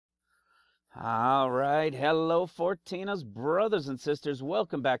All right. Hello, Fortinas, brothers and sisters.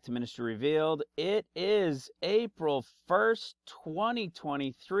 Welcome back to Ministry Revealed. It is April 1st,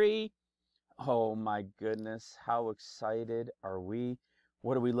 2023. Oh, my goodness. How excited are we?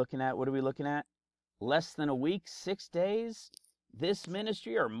 What are we looking at? What are we looking at? Less than a week, 6 days. This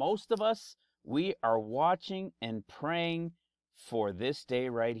ministry, or most of us, we are watching and praying for this day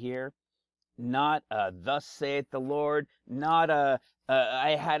right here. Not thus saith the Lord, not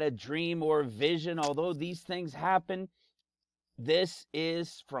I had a dream or a vision, although these things happen. This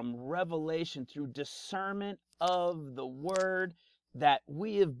is from revelation through discernment of the word that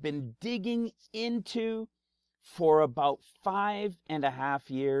we have been digging into for about 5.5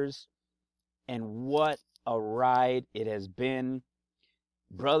 years. And what a ride it has been.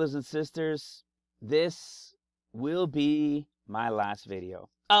 Brothers and sisters, this will be my last video.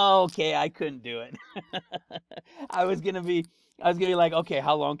 Okay, I couldn't do it. I was gonna be like, okay,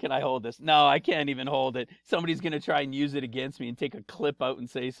 how long can I hold this? No, I can't even hold it. Somebody's gonna try and use it against me and take a clip out and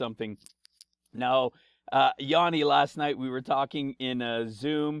say something. No, Yanni, last night we were talking in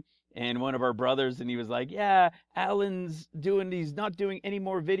Zoom, and one of our brothers, and he was like, yeah, Alan's he's not doing any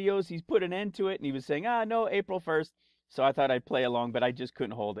more videos. He's put an end to it, and he was saying, no, April 1st. So I thought I'd play along, but I just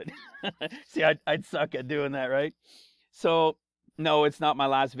couldn't hold it. See, I'd suck at doing that, right? So no, it's not my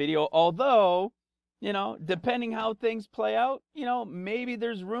last video. Although, depending how things play out, maybe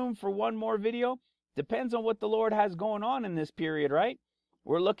there's room for one more video. Depends on what the Lord has going on in this period, right?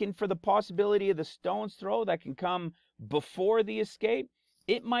 We're looking for the possibility of the stone's throw that can come before the escape.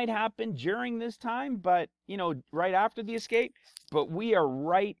 It might happen during this time, but, right after the escape. But we are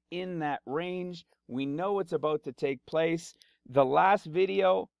right in that range. We know it's about to take place. The last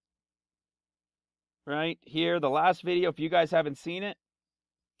video, right here, the last video, if you guys haven't seen it,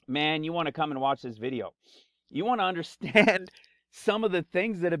 man, you want to come and watch this video. You want to understand some of the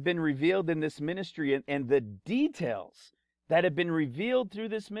things that have been revealed in this ministry and the details that have been revealed through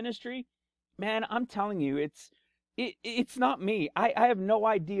this ministry. Man, I'm telling you, it's not me. I have no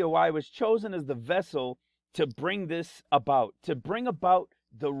idea why I was chosen as the vessel to bring this about, to bring about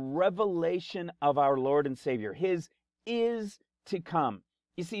the revelation of our Lord and Savior. His is to come.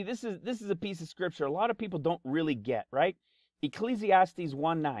 You see, this is a piece of scripture a lot of people don't really get, right? Ecclesiastes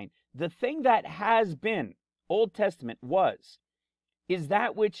 1:9. The thing that has been, Old Testament, is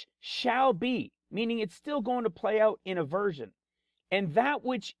that which shall be, meaning it's still going to play out in a version. And that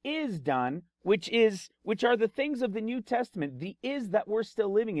which is done, which are the things of the New Testament, the is that we're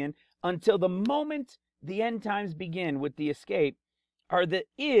still living in until the moment the end times begin with the escape, are the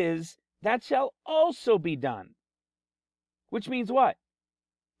is that shall also be done. Which means what?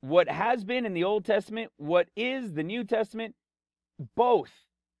 What has been in the Old Testament, what is the New Testament, both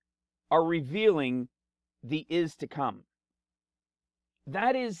are revealing the is to come.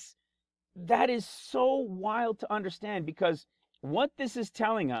 That is so wild to understand, because what this is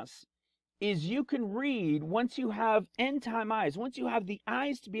telling us is you can read, once you have end time eyes, once you have the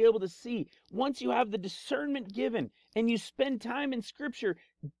eyes to be able to see, once you have the discernment given, and you spend time in scripture,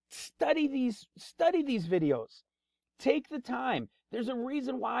 study these videos. Take the time. There's a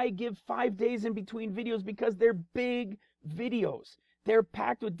reason why I give 5 days in between videos, because they're big videos. They're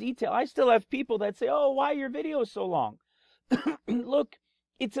packed with detail. I still have people that say, oh, why are your videos so long? Look,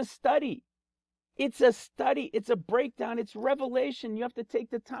 it's a study. It's a study. It's a breakdown. It's revelation. You have to take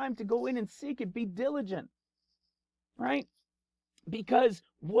the time to go in and seek it. Be diligent, right? Because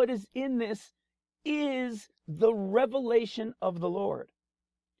what is in this is the revelation of the Lord.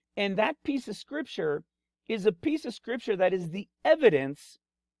 And that piece of scripture is a piece of scripture that is the evidence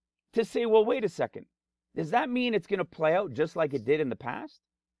to say, well, wait a second. Does that mean it's going to play out just like it did in the past?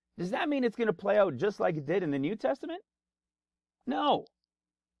 Does that mean it's going to play out just like it did in the New Testament? No.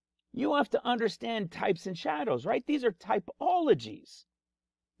 You have to understand types and shadows, right? These are typologies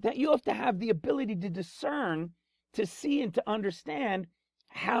that you have to have the ability to discern, to see, and to understand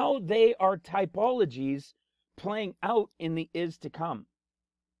how they are typologies playing out in the is to come.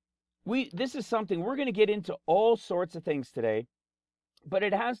 This is something we're going to get into, all sorts of things today, but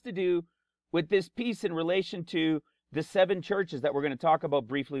it has to do with this piece in relation to the 7 churches that we're going to talk about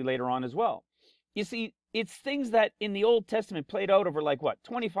briefly later on as well. You see, it's things that in the Old Testament played out over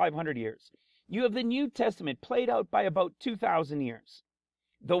 2,500 years. You have the New Testament played out by about 2,000 years.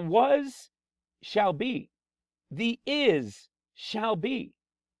 The was shall be. The is shall be.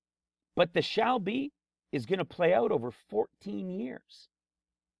 But the shall be is going to play out over 14 years.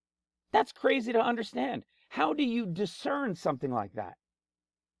 That's crazy to understand. How do you discern something like that?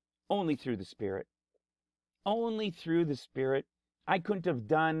 Only through the Spirit. Only through the Spirit. I couldn't have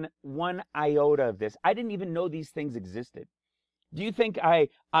done one iota of this. I didn't even know these things existed. Do you think I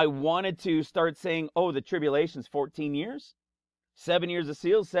wanted to start saying, oh, the tribulation's 14 years? 7 years of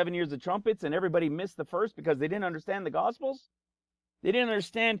seals, 7 years of trumpets, and everybody missed the first because they didn't understand the Gospels? They didn't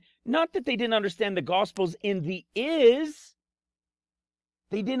understand, not that they didn't understand the Gospels in the is,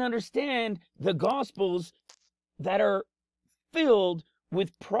 they didn't understand the Gospels that are filled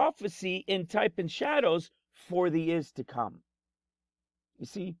with prophecy in type and shadows for the is to come. You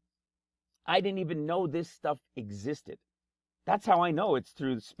see, I didn't even know this stuff existed. That's how I know it's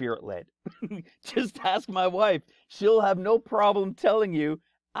through the Spirit-led. Just ask my wife. She'll have no problem telling you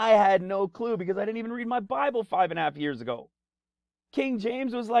I had no clue because I didn't even read my Bible 5.5 years ago. King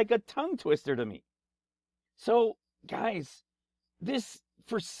James was like a tongue twister to me. So, guys, this,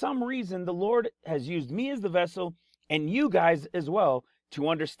 for some reason, the Lord has used me as the vessel and you guys as well to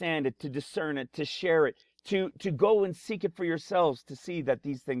understand it, to discern it, to share it, to go and seek it for yourselves to see that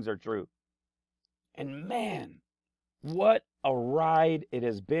these things are true. And man, what a ride it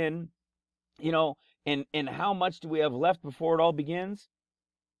has been, you know, and how much do we have left before it all begins?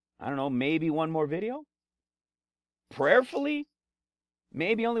 I don't know, maybe one more video? Prayerfully,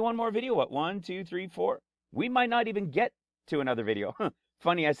 maybe only one more video. What, 1, 2, 3, 4? We might not even get to another video.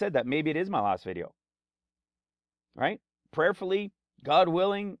 Funny I said that. Maybe it is my last video. Right? Prayerfully, God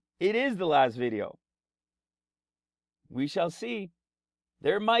willing, it is the last video. We shall see.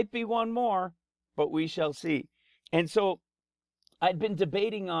 There might be one more, but we shall see. And so I'd been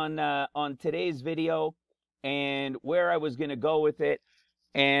debating on today's video and where I was going to go with it.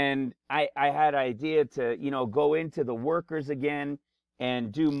 And I had an idea to, you know, go into the workers again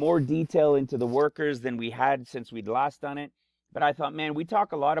and do more detail into the workers than we had since we'd last done it. But I thought, man, we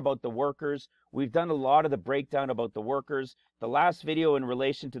talk a lot about the workers. We've done a lot of the breakdown about the workers. The last video in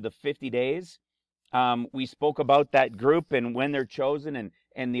relation to the 50 days, we spoke about that group and when they're chosen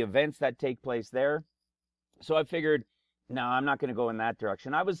and the events that take place there. So I figured, no, I'm not going to go in that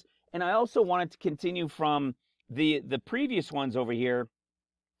direction. I also wanted to continue from the previous ones over here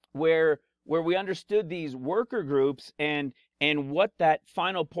where we understood these worker groups and what that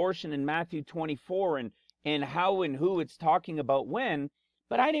final portion in Matthew 24 and how and who it's talking about when.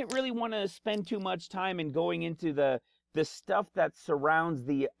 But I didn't really want to spend too much time in going into the stuff that surrounds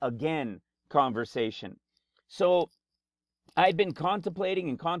the again conversation. So I'd been contemplating,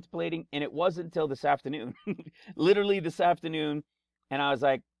 and it wasn't until this afternoon, literally this afternoon, and I was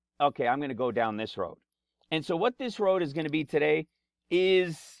like, okay, I'm going to go down this road. And so what this road is going to be today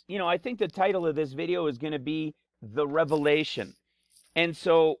is, you know, I think the title of this video is going to be The Revelation. And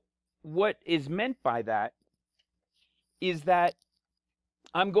so what is meant by that is that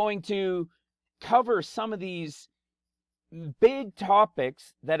I'm going to cover some of these big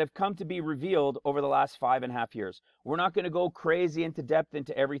topics that have come to be revealed over the last 5.5 years. We're not going to go crazy into depth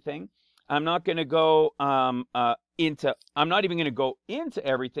into everything. I'm not going to go I'm not even going to go into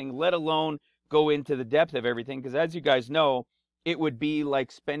everything, let alone go into the depth of everything, because as you guys know, it would be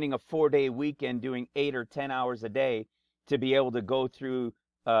like spending a 4-day weekend doing 8 or 10 hours a day to be able to go through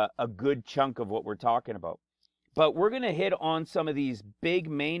a good chunk of what we're talking about. But we're going to hit on some of these big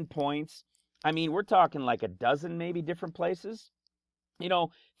main points. I mean, we're talking like a dozen maybe different places. You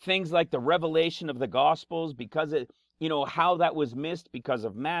know, things like the revelation of the Gospels, because it, you know, how that was missed because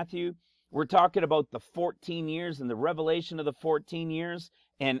of Matthew. We're talking about the 14 years and the revelation of the 14 years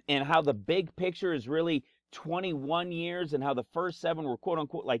and how the big picture is really 21 years and how the first 7 were quote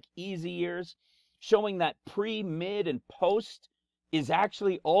unquote like easy years, showing that pre, mid, and post is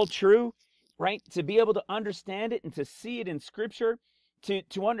actually all true, right? To be able to understand it and to see it in Scripture,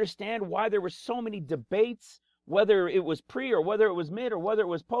 to understand why there were so many debates, whether it was pre or whether it was mid or whether it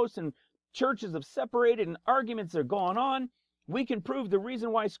was post, and churches have separated and arguments are going on. We can prove the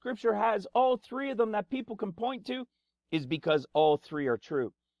reason why Scripture has all 3 of them that people can point to is because all 3 are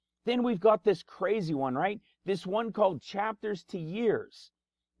true. Then we've got this crazy one, right? This one called chapters to years.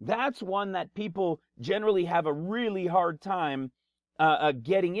 That's one that people generally have a really hard time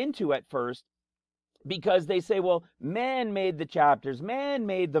getting into at first, because they say, well, man made the chapters, man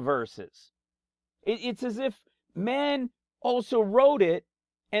made the verses. It's as if man also wrote it,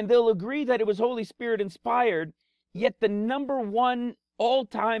 and they'll agree that it was Holy Spirit inspired, yet the #1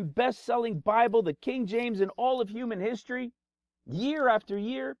 all-time best-selling Bible, the King James, in all of human history, year after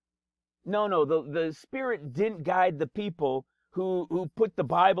year, no, the Spirit didn't guide the people who put the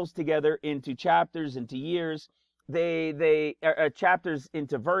Bibles together into chapters, into years, chapters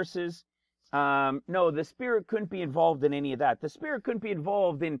into verses. No, the Spirit couldn't be involved in any of that. The Spirit couldn't be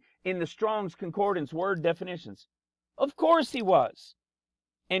involved in the Strong's Concordance word definitions. Of course he was.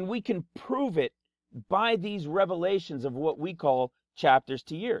 And we can prove it by these revelations of what we call chapters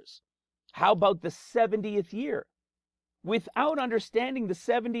to years. How about the 70th year? without understanding the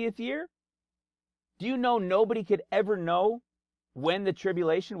 70th year, do you know nobody could ever know when the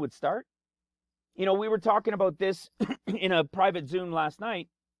tribulation would start? You know, we were talking about this in a private Zoom last night,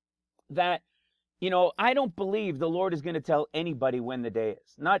 that, you know, I don't believe the Lord is going to tell anybody when the day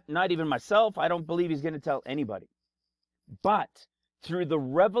is. Not even myself. I don't believe he's going to tell anybody. But through the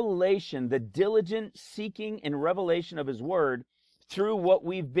revelation, the diligent seeking and revelation of his word, through what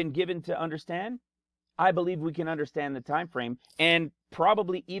we've been given to understand, I believe we can understand the time frame and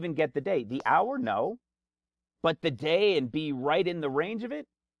probably even get the day. The hour, no. But the day and be right in the range of it,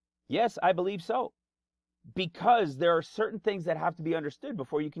 yes, I believe so. Because there are certain things that have to be understood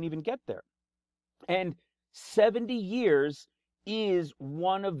before you can even get there. And 70 years is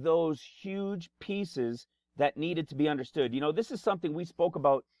one of those huge pieces that needed to be understood. You know, this is something we spoke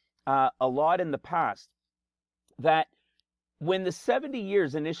about a lot in the past, that when the 70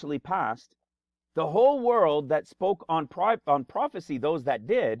 years initially passed, the whole world that spoke on prophecy, those that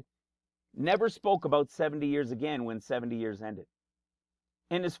did, never spoke about 70 years again when 70 years ended.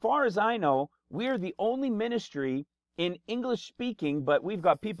 And as far as I know, we are the only ministry in English speaking, but we've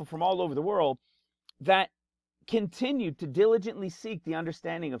got people from all over the world that continued to diligently seek the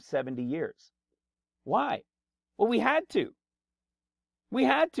understanding of 70 years. Why? Well, we had to. We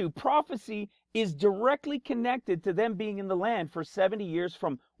had to. Prophecy is directly connected to them being in the land for 70 years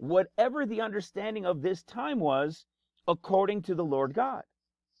from whatever the understanding of this time was, according to the Lord God.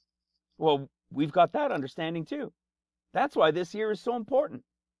 Well, we've got that understanding too. That's why this year is so important.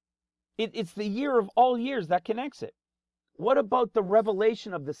 It's the year of all years that connects it. What about the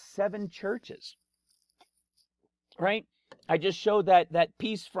revelation of the 7 churches? Right? I just showed that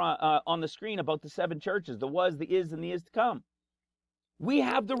piece from on the screen about the 7 churches, the was, the is, and the is to come. We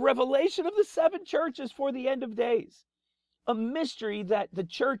have the revelation of the 7 churches for the end of days, a mystery that the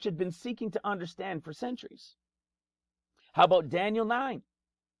church had been seeking to understand for centuries. How about Daniel 9?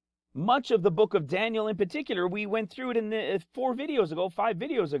 Much of the book of Daniel in particular, we went through it in the 5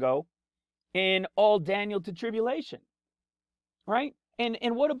 videos ago, in all Daniel to tribulation, right?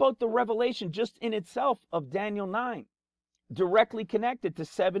 And what about the revelation just in itself of Daniel 9, directly connected to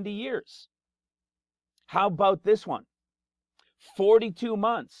 70 years? How about this one? 42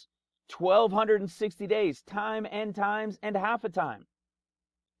 months, 1,260 days, time and times and half a time.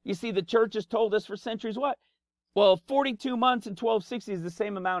 You see, the church has told us for centuries what? Well, 42 months and 1,260 is the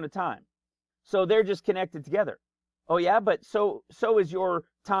same amount of time. So they're just connected together. Oh yeah, but so is your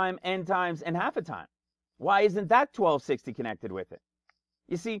time, end times, and half a time. Why isn't that 1,260 connected with it?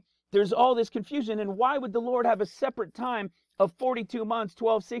 You see, there's all this confusion, and why would the Lord have a separate time of 42 months,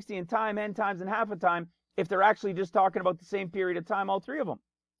 1,260, and time, end times, and half a time, if they're actually just talking about the same period of time, all 3 of them?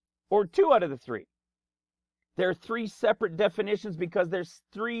 Or 2 out of the 3. There are 3 separate definitions because there's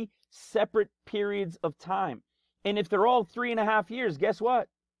 3 separate periods of time. And if they're all 3.5 years, guess what?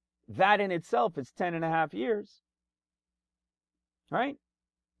 That in itself is 10.5 years. Right?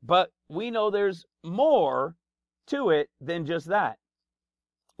 But we know there's more to it than just that.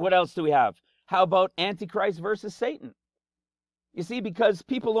 What else do we have? How about Antichrist versus Satan? You see, because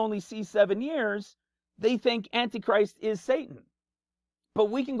people only see 7 years, they think Antichrist is Satan. But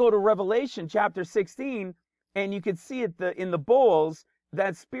we can go to Revelation chapter 16, and you can see it in the bowls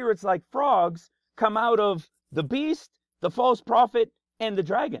that spirits like frogs come out of the beast, the false prophet, and the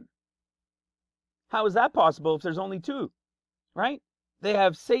dragon. How is that possible if there's only 2? Right? They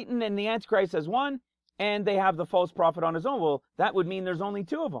have Satan and the Antichrist as one, and they have the false prophet on his own. Well, that would mean there's only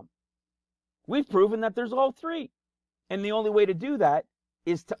 2 of them. We've proven that there's all 3. And the only way to do that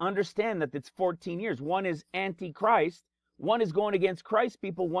is to understand that it's 14 years. One is Antichrist, one is going against Christ's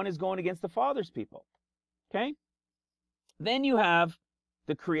people, one is going against the Father's people. Okay? Then you have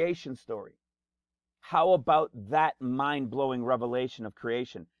the creation story. How about that mind-blowing revelation of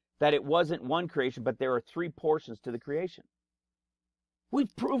creation? That it wasn't one creation, but there are 3 portions to the creation.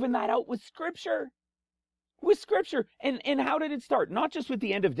 We've proven that out with Scripture. With Scripture. And how did it start? Not just with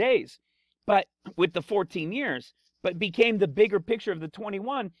the end of days, but with the 14 years, but became the bigger picture of the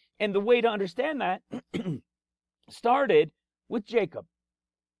 21. And the way to understand that started with Jacob.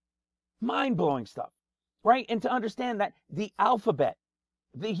 Mind-blowing stuff, right? And to understand that the alphabet,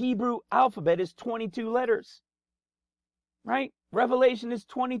 the Hebrew alphabet, is 22 letters, right? Revelation is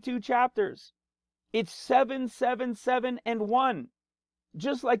 22 chapters. It's 7, 7, 7, and 1.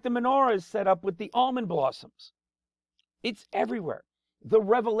 Just like the menorah is set up with the almond blossoms. It's everywhere. The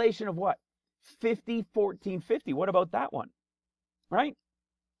revelation of what? 50, 14, 50. What about that one? Right?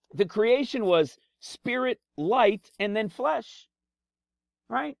 The creation was spirit, light, and then flesh.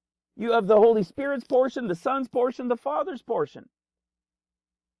 Right? You have the Holy Spirit's portion, the Son's portion, the Father's portion.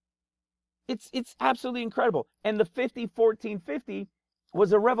 It's absolutely incredible. And the 50-14-50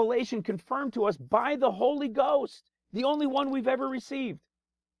 was a revelation confirmed to us by the Holy Ghost, the only one we've ever received,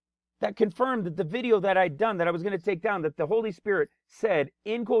 that confirmed that the video that I'd done, that I was going to take down, that the Holy Spirit said,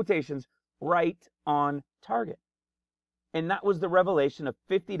 in quotations, right on target. And that was the revelation of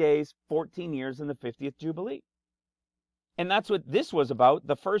 50 days, 14 years, and the 50th Jubilee. And that's what this was about,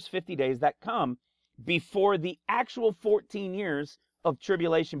 the first 50 days that come before the actual 14 years of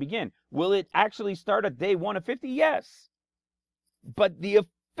tribulation begin. Will it actually start at day 1 of 50? Yes. But the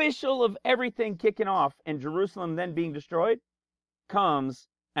official of everything kicking off and Jerusalem then being destroyed comes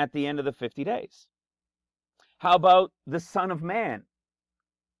at the end of the 50 days. How about the Son of Man?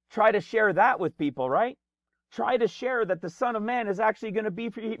 Try to share that with people, right? Try to share that the Son of Man is actually going to be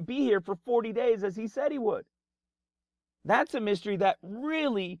here for 40 days as he said he would. That's a mystery that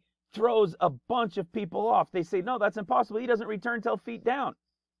really throws a bunch of people off. They say, no, that's impossible. He doesn't return till feet down.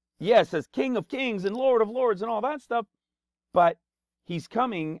 Yes, as King of Kings and Lord of Lords and all that stuff, but he's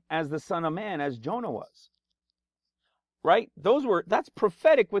coming as the Son of Man, as Jonah was. Right? That's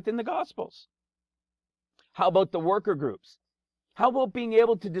prophetic within the Gospels. How about the worker groups? How about being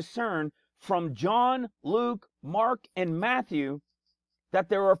able to discern from John, Luke, Mark, and Matthew that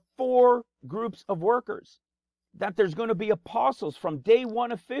there are 4 groups of workers? That there's going to be apostles from day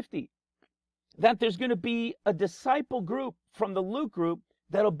 1 of 50. That there's going to be a disciple group from the Luke group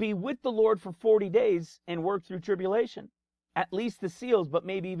that'll be with the Lord for 40 days and work through tribulation. At least the seals, but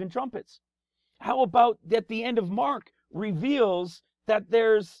maybe even trumpets. How about that the end of Mark reveals that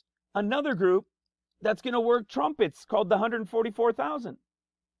there's another group that's going to work trumpets called the 144,000.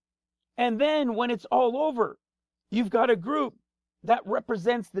 And then when it's all over, you've got a group that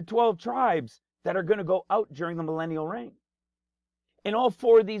represents the 12 tribes that are going to go out during the millennial reign. And all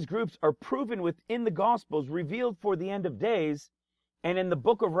 4 of these groups are proven within the Gospels, revealed for the end of days. And in the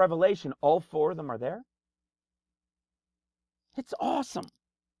book of Revelation, all 4 of them are there. It's awesome.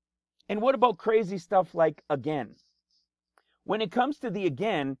 And what about crazy stuff like again? When it comes to the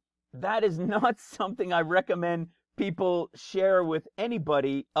again, that is not something I recommend people share with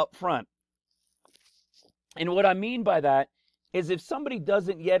anybody up front. And what I mean by that is if somebody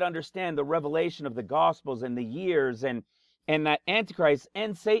doesn't yet understand the revelation of the Gospels and the years and that Antichrist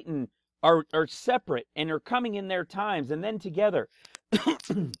and Satan are separate and are coming in their times and then together.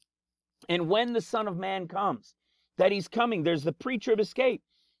 And when the Son of Man comes, that he's coming, there's the pre-trib escape.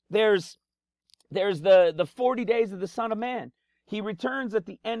 There's the 40 days of the Son of Man. He returns at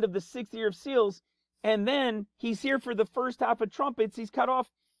the end of the 6th year of seals, and then he's here for the first half of trumpets. He's cut off.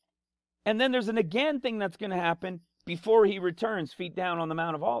 And then there's an again thing that's going to happen before he returns, feet down on the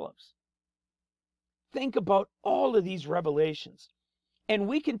Mount of Olives. Think about all of these revelations. And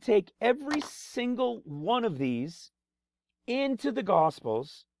we can take every single one of these into the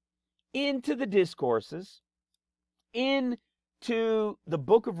Gospels, into the discourses, into the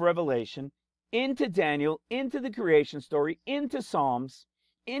book of Revelation, into Daniel, into the creation story, into Psalms,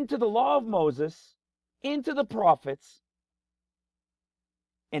 into the law of Moses, into the prophets.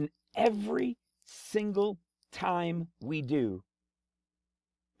 And every single time we do,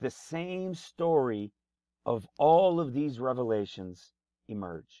 the same story of all of these revelations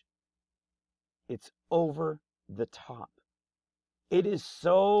emerge. It's over the top. It is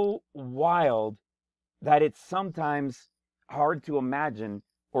so wild that it's sometimes hard to imagine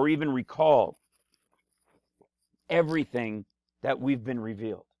or even recall everything that we've been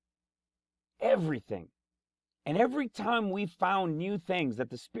revealed. Everything. And every time we found new things that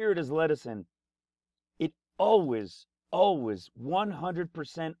the Spirit has led us in, it always,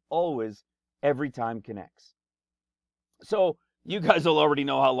 100% always, every time connects. So you guys will already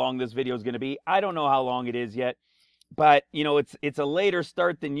know how long this video is going to be. I don't know how long it is yet, but you know, it's a later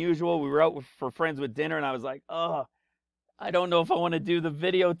start than usual. We were out for friends with dinner and I was like, oh, I don't know if I want to do the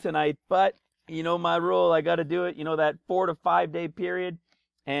video tonight, but you know my rule, I got to do it, you know, that 4 to 5 day period.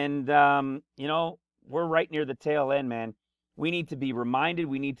 And, you know, we're right near the tail end, man. We need to be reminded.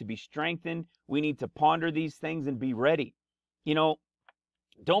 We need to be strengthened. We need to ponder these things and be ready. You know,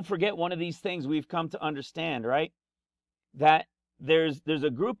 don't forget one of these things we've come to understand, right? That there's a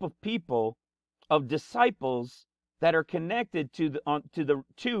group of people, of disciples that are connected on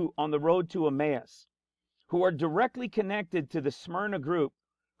the road to Emmaus, who are directly connected to the Smyrna group,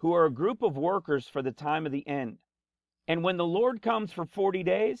 who are a group of workers for the time of the end. And when the Lord comes for 40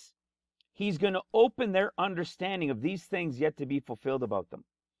 days, he's going to open their understanding of these things yet to be fulfilled about them.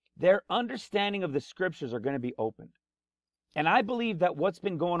 Their understanding of the scriptures are going to be opened. And I believe that what's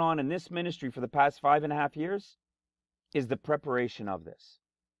been going on in this ministry for the past 5.5 years is the preparation of this.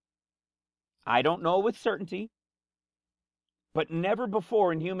 I don't know with certainty, but never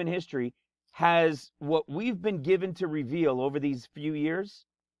before in human history has what we've been given to reveal over these few years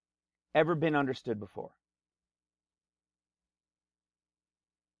ever been understood before?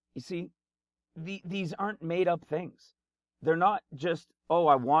 You see, these aren't made up things. They're not just, oh,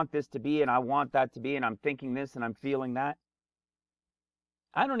 I want this to be and I want that to be and I'm thinking this and I'm feeling that.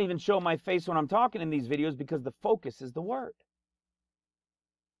 I don't even show my face when I'm talking in these videos because the focus is the Word.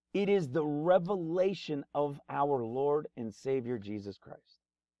 It is the revelation of our Lord and Savior Jesus Christ.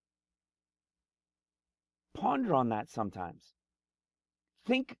 Ponder on that sometimes.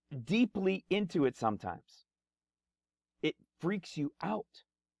 Think deeply into it sometimes. It freaks you out.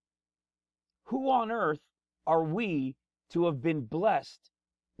 Who on earth are we to have been blessed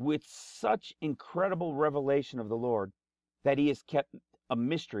with such incredible revelation of the Lord that He has kept a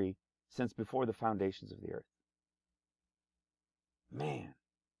mystery since before the foundations of the earth? Man,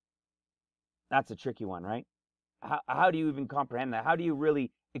 that's a tricky one, right? How do you even comprehend that? How do you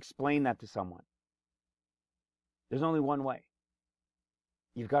really explain that to someone? There's only one way.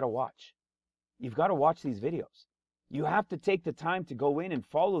 You've got to watch. You've got to watch these videos. You have to take the time to go in and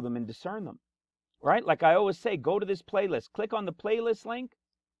follow them and discern them. Right? Like I always say, go to this playlist. Click on the playlist link.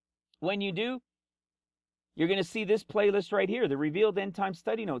 When you do, you're going to see this playlist right here, the Revealed End Time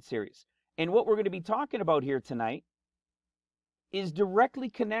Study Note Series. And what we're going to be talking about here tonight is directly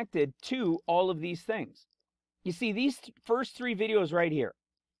connected to all of these things. You see, these first three videos right here,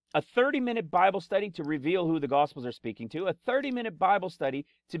 a 30-minute Bible study to reveal who the Gospels are speaking to, a 30-minute Bible study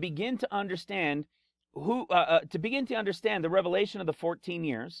to begin to understand the revelation of the 14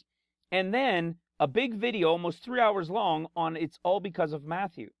 years, and then a big video, almost 3 hours long, on It's All Because of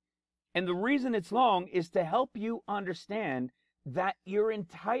Matthew. And the reason it's long is to help you understand that your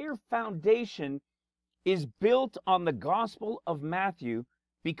entire foundation is built on the Gospel of Matthew,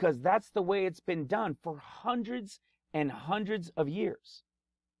 because that's the way it's been done for hundreds and hundreds of years.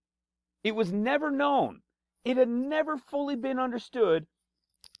 It was never known. It had never fully been understood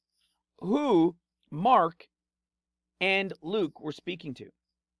who Mark and Luke were speaking to.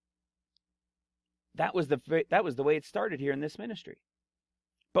 That was the way it started here in this ministry.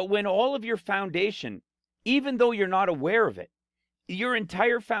 But when all of your foundation, even though you're not aware of it, your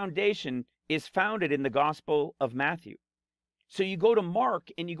entire foundation is founded in the Gospel of Matthew. So you go to Mark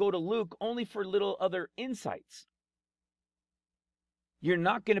and you go to Luke only for little other insights. You're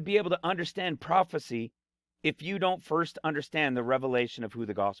not going to be able to understand prophecy if you don't first understand the revelation of who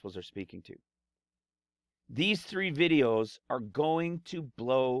the Gospels are speaking to. These three videos are going to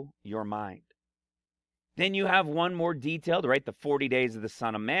blow your mind. Then you have one more detailed, right? The 40 days of the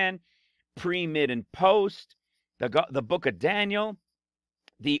Son of Man, pre, mid, and post, the book of Daniel,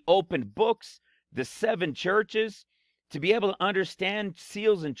 the open books, the 7 churches, to be able to understand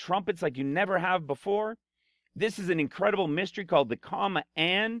seals and trumpets like you never have before. This is an incredible mystery called the comma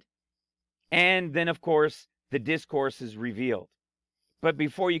and then, of course, the discourse is revealed. But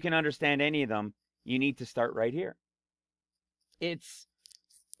before you can understand any of them, you need to start right here.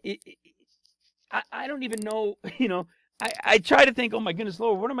 I don't even know, I try to think, oh my goodness,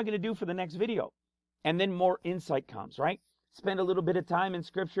 Lord, what am I going to do for the next video? And then more insight comes, right? Spend a little bit of time in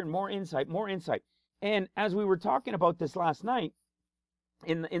Scripture and more insight, more insight. And as we were talking about this last night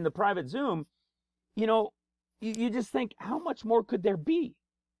in the private Zoom, you just think, how much more could there be?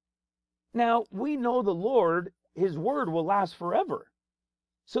 Now, we know the Lord, His Word will last forever.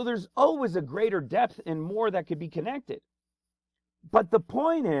 So there's always a greater depth and more that could be connected. But the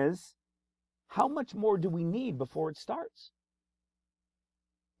point is, how much more do we need before it starts?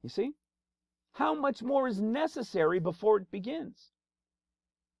 You see? How much more is necessary before it begins?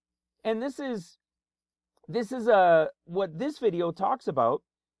 And this is what this video talks about.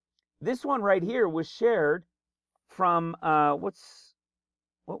 This one right here was shared from,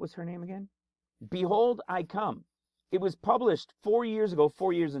 what was her name again? Behold, I Come. It was published 4 years ago,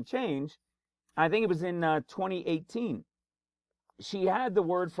 4 years and change. I think it was in 2018. She had the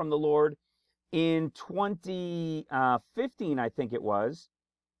word from the Lord in 2015, I think it was.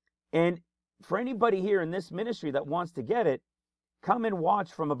 And for anybody here in this ministry that wants to get it, come and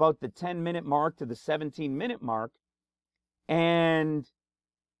watch from about the 10-minute mark to the 17-minute mark. And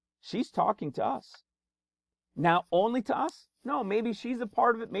she's talking to us. Now, only to us? No, maybe she's a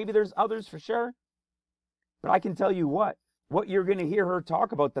part of it. Maybe there's others for sure. But I can tell you what you're going to hear her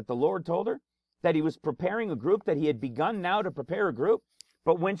talk about, that the Lord told her, that He was preparing a group, that He had begun now to prepare a group.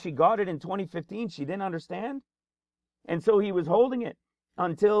 But when she got it in 2015, she didn't understand. And so He was holding it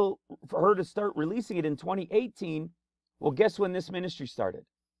until for her to start releasing it in 2018. Well, guess when this ministry started?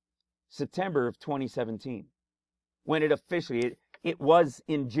 September of 2017. When it officially, it was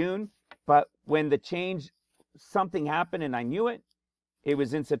in June, but when the change, something happened and I knew it. It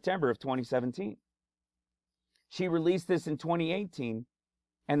was in September of 2017. She released this in 2018,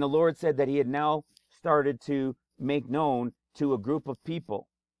 and the Lord said that he had now started to make known to a group of people.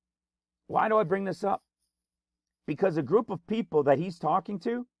 Why do I bring this up? Because a group of people that he's talking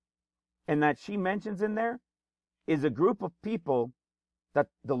to and that she mentions in there is a group of people that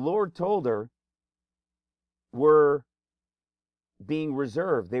the Lord told her were being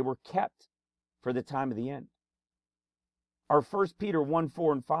reserved. They were kept for the time of the end. Our 1 Peter 1,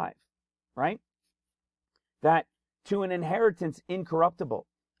 4, and 5, right? That to an inheritance incorruptible,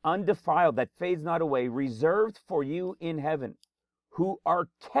 undefiled, that fades not away, reserved for you in heaven, who are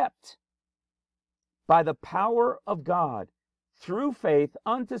kept by the power of God through faith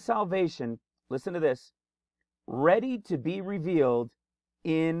unto salvation, listen to this, ready to be revealed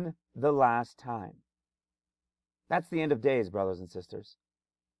in the last time. That's the end of days, brothers and sisters.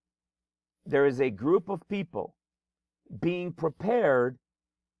 There is a group of people being prepared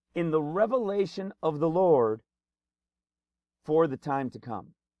in the revelation of the Lord for the time to come.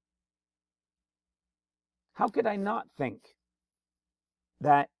 How could I not think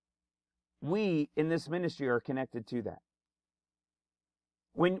that we in this ministry are connected to that?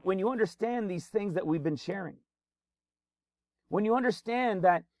 When you understand these things that we've been sharing, when you understand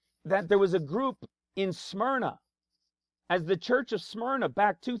that there was a group in Smyrna, as the church of Smyrna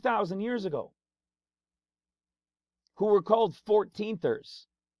back 2,000 years ago, who were called 14thers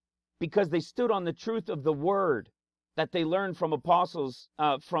because they stood on the truth of the word that they learned from apostles,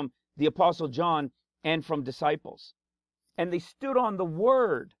 from the apostle John and from disciples. And they stood on the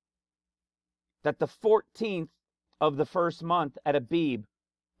word that the 14th of the first month at Abib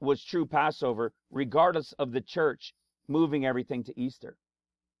was true Passover, regardless of the church moving everything to Easter.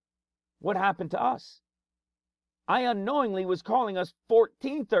 What happened to us? I unknowingly was calling us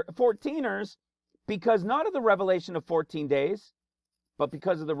 14ers because not of the revelation of 14 days, but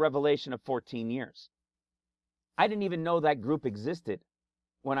because of the revelation of 14 years. I didn't even know that group existed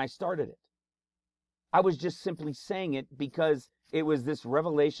when I started it. I was just simply saying it because it was this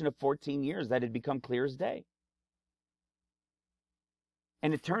revelation of 14 years that had become clear as day.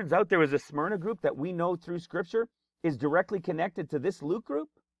 And it turns out there was a Smyrna group that we know through Scripture is directly connected to this Luke group.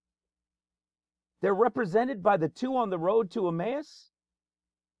 They're represented by the two on the road to Emmaus.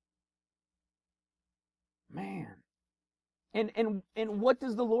 Man. And what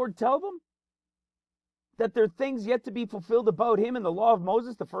does the Lord tell them? That there are things yet to be fulfilled about him in the law of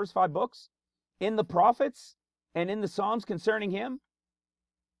Moses, the first 5 books, in the prophets, and in the Psalms concerning him.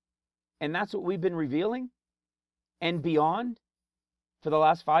 And that's what we've been revealing and beyond for the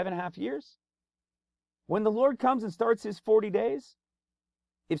last 5.5 years. When the Lord comes and starts his 40 days,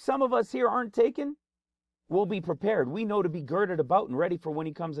 if some of us here aren't taken, we'll be prepared. We know to be girded about and ready for when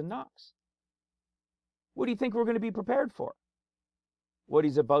he comes and knocks. What do you think we're going to be prepared for? What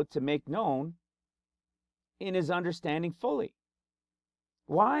he's about to make known in his understanding fully.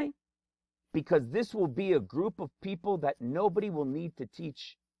 Why? Because this will be a group of people that nobody will need to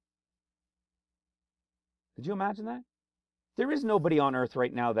teach. Could you imagine that? There is nobody on earth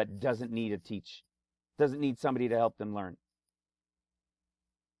right now that doesn't need to teach, doesn't need somebody to help them learn.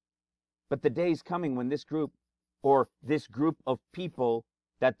 But the day is coming when this group, or this group of people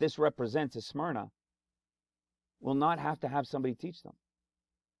that this represents as Smyrna, will not have to have somebody teach them.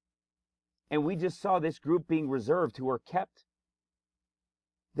 And we just saw this group being reserved who are kept.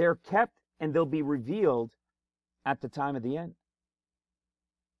 They're kept and they'll be revealed at the time of the end.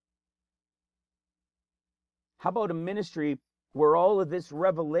 How about a ministry where all of this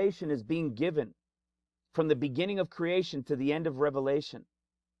revelation is being given from the beginning of creation to the end of Revelation?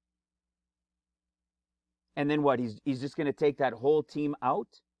 And then what? He's just going to take that whole team out?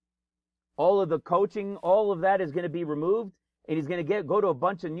 All of the coaching, all of that is going to be removed? And he's going to go to a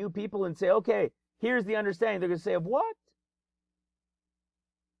bunch of new people and say, okay, here's the understanding. They're going to say, of what?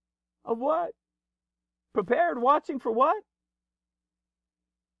 Of what? Prepared, watching for what?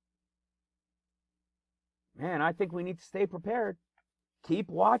 Man, I think we need to stay prepared. Keep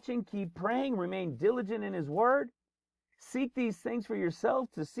watching, keep praying, remain diligent in his word. Seek these things for yourself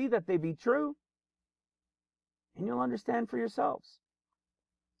to see that they be true. And you'll understand for yourselves.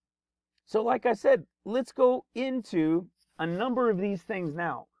 So like I said, let's go into a number of these things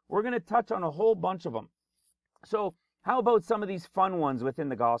now. We're going to touch on a whole bunch of them. So how about some of these fun ones within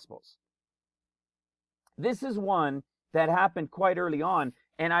the Gospels? This is one that happened quite early on.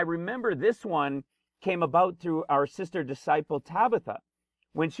 And I remember this one came about through our sister disciple Tabitha.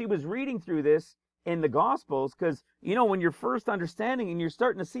 When she was reading through this in the Gospels, because, you know, when you're first understanding and you're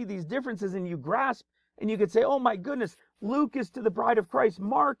starting to see these differences and you grasp and you could say, oh my goodness, Luke is to the bride of Christ.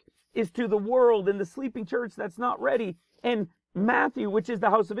 Mark is to the world and the sleeping church that's not ready. And Matthew, which is the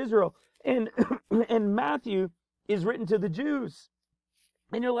house of Israel. And, and Matthew is written to the Jews.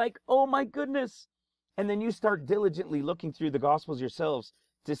 And you're like, oh my goodness. And then you start diligently looking through the Gospels yourselves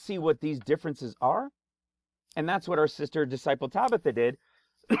to see what these differences are. And that's what our sister disciple Tabitha did.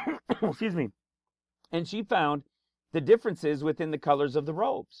 Excuse me. And she found the differences within the colors of the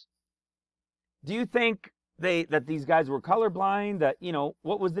robes. Do you think that these guys were colorblind? That,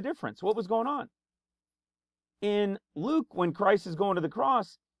 what was the difference? What was going on? In Luke, when Christ is going to the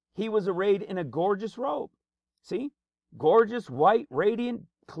cross, he was arrayed in a gorgeous robe. See? Gorgeous, white, radiant,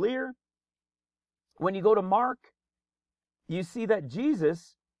 clear. When you go to Mark, you see that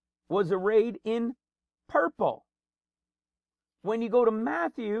Jesus was arrayed in purple. When you go to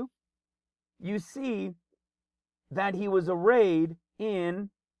Matthew, you see that he was arrayed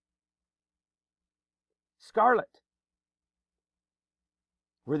in scarlet.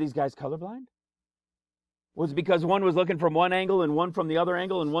 Were these guys colorblind? Was it because one was looking from one angle and one from the other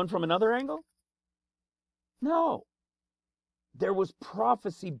angle and one from another angle? No. There was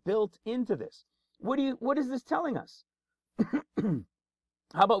prophecy built into this. What is this telling us? How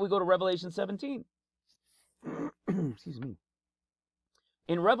about we go to Revelation 17? Excuse me.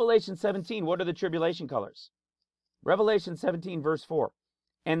 In Revelation 17, what are the tribulation colors? Revelation 17, verse 4.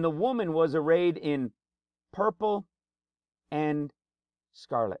 And the woman was arrayed in purple and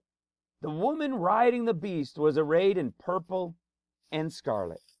scarlet. The woman riding the beast was arrayed in purple and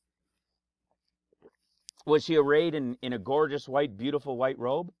scarlet. Was she arrayed in a gorgeous white, beautiful white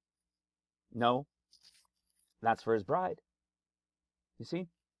robe? No. That's for his bride. You see?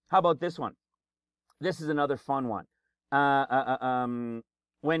 How about this one? This is another fun one.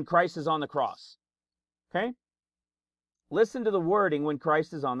 When Christ is on the cross. Okay? Listen to the wording when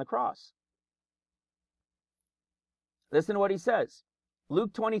Christ is on the cross. Listen to what he says.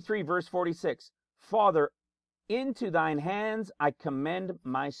 Luke 23, verse 46. Father, into thine hands I commend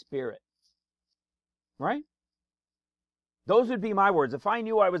my spirit. Right? Those would be my words. If I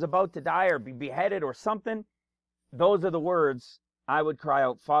knew I was about to die or be beheaded or something, those are the words I would cry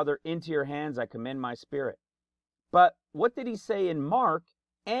out, Father, into your hands I commend my spirit. But what did he say in Mark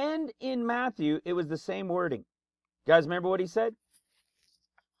and in Matthew? It was the same wording. You guys remember what he said?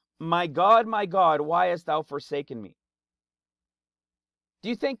 My God, why hast thou forsaken me? Do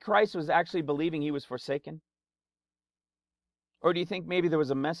you think Christ was actually believing he was forsaken? Or do you think maybe there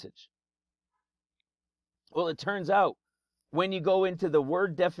was a message? Well, it turns out when you go into the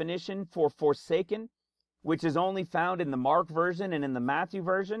word definition for forsaken, which is only found in the Mark version and in the Matthew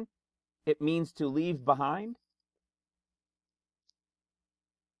version, it means to leave behind.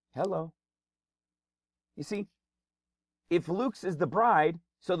 Hello. You see, if Luke's is the bride,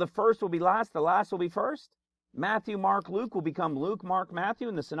 so the first will be last, the last will be first. Matthew, Mark, Luke will become Luke, Mark, Matthew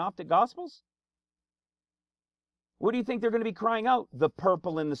in the Synoptic Gospels. What do you think they're going to be crying out? The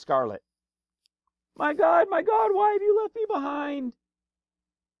purple and the scarlet. My God, why have you left me behind?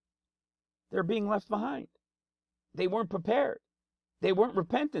 They're being left behind. They weren't prepared. They weren't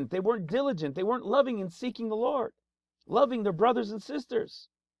repentant. They weren't diligent. They weren't loving and seeking the Lord, loving their brothers and sisters.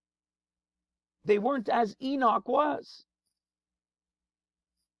 They weren't as Enoch was.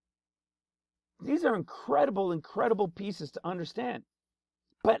 These are incredible, incredible pieces to understand.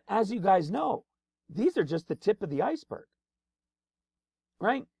 But as you guys know, these are just the tip of the iceberg.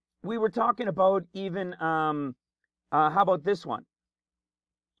 Right? We were talking about even, how about this one?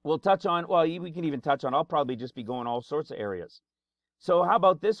 We'll touch on, well, we can even touch on, I'll probably just be going all sorts of areas. So how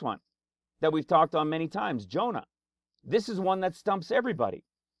about this one that we've talked on many times, Jonah? This is one that stumps everybody.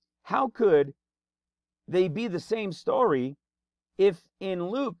 How could they be the same story if in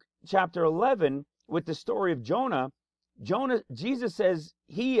Luke chapter 11, with the story of Jonah, Jesus says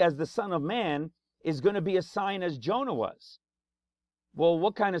he, as the Son of Man, is going to be a sign as Jonah was. Well,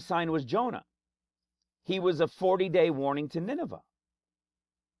 what kind of sign was Jonah? He was a 40-day warning to Nineveh.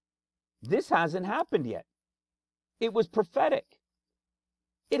 This hasn't happened yet. It was prophetic.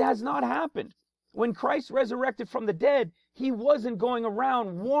 It has not happened. When Christ resurrected from the dead, he wasn't going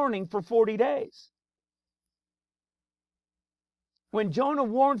around warning for 40 days. When Jonah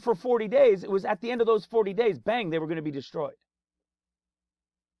warned for 40 days, it was at the end of those 40 days, bang, they were going to be destroyed.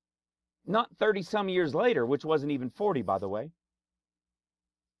 Not 30-some years later, which wasn't even 40, by the way.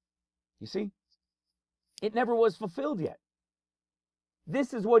 You see? It never was fulfilled yet.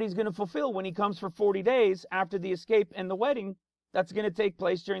 This is what he's going to fulfill when he comes for 40 days after the escape and the wedding that's going to take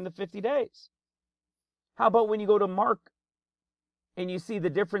place during the 50 days. How about when you go to Mark and you see the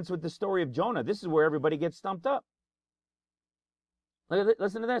difference with the story of Jonah? This is where everybody gets stumped up.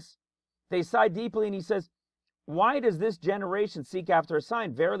 Listen to this. They sigh deeply, and he says, why does this generation seek after a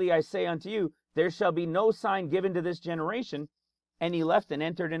sign? Verily I say unto you, there shall be no sign given to this generation. and he left and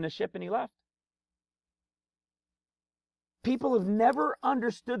entered in a ship and he left. People have never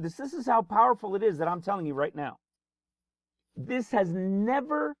understood this. This is how powerful it is that I'm telling you right now. This has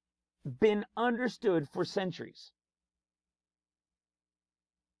never been understood for centuries.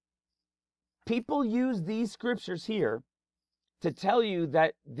 People use these scriptures here to tell you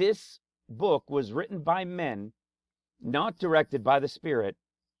that this book was written by men, not directed by the Spirit,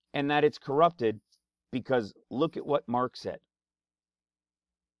 and that it's corrupted because look at what Mark said.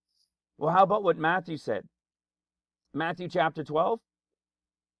 Well, how about what Matthew said? Matthew chapter 12.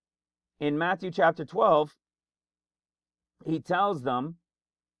 In Matthew chapter 12, he tells them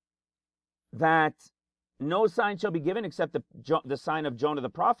that no sign shall be given except the sign of Jonah the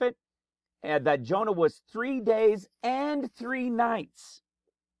prophet, and that Jonah was 3 days and 3 nights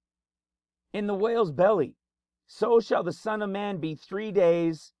in the whale's belly. So shall the Son of Man be 3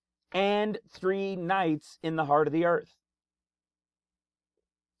 days and 3 nights in the heart of the earth.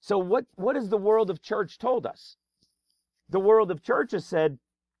 So what has the world of church told us? The world of church has said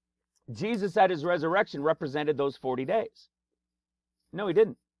Jesus at his resurrection represented those 40 days. No, he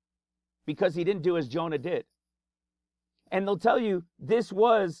didn't. Because he didn't do as Jonah did. And they'll tell you this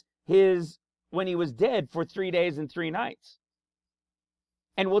was his, when he was dead for 3 days and 3 nights.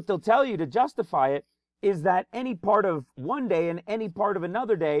 And what they'll tell you to justify it is that any part of one day and any part of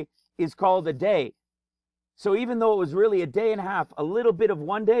another day is called a day. So even though it was really a day and a half, a little bit of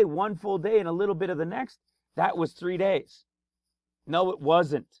one day, one full day, and a little bit of the next, that was 3 days. No, it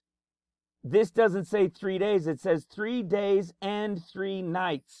wasn't. This doesn't say 3 days. It says 3 days and 3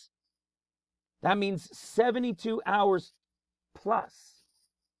 nights. That means 72 hours plus.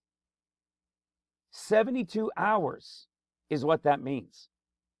 72 hours is what that means.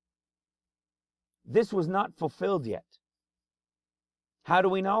 This was not fulfilled yet. How do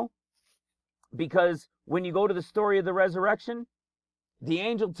we know? Because when you go to the story of the resurrection, the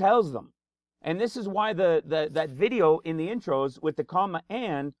angel tells them, and this is why that video in the intros with the comma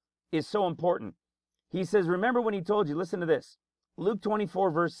and is so important. He says, remember when he told you, listen to this, Luke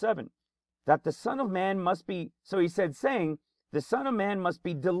 24 verse 7, that the Son of Man must be, so he said, saying, the Son of Man must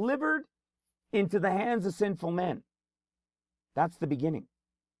be delivered into the hands of sinful men. That's the beginning.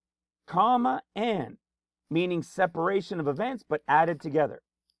 Comma and, meaning separation of events, but added together.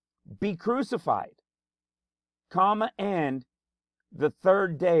 Be crucified, comma, and the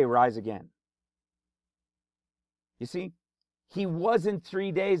third day rise again. You see, he wasn't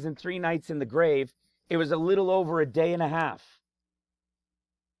 3 days and 3 nights in the grave. It was a little over a day and a half.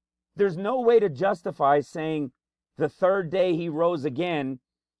 There's no way to justify saying the third day he rose again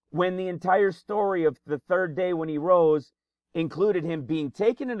when the entire story of the third day when he rose included him being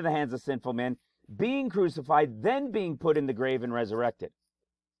taken into the hands of sinful men, being crucified, then being put in the grave and resurrected.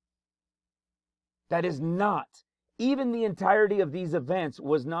 That is not, even the entirety of these events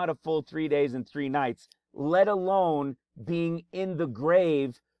was not a full 3 days and 3 nights, let alone being in the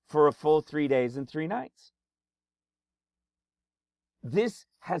grave for a full 3 days and 3 nights. This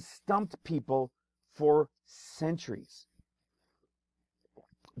has stumped people for centuries.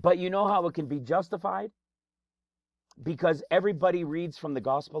 But you know how it can be justified? Because everybody reads from the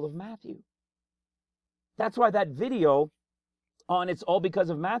Gospel of Matthew. That's why that video on It's All Because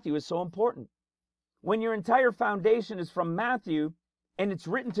of Matthew is so important. When your entire foundation is from Matthew and it's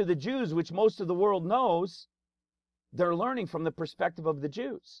written to the Jews, which most of the world knows, they're learning from the perspective of the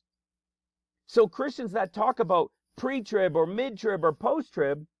Jews. So Christians that talk about pre-trib or mid-trib or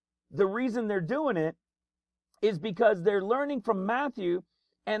post-trib, the reason they're doing it is because they're learning from Matthew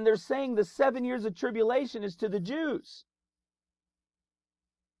and they're saying the 7 years of tribulation is to the Jews.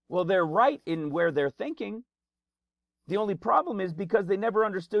 Well, they're right in where they're thinking. The only problem is because they never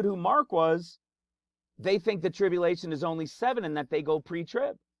understood who Mark was, they think the tribulation is only 7 and that they go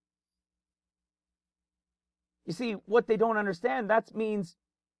pre-trib. You see, what they don't understand, that means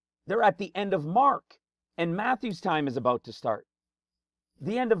they're at the end of Mark and Matthew's time is about to start.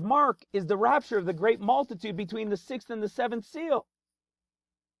 The end of Mark is the rapture of the great multitude between the 6th and the 7th seal.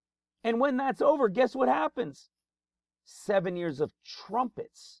 And when that's over, guess what happens? 7 years of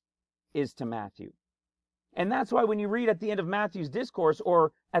trumpets is to Matthew. And that's why when you read at the end of Matthew's discourse,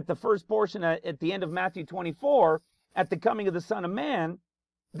 or at the first portion at the end of Matthew 24, at the coming of the Son of Man,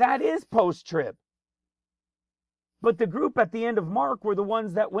 that is post-trib. But the group at the end of Mark were the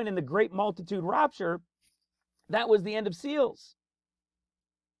ones that went in the great multitude rapture. That was the end of seals.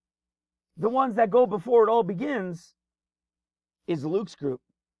 The ones that go before it all begins is Luke's group.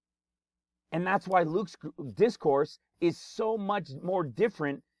 And that's why Luke's discourse is so much more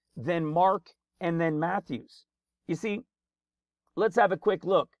different than Mark and then Matthew's. You see, let's have a quick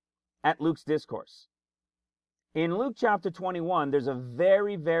look at Luke's discourse. In Luke chapter 21, there's a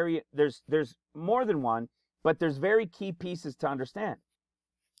there's more than one, but there's very key pieces to understand.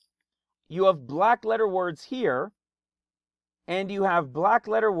 You have black letter words here, and you have black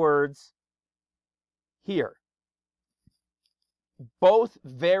letter words here. Both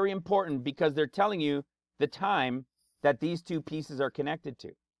very important because they're telling you the time that these two pieces are connected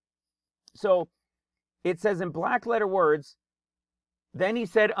to. So it says in black letter words, then he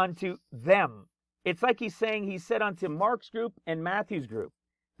said unto them. It's like he's saying he said unto Mark's group and Matthew's group.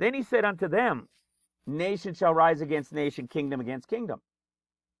 Then he said unto them, nation shall rise against nation, kingdom against kingdom.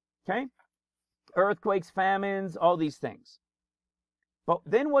 Okay? Earthquakes, famines, all these things. But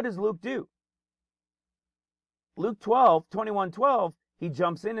then what does Luke do? Luke 21:12, he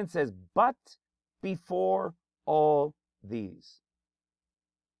jumps in and says, but before all these.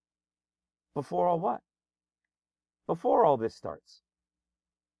 Before all what? Before all this starts.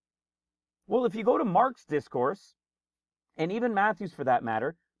 Well, if you go to Mark's discourse, and even Matthew's for that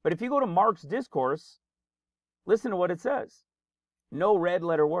matter, but if you go to Mark's discourse, listen to what it says. No red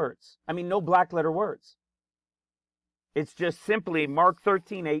letter words. No black letter words. It's just simply Mark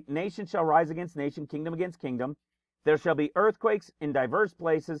 13:8, nation shall rise against nation, kingdom against kingdom. There shall be earthquakes in diverse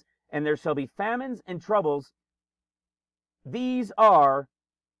places, and there shall be famines and troubles. These are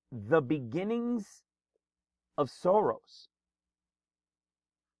the beginnings of sorrows.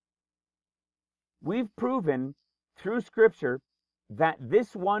 We've proven through Scripture that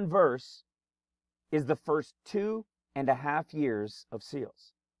this one verse is the first 2.5 years of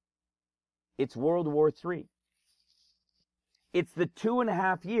seals. It's World War III. It's the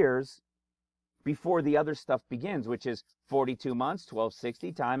 2.5 years before the other stuff begins, which is 42 months,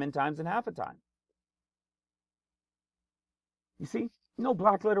 1260, time and times and half a time. You see, no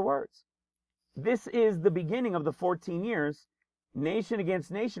black letter words. This is the beginning of the 14 years. Nation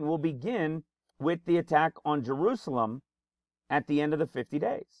against nation will begin with the attack on Jerusalem at the end of the 50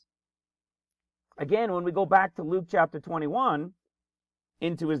 days. Again, when we go back to Luke chapter 21,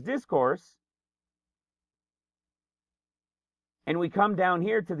 into his discourse, and we come down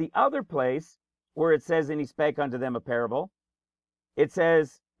here to the other place where it says, and he spake unto them a parable. It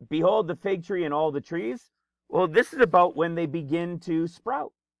says, behold the fig tree and all the trees. Well, this is about when they begin to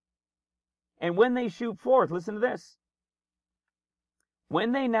sprout. And when they shoot forth, listen to this.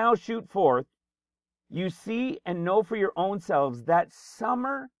 When they now shoot forth, you see and know for your own selves that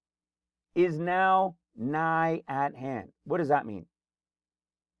summer is now nigh at hand. What does that mean?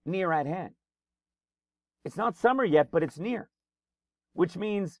 Near at hand. It's not summer yet, but it's near. Which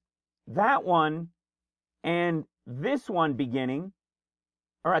means that one and this one beginning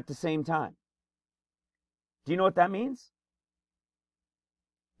are at the same time. Do you know what that means?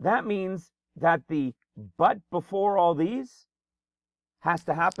 That means that the but before all these has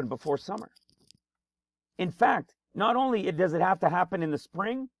to happen before summer. In fact, not only does it have to happen in the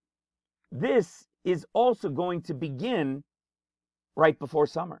spring, this is also going to begin right before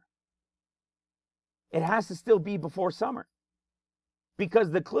summer. It has to still be before summer,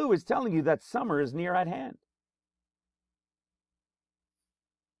 because the clue is telling you that summer is near at hand.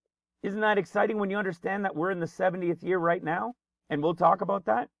 Isn't that exciting when you understand that we're in the 70th year right now? And we'll talk about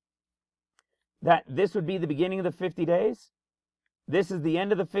that. That this would be the beginning of the 50 days. This is the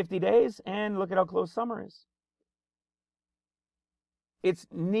end of the 50 days. And look at how close summer is. It's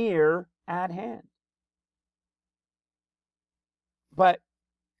near at hand. But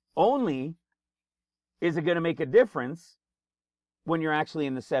only is it going to make a difference when you're actually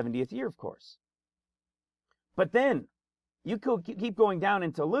in the 70th year, of course. But then you keep going down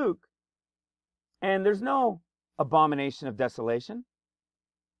into Luke, and there's no abomination of desolation,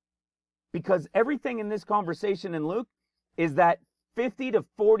 because everything in this conversation in Luke is that 50 to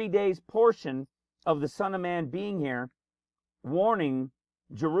 40 days portion of the Son of Man being here, warning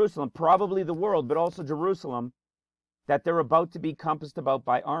Jerusalem, probably the world, but also Jerusalem, that they're about to be compassed about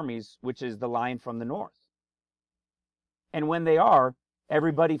by armies, which is the line from the north. And when they are,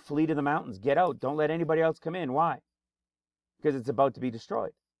 everybody flee to the mountains. Get out. Don't let anybody else come in. Why? Because it's about to be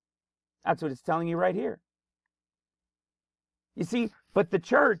destroyed. That's what it's telling you right here. You see, but the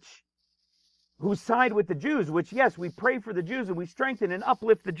church who side with the Jews, which, yes, we pray for the Jews and we strengthen and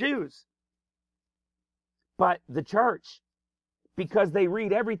uplift the Jews. But the church, because they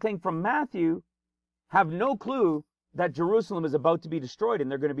read everything from Matthew, have no clue that Jerusalem is about to be destroyed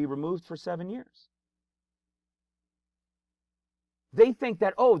and they're going to be removed for 7 years. They think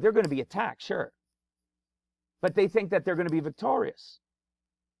that, oh, they're going to be attacked, sure. But they think that they're going to be victorious.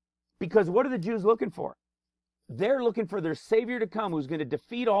 Because what are the Jews looking for? They're looking for their Savior to come who's going to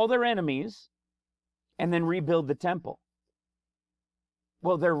defeat all their enemies and then rebuild the temple.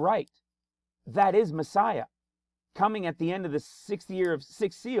 Well, they're right. That is Messiah. coming at the end of the sixth year of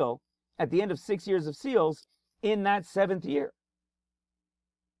sixth seal, at the end of 6 years of seals, in that 7th year.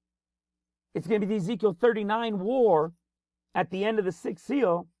 It's going to be the Ezekiel 39 war at the end of the 6th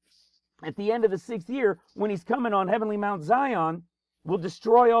seal, at the end of the 6th year, when he's coming on heavenly Mount Zion, will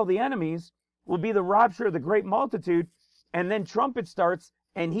destroy all the enemies, will be the rapture of the great multitude, and then trumpet starts,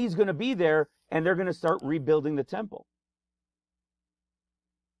 and he's going to be there, and they're going to start rebuilding the temple.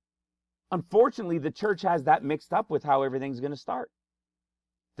 Unfortunately, the church has that mixed up with how everything's going to start.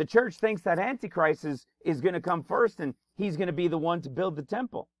 The church thinks that Antichrist is going to come first, and he's going to be the one to build the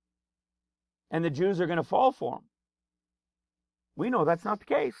temple. And the Jews are going to fall for him. We know that's not the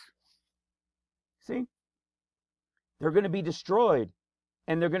case. See? They're going to be destroyed,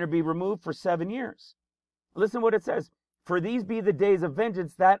 and they're going to be removed for 7 years. Listen what it says. For these be the days of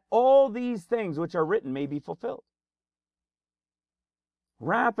vengeance, that all these things which are written may be fulfilled.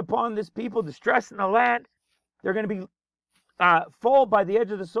 Wrath upon this people, distress in the land. They're going to be fall by the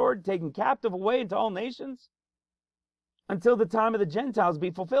edge of the sword, taken captive away into all nations, until the time of the Gentiles be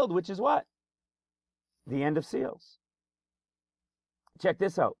fulfilled, which is what? The end of seals. Check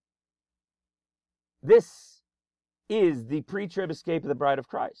this out. This is the pre-trib escape of the bride of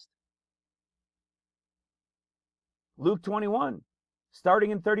Christ. Luke 21,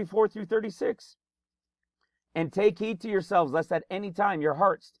 starting in 34 through 36. And take heed to yourselves, lest at any time your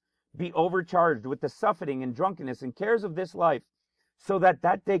hearts be overcharged with the suffering and drunkenness and cares of this life, so that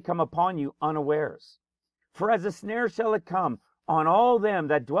that day come upon you unawares. For as a snare shall it come on all them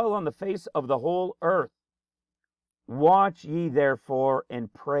that dwell on the face of the whole earth. Watch ye therefore,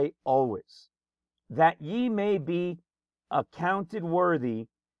 and pray always, that ye may be accounted worthy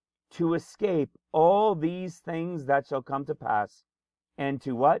to escape all these things that shall come to pass, and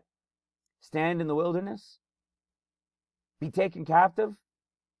to what? Stand in the wilderness? Be taken captive?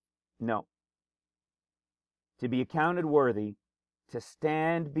 No. To be accounted worthy to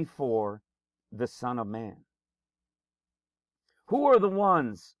stand before the Son of Man. Who are the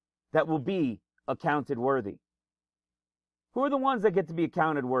ones that will be accounted worthy? Who are the ones that get to be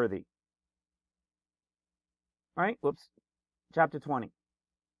accounted worthy? All right, whoops. Chapter 20.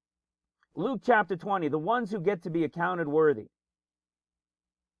 Luke chapter 20, the ones who get to be accounted worthy.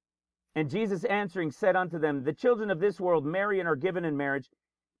 And Jesus answering said unto them, the children of this world marry and are given in marriage,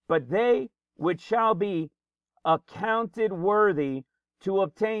 but they which shall be accounted worthy to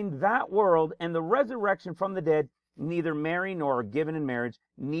obtain that world and the resurrection from the dead, neither marry nor are given in marriage,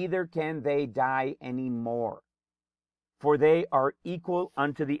 neither can they die any more. For they are equal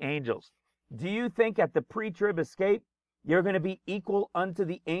unto the angels. Do you think at the pre-trib escape, you're going to be equal unto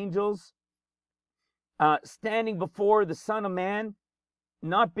the angels, standing before the Son of Man,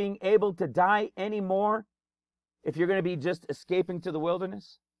 not being able to die anymore, if you're going to be just escaping to the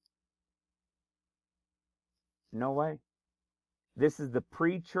wilderness? No way. This is the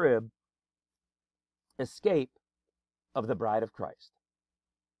pre-trib escape of the bride of Christ.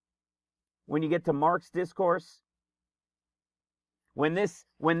 When you get to Mark's discourse, when this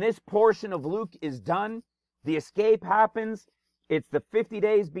portion of Luke is done, the escape happens. It's the 50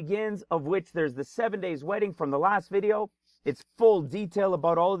 days begins, of which there's the 7 days wedding from the last video. It's full detail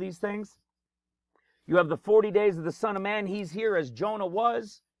about all of these things. You have the 40 days of the Son of Man. He's here as Jonah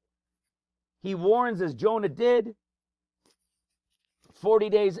was. He warns as Jonah did. 40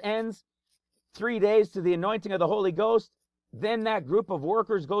 days ends. 3 days to the anointing of the Holy Ghost. Then that group of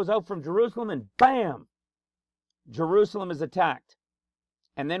workers goes out from Jerusalem, and bam! Jerusalem is attacked.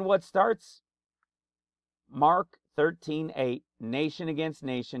 And then what starts? Mark 13:8, nation against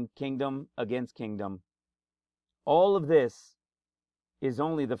nation, kingdom against kingdom. All of this is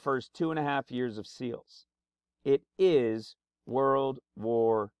only the first 2.5 years of seals. It is World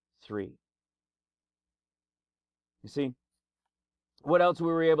War III. You see? What else we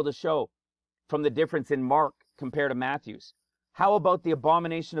were able to show from the difference in Mark compared to Matthew's? How about the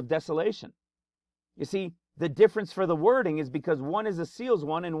abomination of desolation? You see, the difference for the wording is because one is a seals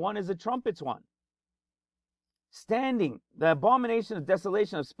one and one is a trumpets one. Standing, the abomination of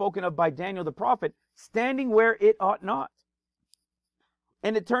desolation is spoken of by Daniel the prophet, standing where it ought not.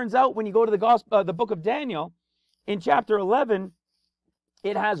 And it turns out when you go to the book of Daniel, in chapter 11,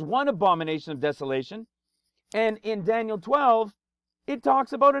 it has one abomination of desolation. And in Daniel 12, it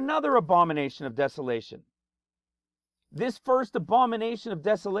talks about another abomination of desolation. This first abomination of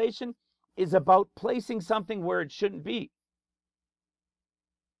desolation is about placing something where it shouldn't be.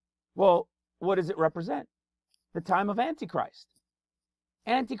 Well, what does it represent? The time of Antichrist.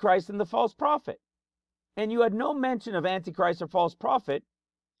 Antichrist and the false prophet. And you had no mention of Antichrist or false prophet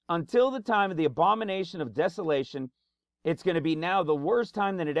until the time of the abomination of desolation. It's going to be now the worst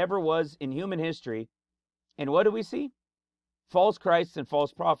time than it ever was in human history. And what do we see? False Christs and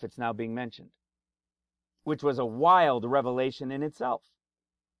false prophets now being mentioned, which was a wild revelation in itself,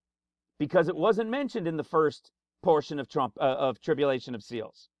 because it wasn't mentioned in the first portion of tribulation of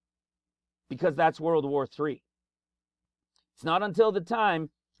seals, because that's World War III. It's not until the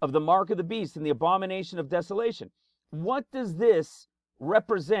time of the mark of the beast and the abomination of desolation. What does this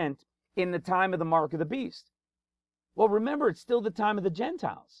represent in the time of the mark of the beast? Well, remember, it's still the time of the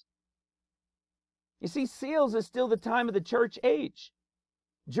Gentiles. You see, seals is still the time of the church age.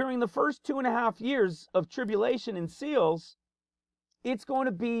 During the first 2.5 years of tribulation in seals, it's going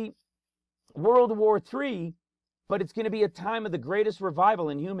to be World War III, but it's going to be a time of the greatest revival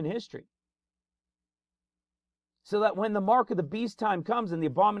in human history. So that when the mark of the beast time comes and the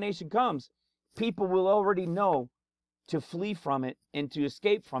abomination comes, people will already know to flee from it and to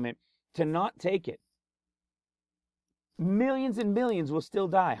escape from it, to not take it. Millions and millions will still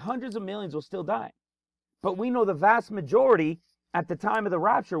die. Hundreds of millions will still die. But we know the vast majority at the time of the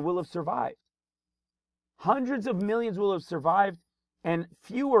rapture will have survived. Hundreds of millions will have survived, and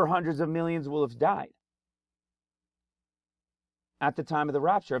fewer hundreds of millions will have died at the time of the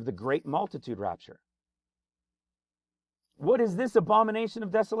rapture, of the great multitude rapture. What is this abomination of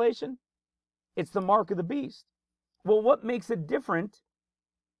desolation? It's the mark of the beast. Well, what makes it different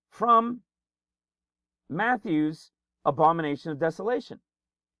from Matthew's abomination of desolation?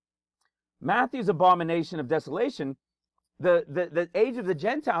 Matthew's abomination of desolation, the age of the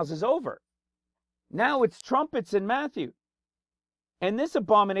Gentiles is over. Now it's trumpets in Matthew. And this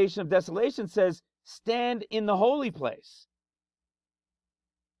abomination of desolation says, stand in the holy place.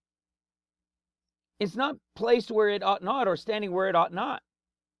 It's not placed where it ought not, or standing where it ought not.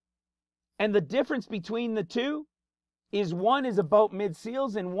 And the difference between the two is one is about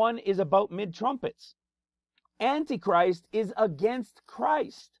mid-seals and one is about mid-trumpets. Antichrist is against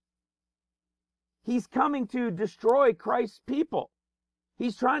Christ. He's coming to destroy Christ's people.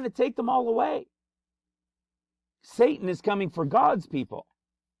 He's trying to take them all away. Satan is coming for God's people,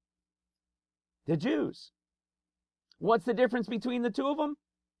 the Jews. What's the difference between the two of them?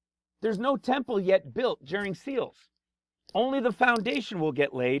 There's no temple yet built during seals. Only the foundation will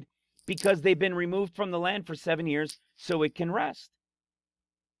get laid, because they've been removed from the land for 7 years so it can rest.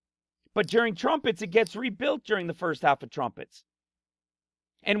 But during trumpets, it gets rebuilt during the first half of trumpets.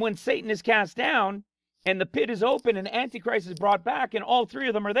 And when Satan is cast down and the pit is open and Antichrist is brought back and all three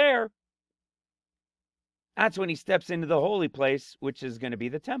of them are there, that's when he steps into the holy place, which is going to be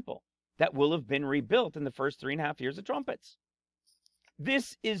the temple that will have been rebuilt in the first 3.5 years of trumpets.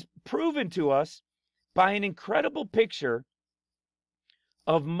 This is proven to us by an incredible picture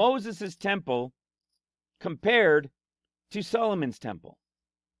of Moses' temple compared to Solomon's temple.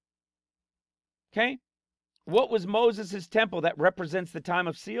 Okay? What was Moses' temple that represents the time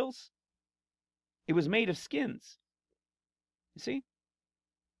of seals? It was made of skins. You see?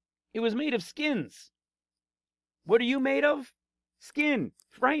 It was made of skins. What are you made of? Skin,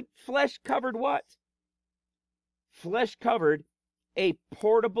 right? Flesh covered what? Flesh covered a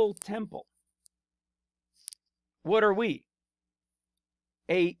portable temple. What are we?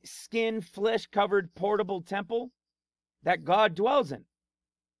 A skin, flesh covered portable temple that God dwells in.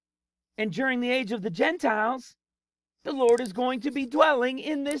 And during the age of the Gentiles, the Lord is going to be dwelling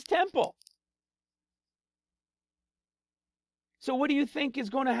in this temple. So what do you think is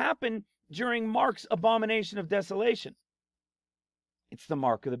going to happen during Mark's abomination of desolation? It's the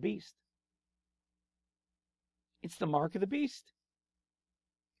mark of the beast. It's the mark of the beast.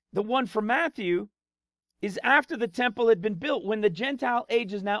 The one for Matthew is after the temple had been built, when the Gentile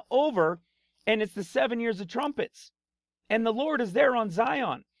age is now over, and it's the 7 years of trumpets. And the Lord is there on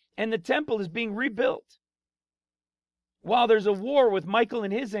Zion, and the temple is being rebuilt. While there's a war with Michael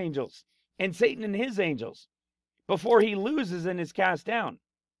and his angels, and Satan and his angels, before he loses and is cast down.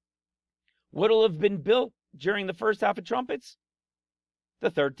 What will have been built during the first half of trumpets?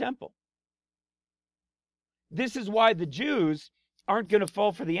 The third temple. This is why the Jews aren't going to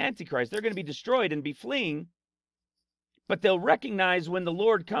fall for the Antichrist. They're going to be destroyed and be fleeing. But they'll recognize when the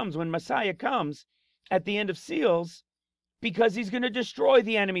Lord comes, when Messiah comes at the end of seals, because he's going to destroy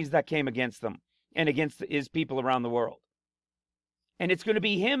the enemies that came against them and against his people around the world. And it's going to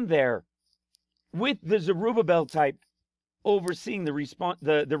be him there with the Zerubbabel type overseeing the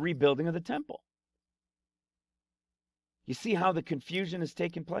rebuilding of the temple. You see how the confusion has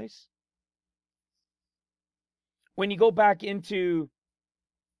taken place? When you go back into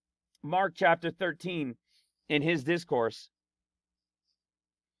Mark chapter 13 in his discourse,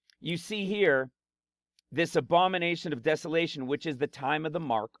 you see here this abomination of desolation, which is the time of the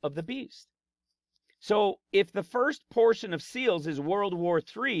mark of the beast. So if the first portion of seals is World War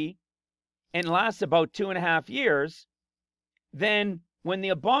III, and lasts about 2.5 years, then when the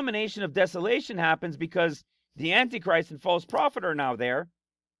abomination of desolation happens because the Antichrist and false prophet are now there,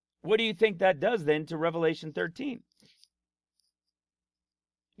 what do you think that does then to Revelation 13?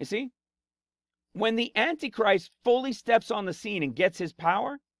 You see? When the Antichrist fully steps on the scene and gets his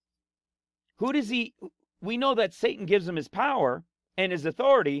power, we know that Satan gives him his power and his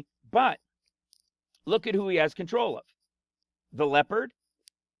authority, but look at who he has control of. The leopard,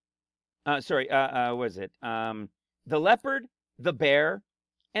 the leopard, the bear,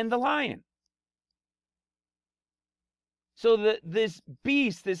 and the lion. So this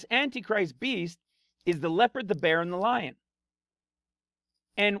beast, this Antichrist beast, is the leopard, the bear, and the lion.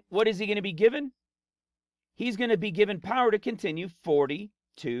 And what is he going to be given? He's going to be given power to continue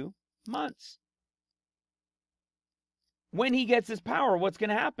 42 months. When he gets his power, what's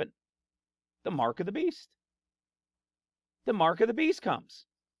going to happen? The mark of the beast. The mark of the beast comes.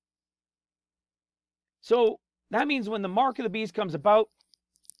 So that means when the mark of the beast comes about,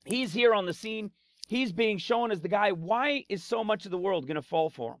 he's here on the scene. He's being shown as the guy. Why is so much of the world going to fall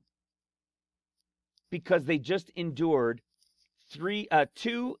for him? Because they just endured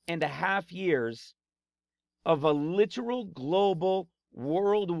 2.5 years of a literal global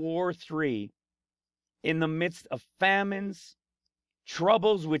World War III in the midst of famines,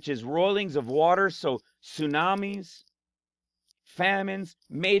 troubles, which is roilings of water, so tsunamis, famines,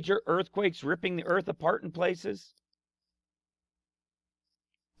 major earthquakes ripping the earth apart in places.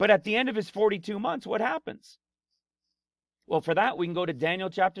 But at the end of his 42 months, what happens? Well, for that, we can go to Daniel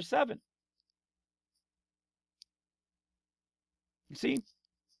chapter 7. You see,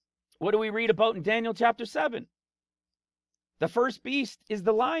 what do we read about in Daniel chapter 7? The first beast is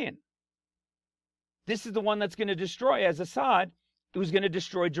the lion. This is the one that's going to destroy, as Assad, who's going to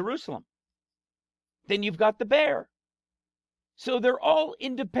destroy Jerusalem. Then you've got the bear. So they're all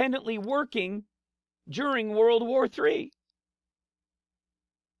independently working during World War III.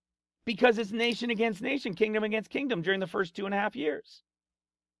 Because it's nation against nation, kingdom against kingdom during the first 2.5 years.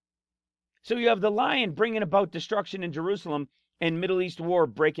 So you have the lion bringing about destruction in Jerusalem and Middle East war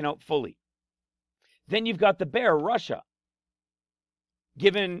breaking out fully. Then you've got the bear, Russia,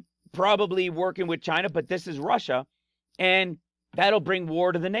 probably working with China, but this is Russia, and that'll bring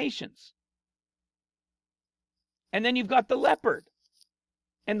war to the nations. And then you've got the leopard.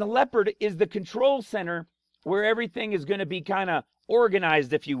 And the leopard is the control center where everything is going to be kind of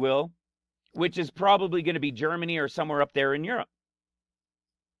organized, if you will, which is probably going to be Germany or somewhere up there in Europe.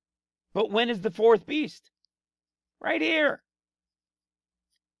 But when is the fourth beast? Right here.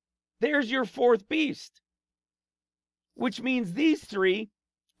 There's your fourth beast, which means these three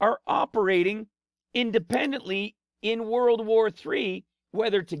are operating independently in World War III,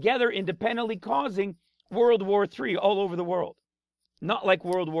 whether together independently causing World War III all over the world. Not like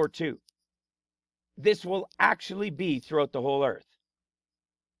World War II. This will actually be throughout the whole earth.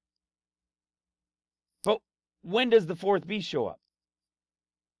 But when does the fourth beast show up?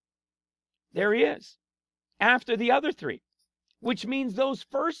 There he is, after the other three, which means those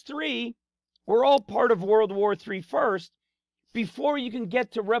first three were all part of World War III first, before you can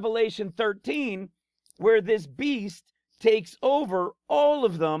get to Revelation 13, where this beast takes over all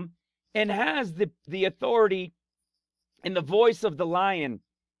of them and has the authority and the voice of the lion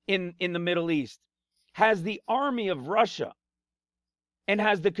in the Middle East, has the army of Russia, and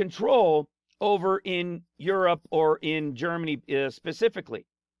has the control over in Europe or in Germany specifically.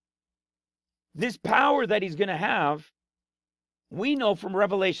 This power that he's going to have, we know from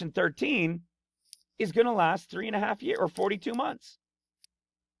Revelation 13, is going to last 3.5 years or 42 months,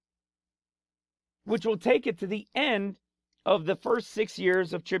 which will take it to the end of the first 6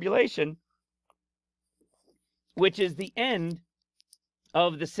 years of tribulation, which is the end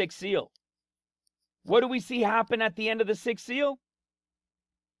of the sixth seal. What do we see happen at the end of the sixth seal?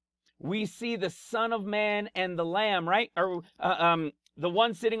 We see the Son of Man and the Lamb, right? Or the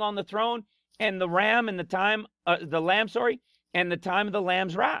one sitting on the throne, and the ram and the lamb, and the time of the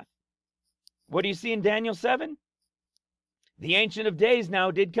Lamb's wrath. What do you see in Daniel 7? The Ancient of Days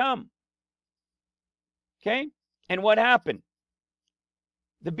now did come. Okay? And what happened?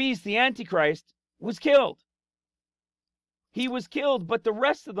 The beast, the Antichrist, was killed. He was killed, but the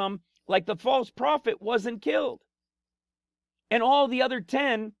rest of them, like the false prophet, wasn't killed. And all the other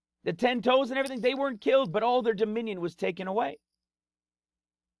 10, the 10 toes and everything, they weren't killed, but all their dominion was taken away.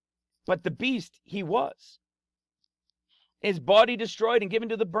 But the beast, he was. His body destroyed and given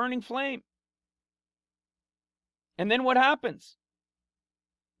to the burning flame. And then what happens?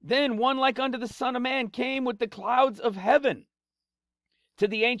 Then one like unto the Son of Man came with the clouds of heaven to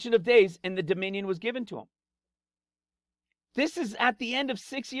the Ancient of Days, and the dominion was given to him. This is at the end of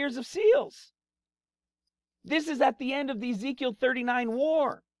 6 years of seals. This is at the end of the Ezekiel 39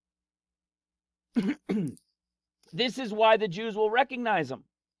 war. This is why the Jews will recognize him.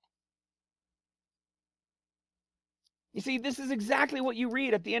 You see, this is exactly what you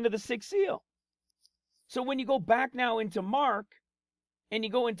read at the end of the 6th seal. So when you go back now into Mark, and you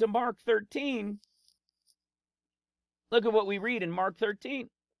go into Mark 13, look at what we read in Mark 13.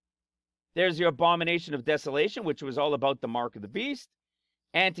 There's your abomination of desolation, which was all about the mark of the beast,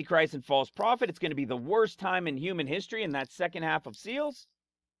 Antichrist and false prophet. It's going to be the worst time in human history in that second half of seals.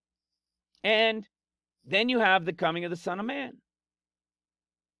 And then you have the coming of the Son of Man.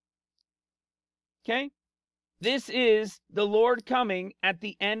 Okay? This is the Lord coming at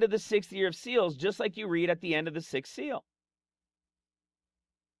the end of the 6th year of seals, just like you read at the end of the 6th seal.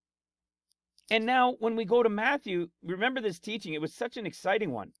 And now when we go to Matthew, remember this teaching, it was such an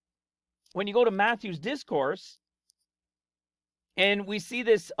exciting one. When you go to Matthew's discourse, and we see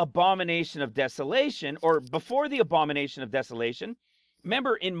this abomination of desolation, or before the abomination of desolation,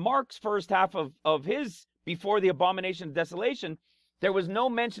 remember in Mark's first half of his, before the abomination of desolation, there was no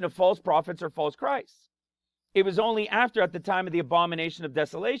mention of false prophets or false Christs. It was only after, at the time of the abomination of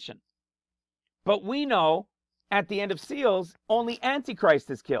desolation. But we know, at the end of seals, only Antichrist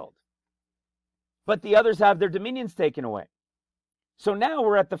is killed. But the others have their dominions taken away. So now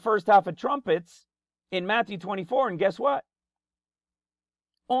we're at the first half of trumpets in Matthew 24, and guess what?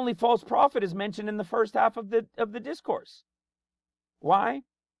 Only false prophet is mentioned in the first half of the discourse. Why?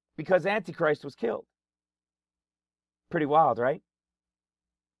 Because Antichrist was killed. Pretty wild, right?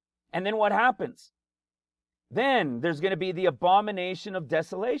 And then what happens? Then there's going to be the abomination of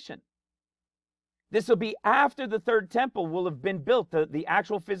desolation. This will be after the third temple will have been built, the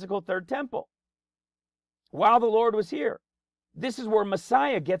actual physical third temple. While the Lord was here. This is where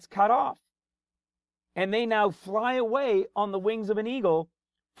Messiah gets cut off. And they now fly away on the wings of an eagle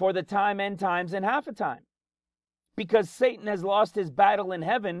for the time, end times, and half a time. Because Satan has lost his battle in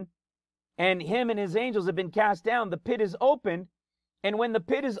heaven, and him and his angels have been cast down. The pit is opened, and when the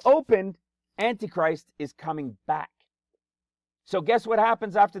pit is opened, Antichrist is coming back. So guess what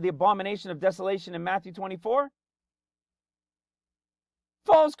happens after the abomination of desolation in Matthew 24?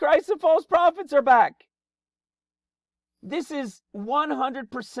 False Christs and false prophets are back. This is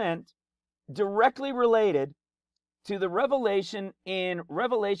 100% directly related to the revelation in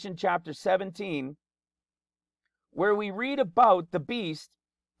Revelation chapter 17, where we read about the beast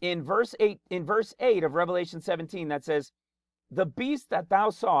in verse 8 of Revelation 17 that says, "The beast that thou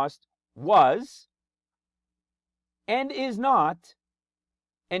sawest was and is not,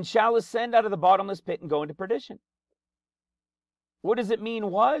 and shall ascend out of the bottomless pit and go into perdition." What does it mean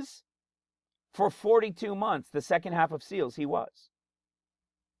was? For 42 months, the second half of seals, he was.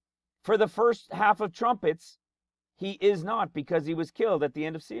 For the first half of trumpets, he is not, because he was killed at the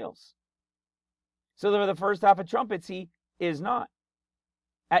end of seals. So for the first half of trumpets, he is not.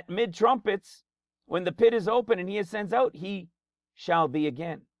 At mid-trumpets, when the pit is open and he ascends out, he shall be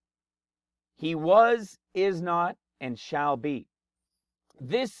again. He was, is not, and shall be.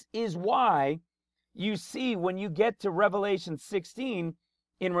 This is why you see when you get to Revelation 16,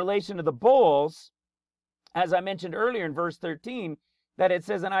 in relation to the bowls, as I mentioned earlier in verse 13, that it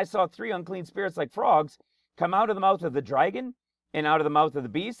says, "And I saw 3 unclean spirits like frogs come out of the mouth of the dragon, and out of the mouth of the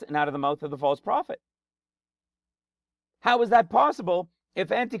beast, and out of the mouth of the false prophet." How is that possible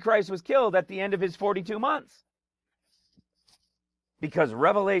if Antichrist was killed at the end of his 42 months? Because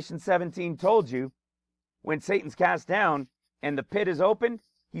Revelation 17 told you, when Satan's cast down and the pit is opened,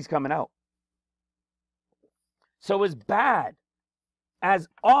 he's coming out. So as bad, as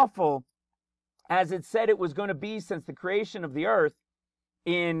awful as it said it was going to be since the creation of the earth,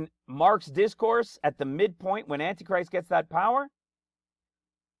 in Mark's discourse at the midpoint when Antichrist gets that power,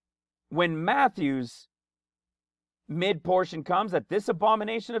 when Matthew's mid-portion comes at this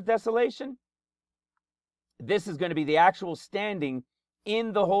abomination of desolation, this is going to be the actual standing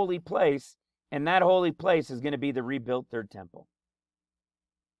in the holy place, and that holy place is going to be the rebuilt third temple.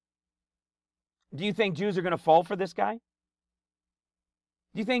 Do you think Jews are going to fall for this guy?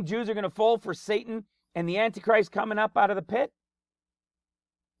 Do you think Jews are going to fall for Satan and the Antichrist coming up out of the pit?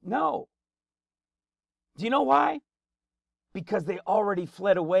 No. Do you know why? Because they already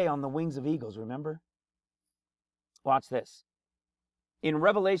fled away on the wings of eagles, remember? Watch this. In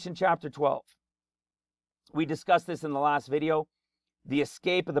Revelation chapter 12, we discussed this in the last video. The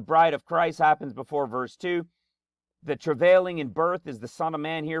escape of the bride of Christ happens before verse 2. The travailing in birth is the Son of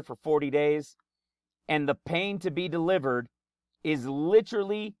Man here for 40 days. And the pain to be delivered is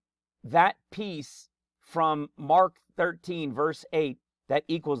literally that piece from Mark 13, verse 8, that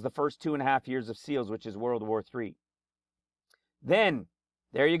equals the first 2.5 years of seals, which is World War III. Then,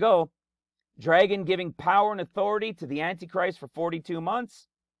 there you go. Dragon giving power and authority to the Antichrist for 42 months.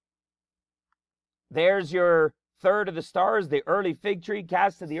 There's your third of the stars, the early fig tree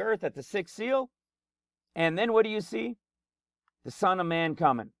cast to the earth at the sixth seal. And then what do you see? The Son of Man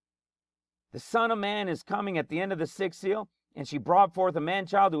coming. The Son of Man is coming at the end of the sixth seal. And she brought forth a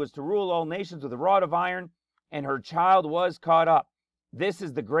man-child who was to rule all nations with a rod of iron. And her child was caught up. This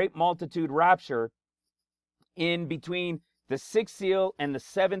is the great multitude rapture in between the sixth seal and the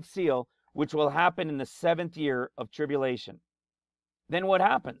seventh seal, which will happen in the 7th year of tribulation. Then what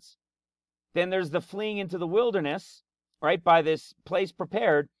happens? Then there's the fleeing into the wilderness, right, by this place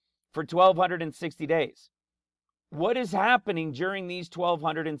prepared for 1,260 days. What is happening during these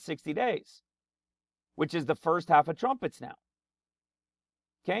 1,260 days? Which is the first half of trumpets now.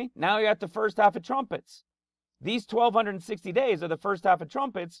 Okay, now you're at the first half of trumpets. These 1,260 days are the first half of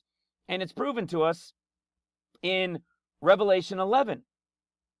trumpets, and it's proven to us in Revelation 11.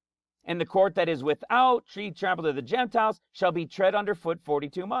 And the court that is without, she trampled of the Gentiles, shall be tread underfoot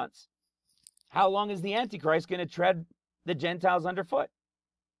 42 months. How long is the Antichrist going to tread the Gentiles underfoot?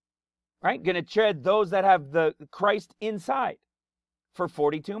 Right? Going to tread those that have the Christ inside for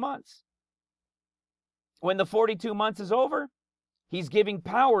 42 months. When the 42 months is over, he's giving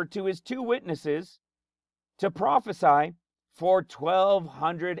power to his 2 witnesses to prophesy for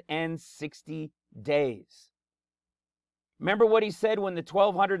 1,260 days. Remember what he said when the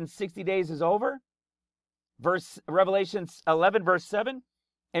 1,260 days is over? Revelation 11, verse 7.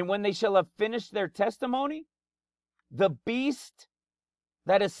 And when they shall have finished their testimony, the beast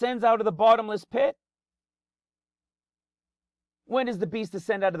that ascends out of the bottomless pit. When does the beast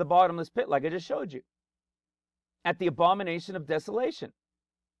ascend out of the bottomless pit? Like I just showed you. At the abomination of desolation.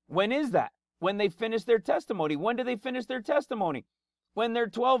 When is that? When they finish their testimony. When do they finish their testimony? When their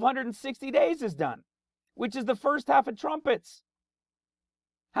 1,260 days is done, which is the first half of trumpets.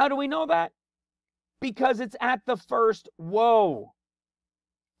 How do we know that? Because it's at the first woe.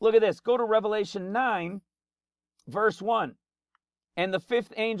 Look at this. Go to Revelation 9, verse 1. And the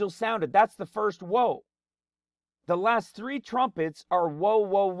 5th angel sounded. That's the first woe. The last 3 trumpets are woe,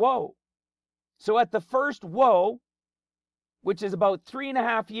 woe, woe. So at the first woe, which is about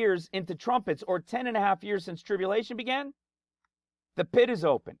 3.5 years into trumpets, or 10.5 years since tribulation began, the pit is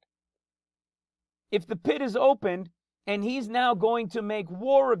opened. If the pit is opened, and he's now going to make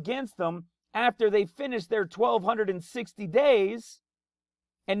war against them after they finish their 1,260 days,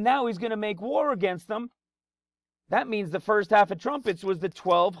 and now he's going to make war against them, that means the first half of trumpets was the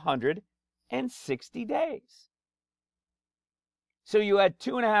 1,260 days. So you had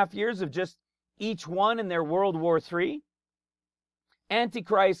 2.5 years of just each one in their World War III.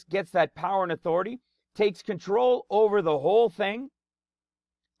 Antichrist gets that power and authority, takes control over the whole thing,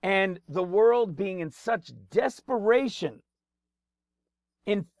 and the world being in such desperation,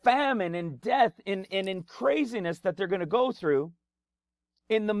 in famine, in death, in craziness that they're going to go through,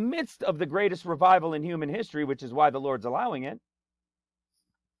 in the midst of the greatest revival in human history, which is why the Lord's allowing it,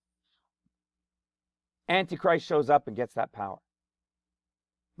 Antichrist shows up and gets that power.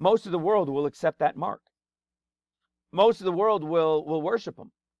 Most of the world will accept that mark. Most of the world will worship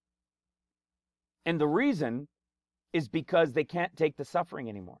him. And the reason is because they can't take the suffering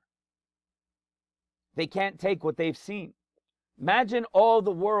anymore. They can't take what they've seen. Imagine all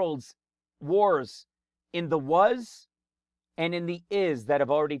the world's wars in the was and in the is that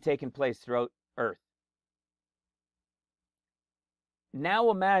have already taken place throughout earth. Now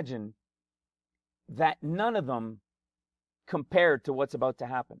imagine that none of them compared to what's about to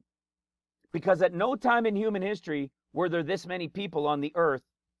happen. Because at no time in human history were there this many people on the earth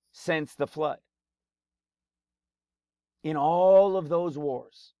since the flood. In all of those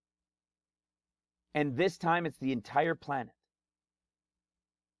wars. And this time it's the entire planet.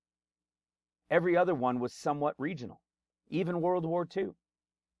 Every other one was somewhat regional. Even World War II.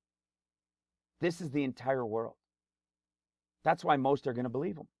 This is the entire world. That's why most are going to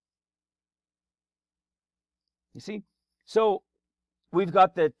believe him. You see? So we've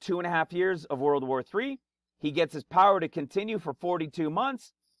got the 2.5 years of World War III. He gets his power to continue for 42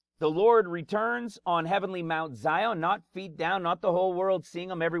 months. The Lord returns on heavenly Mount Zion, not feet down, not the whole world seeing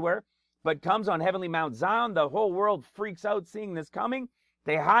him everywhere, but comes on heavenly Mount Zion. The whole world freaks out seeing this coming.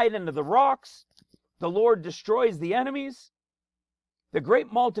 They hide into the rocks. The Lord destroys the enemies. The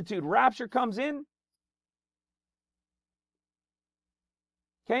great multitude rapture comes in.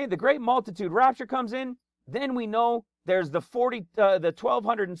 Okay, the great multitude rapture comes in. Then we know there's the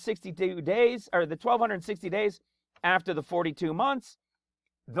 1,262 days, or the 1,260 days after the 42 months.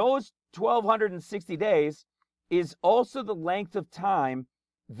 Those 1,260 days is also the length of time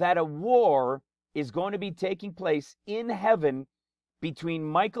that a war is going to be taking place in heaven between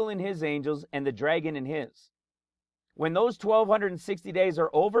Michael and his angels and the dragon and his. When those 1260 days are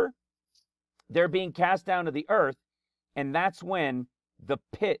over, they're being cast down to the earth, and that's when the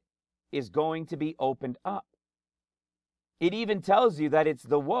pit is going to be opened up. It even tells you that it's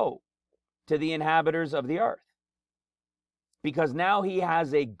the woe to the inhabitants of the earth. Because now he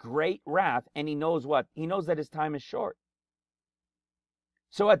has a great wrath, and he knows what? He knows that his time is short.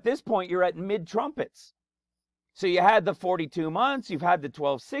 So at this point, you're at mid-trumpets. So you had the 42 months, you've had the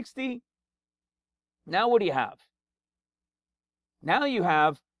 1260. Now what do you have? Now you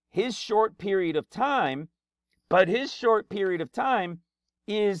have his short period of time, but his short period of time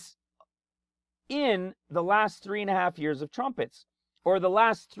is in the last 3.5 years of trumpets, or the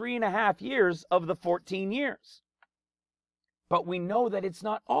last 3.5 years of the 14 years. But we know that it's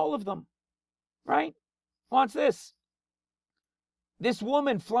not all of them, right? Watch this. This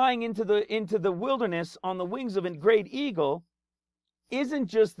woman flying into the wilderness on the wings of a great eagle isn't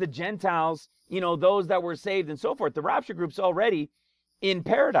just the Gentiles, those that were saved and so forth. The rapture group's already in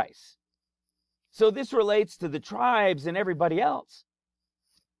paradise. So this relates to the tribes and everybody else.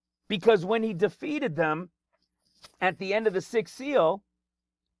 Because when he defeated them at the end of the sixth seal,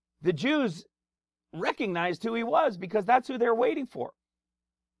 the Jews recognized who he was, because that's who they're waiting for.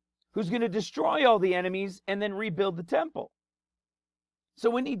 Who's going to destroy all the enemies and then rebuild the temple. So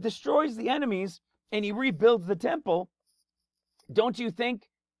when he destroys the enemies and he rebuilds the temple, don't you think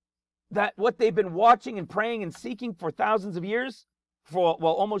that what they've been watching and praying and seeking for thousands of years, for,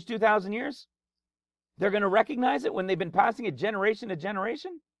 almost 2,000 years, they're going to recognize it when they've been passing it generation to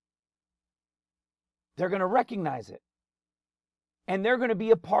generation? They're going to recognize it. And they're going to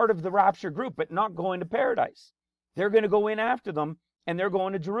be a part of the rapture group, but not going to paradise. They're going to go in after them, and they're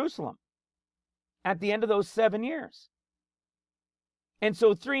going to Jerusalem at the end of those 7 years. And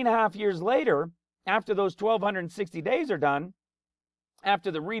so 3.5 years later, after those 1260 days are done,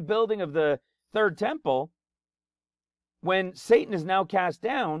 after the rebuilding of the third temple, when Satan is now cast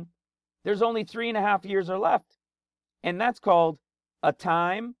down, there's only 3.5 years are left. And that's called a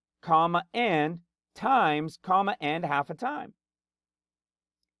time, comma, and times, comma, and half a time.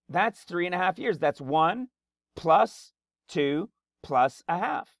 That's 3.5 years. That's 1 plus 2 plus a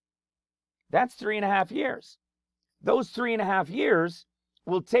half. That's 3.5 years. Those 3.5 years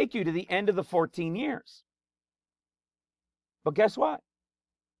will take you to the end of the 14 years. But guess what?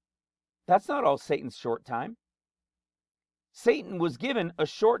 That's not all Satan's short time. Satan was given a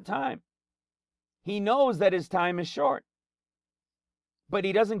short time. He knows that his time is short. But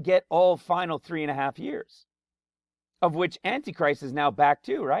he doesn't get all final 3.5 years, of which Antichrist is now back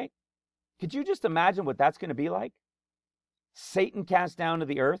to, right? Could you just imagine what that's going to be like? Satan cast down to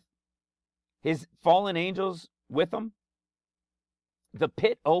the earth, his fallen angels with him, the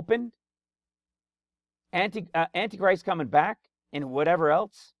pit opened, Antichrist coming back, and whatever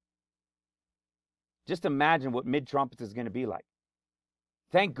else. Just imagine what mid-trumpets is going to be like.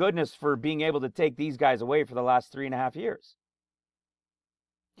 Thank goodness for being able to take these guys away for the last 3.5 years.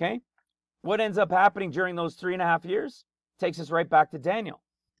 Okay? What ends up happening during those 3.5 years takes us right back to Daniel.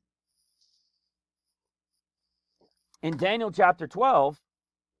 In Daniel chapter 12,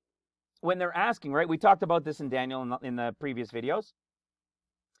 when they're asking, right? We talked about this in Daniel in the previous videos.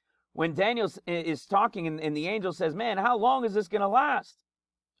 When Daniel is talking and the angel says, man, how long is this going to last?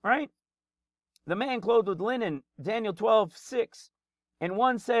 Right? The man clothed with linen, Daniel 12:6. And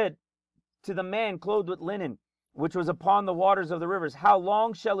one said to the man clothed with linen, which was upon the waters of the rivers, how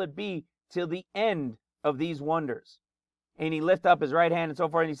long shall it be till the end of these wonders? And he lift up his right hand and so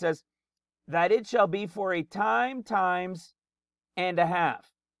forth, and he says, that it shall be for a time, times, and a half.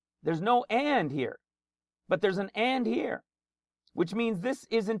 There's no and here, but there's an and here, which means this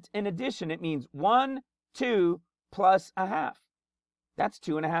isn't an addition. It means 1, 2, plus a half. That's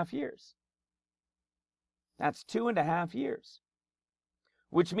 2.5 years. That's 2.5 years.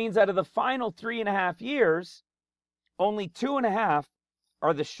 Which means out of the final 3.5 years, only 2.5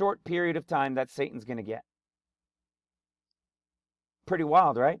 are the short period of time that Satan's going to get. Pretty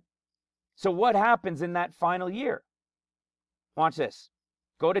wild, right? So what happens in that final year? Watch this.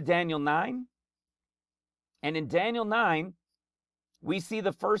 Go to Daniel 9. And in Daniel 9, we see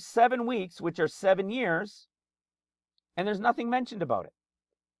the first 7 weeks, which are 7 years, and there's nothing mentioned about it.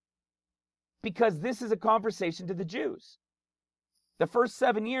 Because this is a conversation to the Jews. The first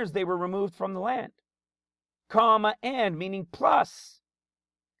 7 years they were removed from the land. Comma, and, meaning plus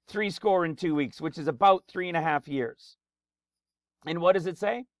 62 weeks, which is about 3.5 years. And what does it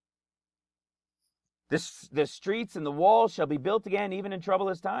say? The streets and the walls shall be built again, even in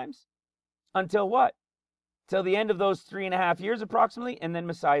troublous times. Until what? Till the end of those 3.5 years approximately, and then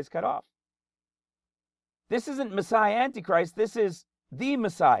Messiah is cut off. This isn't Messiah Antichrist. This is the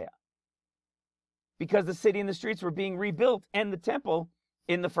Messiah. Because the city and the streets were being rebuilt and the temple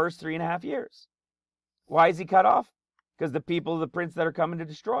in the first 3.5 years. Why is he cut off? Because the people of the prince that are coming to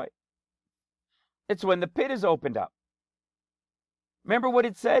destroy. It's when the pit is opened up. Remember what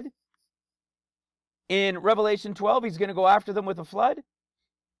it said? In Revelation 12, he's going to go after them with a flood.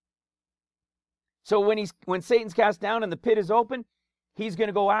 So when Satan's cast down and the pit is open, he's going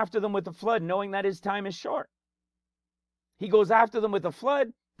to go after them with a flood, knowing that his time is short. He goes after them with a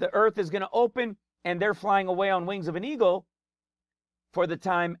flood. The earth is going to open, and they're flying away on wings of an eagle for the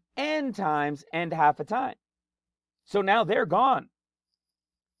time and times and half a time. So now they're gone.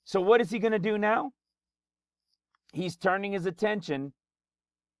 So what is he going to do now? He's turning his attention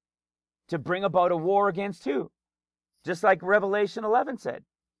to bring about a war against who? Just like Revelation 11 said.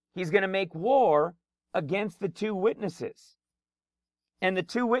 He's going to make war against the two witnesses. And the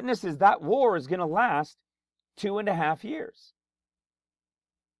two witnesses, that war is going to last 2.5 years.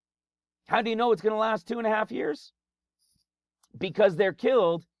 How do you know it's going to last 2.5 years? Because they're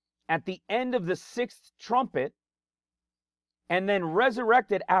killed at the end of the 6th trumpet and then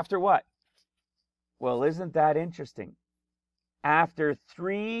resurrected after what? Well, isn't that interesting? After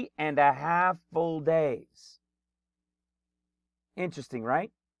 3.5 full days. Interesting,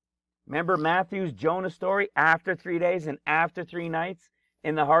 right? Remember Matthew's Jonah story? After 3 days and after 3 nights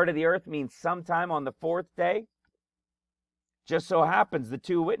in the heart of the earth means sometime on the 4th day. Just so happens the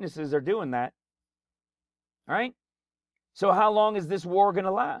two witnesses are doing that. All right? So how long is this war going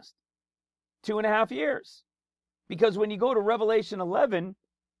to last? 2.5 years. Because when you go to Revelation 11,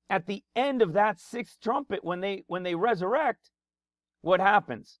 at the end of that 6th trumpet, when they resurrect, what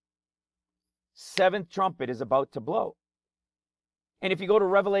happens? 7th trumpet is about to blow. And if you go to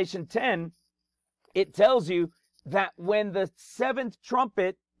Revelation 10, it tells you that when the 7th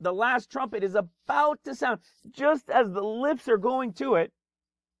trumpet, the last trumpet, is about to sound, just as the lips are going to it,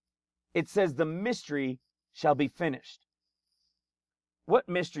 it says the mystery shall be finished. What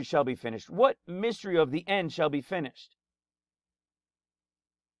mystery shall be finished? What mystery of the end shall be finished?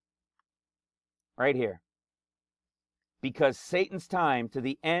 Right here. Because Satan's time to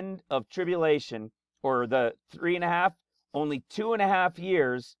the end of tribulation, or the 3.5, only 2.5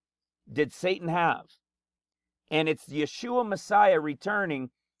 years did Satan have. And it's Yeshua Messiah returning,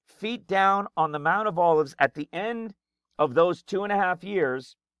 feet down on the Mount of Olives at the end of those 2.5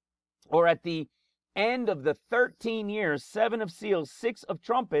 years, or at the end of the 13 years, 7 of seals, 6 of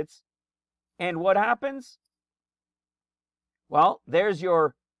trumpets. And what happens? Well, there's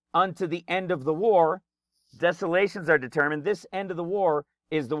your unto the end of the war. Desolations are determined. This end of the war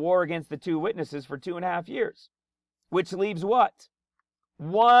is the war against the two witnesses for 2.5 years. Which leaves what?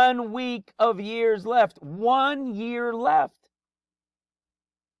 1 week of years left. 1 year left.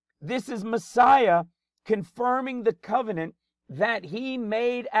 This is Messiah confirming the covenant that he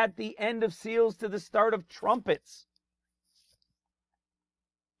made at the end of seals to the start of trumpets.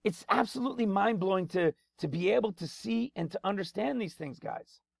 It's absolutely mind-blowing to be able to see and to understand these things,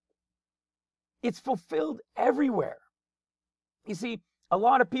 guys. It's fulfilled everywhere. You see, a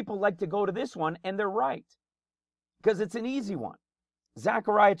lot of people like to go to this one, and they're right, because it's an easy one.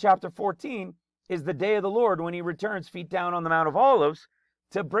 Zechariah chapter 14 is the day of the Lord when he returns feet down on the Mount of Olives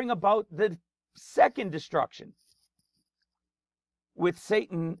to bring about the second destruction with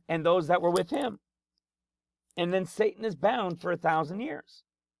Satan and those that were with him. And then Satan is bound for 1,000 years.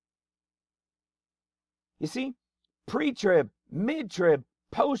 You see, pre-trib, mid-trib,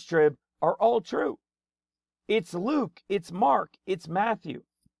 post-trib are all true. It's Luke, it's Mark, it's Matthew.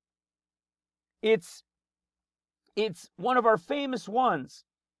 It's one of our famous ones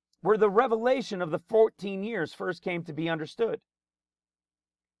where the revelation of the 14 years first came to be understood.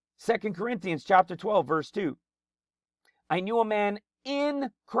 2 Corinthians chapter 12, verse 2. I knew a man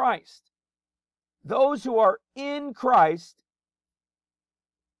in Christ. Those who are in Christ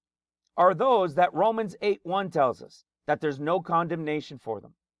are those that Romans 8:1 tells us that there's no condemnation for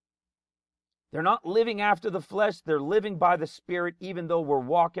them. They're not living after the flesh. They're living by the Spirit, even though we're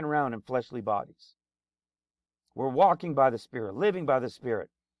walking around in fleshly bodies. We're walking by the Spirit, living by the Spirit.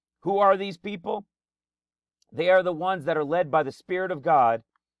 Who are these people? They are the ones that are led by the Spirit of God.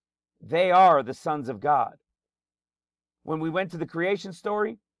 They are the sons of God. When we went to the creation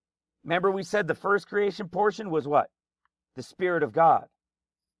story, remember we said the first creation portion was what? The Spirit of God.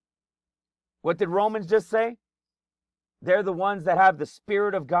 What did Romans just say? They're the ones that have the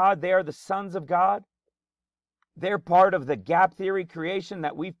Spirit of God. They are the sons of God. They're part of the gap theory creation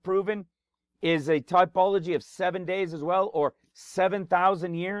that we've proven is a typology of 7 days as well, or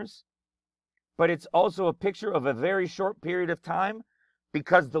 7,000 years. But it's also a picture of a very short period of time,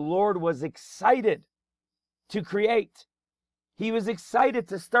 because the Lord was excited to create. He was excited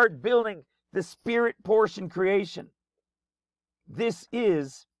to start building the spirit portion creation. This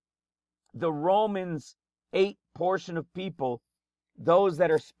is the Romans 8 portion of people, those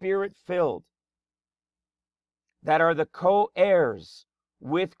that are spirit-filled, that are the co-heirs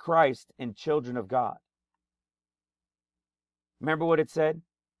with Christ and children of God. Remember what it said?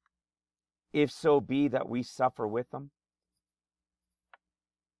 If so be that we suffer with them.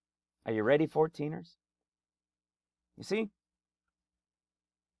 Are you ready, 14ers? You see?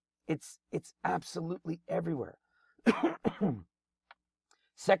 It's absolutely everywhere. 2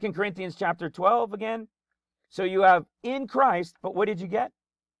 Corinthians chapter 12 again. So you have in Christ, but what did you get?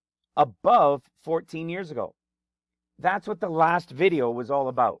 Above 14 years ago. That's what the last video was all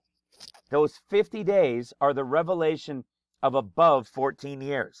about. Those 50 days are the revelation of above 14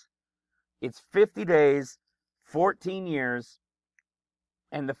 years. It's 50 days, 14 years,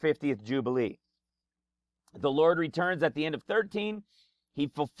 and the 50th Jubilee. The Lord returns at the end of 13. He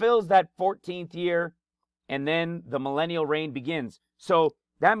fulfills that 14th year, and then the millennial reign begins. So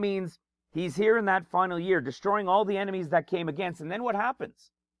that means he's here in that final year, destroying all the enemies that came against. And then what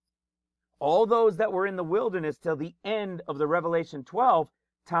happens? All those that were in the wilderness till the end of the Revelation 12,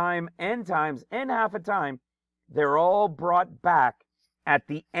 time and times and half a time, they're all brought back at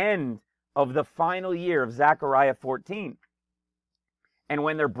the end of the final year of Zechariah 14. And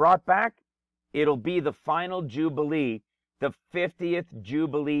when they're brought back, it'll be the final Jubilee, the 50th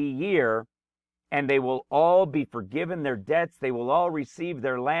Jubilee year, and they will all be forgiven their debts. They will all receive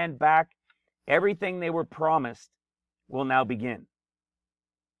their land back. Everything they were promised will now begin.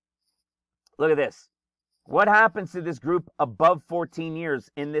 Look at this. What happens to this group above 14 years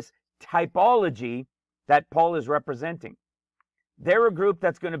in this typology that Paul is representing? They're a group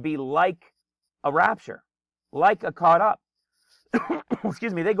that's going to be like a rapture, like a caught up.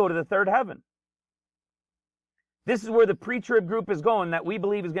 Excuse me, they go to the third heaven. This is where the pre-trib group is going that we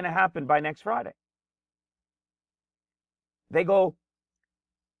believe is going to happen by next Friday. They go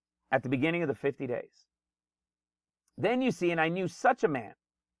at the beginning of the 50 days. Then you see, and I knew such a man.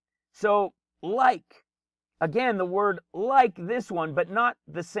 So, like, again, the word like this one, but not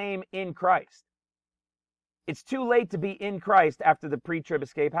the same in Christ. It's too late to be in Christ after the pre-trib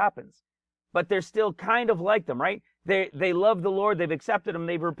escape happens. But they're still kind of like them, right? They love the Lord, they've accepted Him,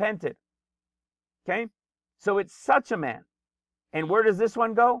 they've repented. Okay? So it's such a man. And where does this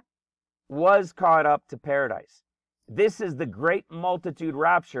one go? Was caught up to paradise. This is the great multitude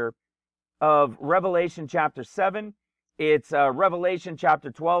rapture of Revelation chapter 7. It's Revelation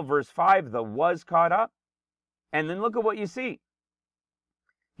chapter 12, verse 5, the was caught up. And then look at what you see.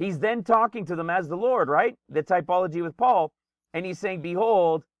 He's then talking to them as the Lord, right? The typology with Paul. And he's saying,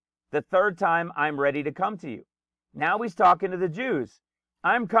 behold, the third time I'm ready to come to you. Now he's talking to the Jews.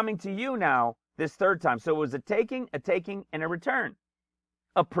 I'm coming to you now this third time. So it was a taking, and a return.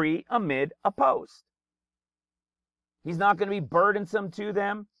 A pre, a mid, a post. He's not going to be burdensome to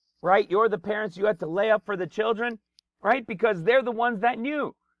them, right? You're the parents. You have to lay up for the children, right? Because they're the ones that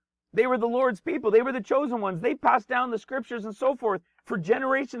knew. They were the Lord's people. They were the chosen ones. They passed down the scriptures and so forth for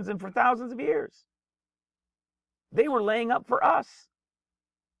generations and for thousands of years. They were laying up for us.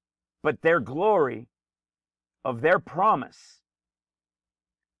 But their glory of their promise.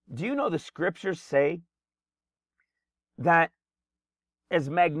 Do you know the scriptures say that as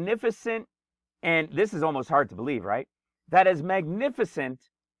magnificent, and this is almost hard to believe, right? That as magnificent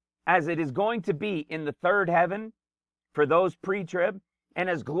as it is going to be in the third heaven for those pre-trib, and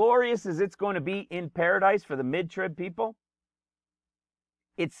as glorious as it's going to be in paradise for the mid-trib people,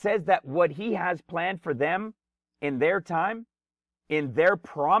 it says that what He has planned for them in their time, in their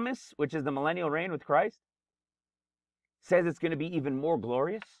promise, which is the millennial reign with Christ, says it's going to be even more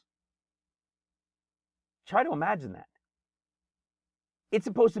glorious. Try to imagine that. It's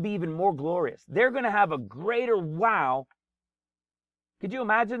supposed to be even more glorious. They're going to have a greater wow. Could you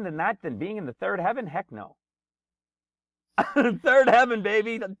imagine than being in the third heaven? Heck no. Third heaven,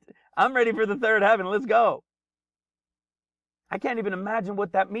 baby. I'm ready for the third heaven. Let's go. I can't even imagine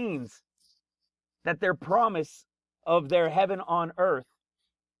what that means. That their promise of their heaven on earth,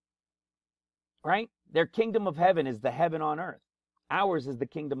 right? Their kingdom of heaven is the heaven on earth. Ours is the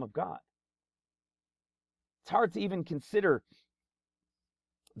kingdom of God. It's hard to even consider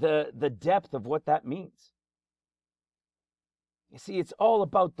the depth of what that means. You see, it's all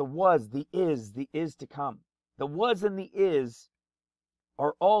about the was, the is to come. The was and the is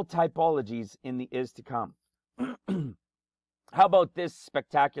are all typologies in the is to come. How about this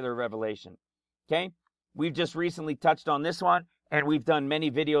spectacular revelation? Okay, we've just recently touched on this one, and we've done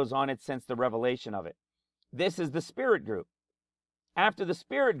many videos on it since the revelation of it. This is the spirit group. After the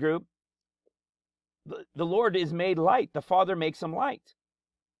spirit group, The Lord is made light. The Father makes him light.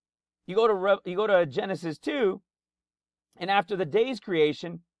 You go to Genesis 2, and after the day's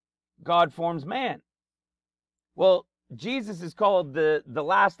creation, God forms man. Well, Jesus is called the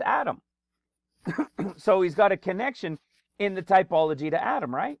last Adam. So he's got a connection in the typology to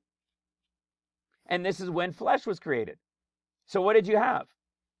Adam, right? And this is when flesh was created. So what did you have?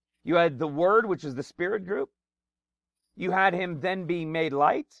 You had the Word, which is the spirit group. You had him then being made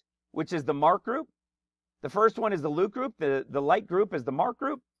light, which is the Mark group. The first one is the Luke group. The light group is the Mark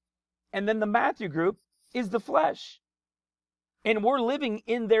group. And then the Matthew group is the flesh. And we're living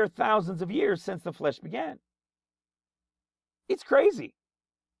in there thousands of years since the flesh began. It's crazy.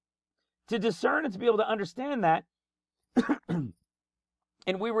 To discern and to be able to understand that,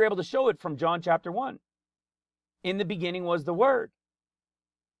 and we were able to show it from John chapter 1. In the beginning was the Word.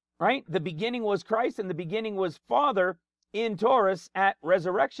 Right? The beginning was Christ, and the beginning was Father in Taurus at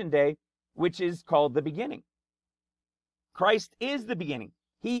Resurrection Day, which is called the beginning. Christ is the beginning.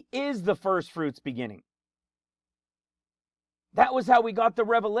 He is the first fruits beginning. That was how we got the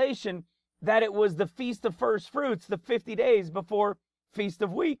revelation that it was the Feast of First Fruits, the 50 days before Feast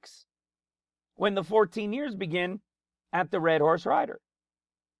of Weeks, when the 14 years begin at the Red Horse Rider.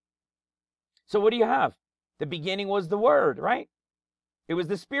 So what do you have? The beginning was the Word, right? It was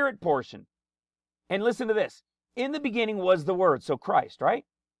the spirit portion. And listen to this. In the beginning was the Word, so Christ, right?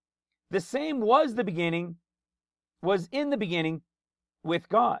 The same was in the beginning with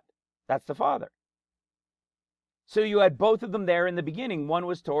God. That's the Father. So you had both of them there in the beginning. One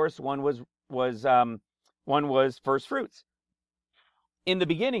was Taurus, one was first fruits. In the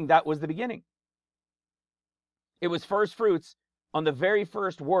beginning, that was the beginning. It was first fruits on the very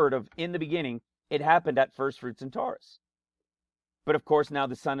first word of in the beginning. It happened at first fruits in Taurus. But of course, now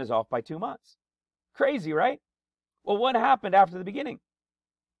the sun is off by 2 months. Crazy, right? Well, what happened after the beginning?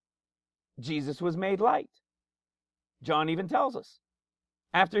 Jesus was made light. John even tells us.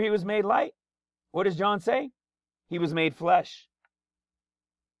 After he was made light, what does John say? He was made flesh.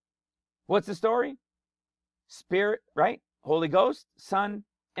 What's the story? Spirit, right? Holy Ghost, Son,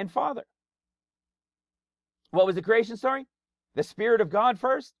 and Father. What was the creation story? The Spirit of God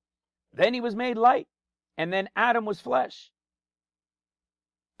first, then he was made light, and then Adam was flesh.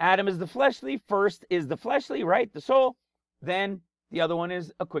 Adam is the fleshly, first is the fleshly, right? The soul. Then the other one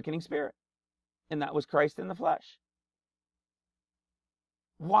is a quickening spirit. And that was Christ in the flesh.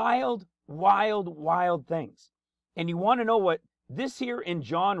 Wild, wild, wild things. And you want to know what this here in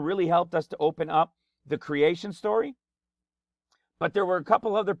John really helped us to open up the creation story? But there were a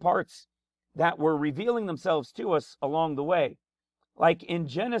couple other parts that were revealing themselves to us along the way. Like in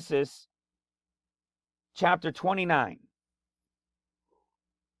Genesis chapter 29.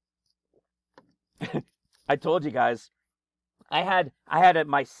 I told you guys, I had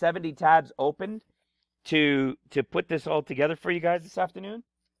my 70 tabs opened to put this all together for you guys this afternoon.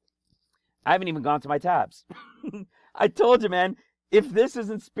 I haven't even gone to my tabs. I told you, man, if this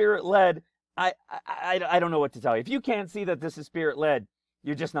isn't spirit-led, I don't know what to tell you. If you can't see that this is spirit-led,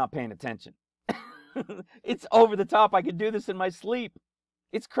 you're just not paying attention. It's over the top. I could do this in my sleep.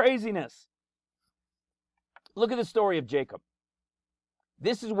 It's craziness. Look at the story of Jacob.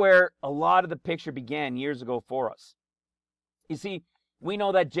 This is where a lot of the picture began years ago for us. You see, we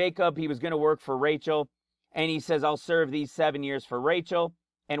know that Jacob, he was going to work for Rachel, and he says, I'll serve these 7 years for Rachel.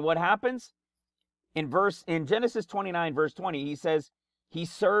 And what happens? In Genesis 29, verse 20, he says, he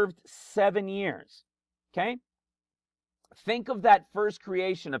served 7 years. Okay? Think of that first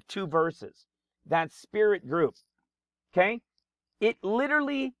creation of 2 verses, that spirit group. Okay? It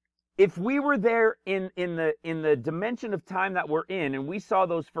literally, if we were there in the dimension of time that we're in, and we saw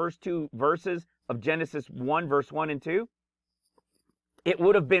those first 2 verses of Genesis 1, verse 1 and 2, it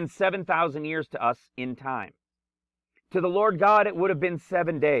would have been 7,000 years to us in time. To the Lord God, it would have been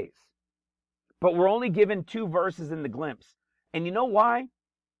 7 days. But we're only given 2 verses in the glimpse. And you know why?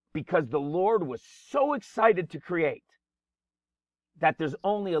 Because the Lord was so excited to create that there's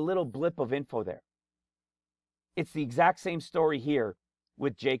only a little blip of info there. It's the exact same story here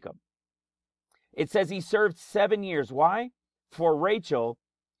with Jacob. It says he served 7 years. Why? For Rachel,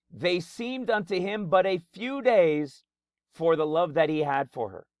 they seemed unto him but a few days for the love that he had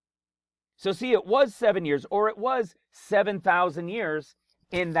for her. So see, it was 7 years, or it was 7,000 years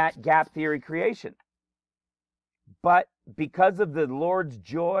in that gap theory creation. But because of the Lord's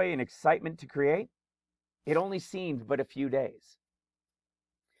joy and excitement to create, it only seemed but a few days.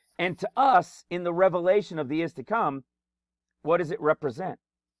 And to us, in the revelation of the years to come, what does it represent?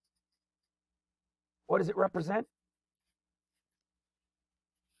 What does it represent?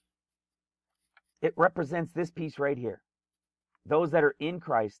 It represents this piece right here. Those that are in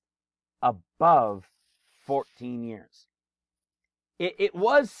Christ above 14 years. It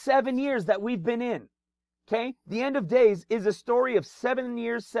was 7 years that we've been in. Okay? The end of days is a story of 7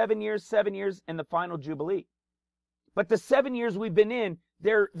 years, 7 years, 7 years, and the final Jubilee. But the 7 years we've been in,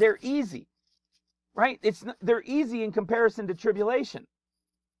 they're easy. Right? They're easy in comparison to tribulation.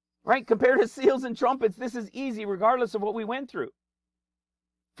 Right? Compared to seals and trumpets, this is easy regardless of what we went through.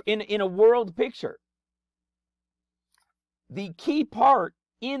 In a world picture. The key part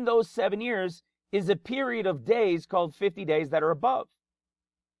in those 7 years is a period of days called 50 days that are above.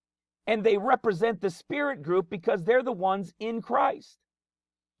 And they represent the spirit group because they're the ones in Christ.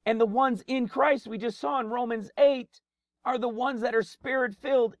 And the ones in Christ we just saw in Romans 8 are the ones that are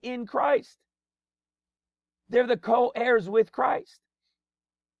spirit-filled in Christ. They're the co-heirs with Christ.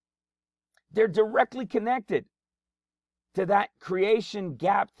 They're directly connected to that creation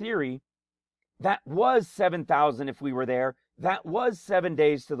gap theory. That was 7,000 if we were there. That was 7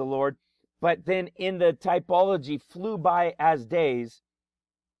 days to the Lord. But then in the typology flew by as days,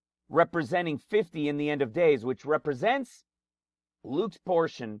 representing 50 in the end of days, which represents Luke's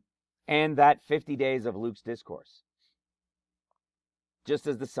portion and that 50 days of Luke's discourse. Just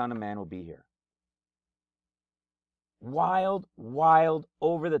as the Son of Man will be here. Wild, wild,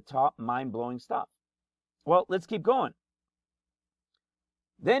 over-the-top, mind-blowing stuff. Well, let's keep going.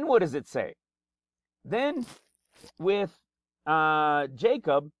 Then what does it say? Then with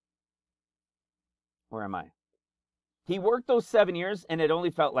Jacob, where am I? He worked those 7 years and it only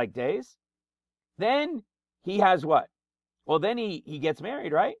felt like days. Then he has what? Well, then he gets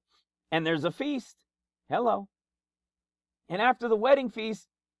married, right? And there's a feast. Hello. And after the wedding feast,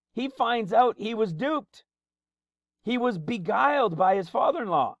 he finds out he was duped. He was beguiled by his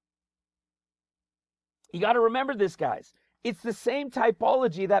father-in-law. You got to remember this, guys. It's the same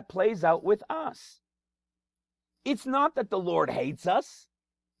typology that plays out with us. It's not that the Lord hates us.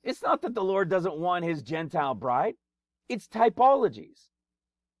 It's not that the Lord doesn't want his Gentile bride. It's typologies.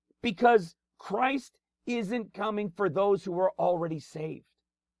 Because Christ isn't coming for those who are already saved.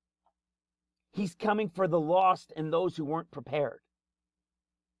 He's coming for the lost and those who weren't prepared.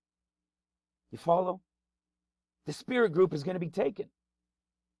 You follow? The spirit group is going to be taken.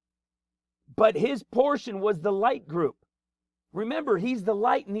 But his portion was the light group. Remember, he's the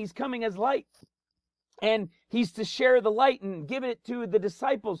light and he's coming as light. And he's to share the light and give it to the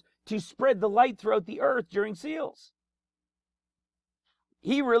disciples to spread the light throughout the earth during seals.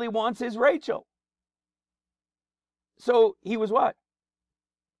 He really wants his Rachel. So he was what?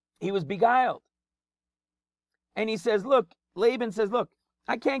 He was beguiled. And he says, look, Laban says, look,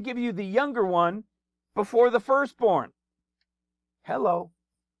 I can't give you the younger one before the firstborn. Hello.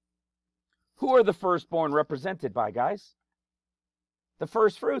 Who are the firstborn represented by, guys? The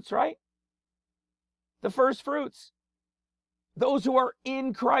first fruits, right? The first fruits. Those who are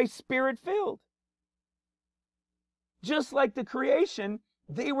in Christ spirit-filled. Just like the creation,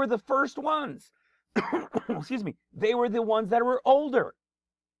 they were the first ones. Excuse me. They were the ones that were older.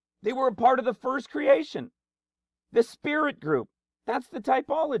 They were a part of the first creation. The spirit group. That's the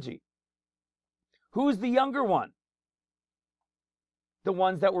typology. Who's the younger one? The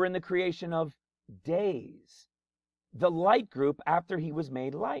ones that were in the creation of days. The light group after he was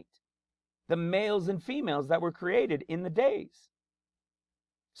made light. The males and females that were created in the days.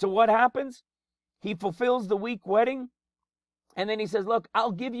 So what happens? He fulfills the week wedding. And then he says, look,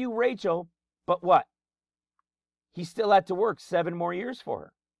 I'll give you Rachel. But what? He still had to work 7 more years for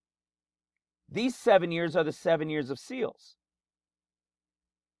her. These 7 years are the 7 years of seals.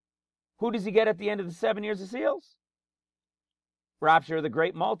 Who does he get at the end of the 7 years of seals? Rapture of the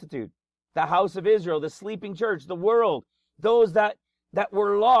great multitude. The house of Israel, the sleeping church, the world. Those that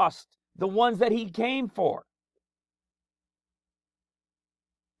were lost. The ones that he came for.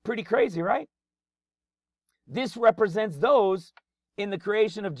 Pretty crazy, right? This represents those in the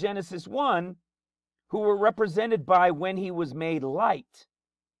creation of Genesis 1 who were represented by when he was made light.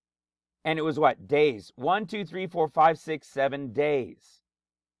 And it was what? Days. 1, 2, 3, 4, 5, 6, 7 days.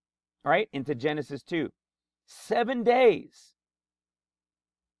 All right? Into Genesis 2. 7 days.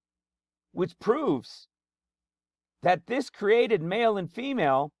 Which proves that this created male and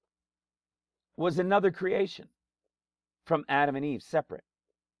female was another creation from Adam and Eve, separate.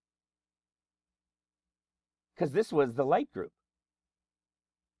 Because this was the light group.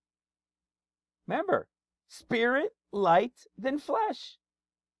 Remember, spirit, light, then flesh.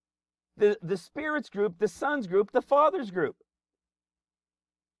 The spirit's group, the son's group, the father's group.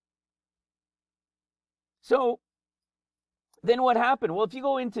 So, then what happened? Well, if you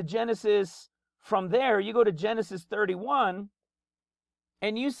go into Genesis from there, you go to Genesis 31,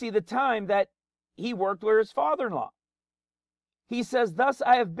 and you see the time that he worked with his father-in-law. He says, thus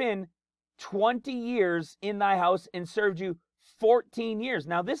I have been 20 years in thy house and served you 14 years.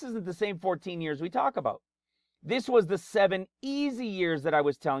 Now, this isn't the same 14 years we talk about. This was the 7 easy years that I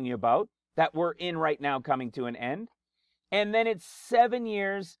was telling you about that we're in right now, coming to an end. And then it's 7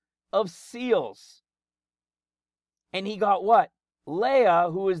 years of seals. And he got what? Leah,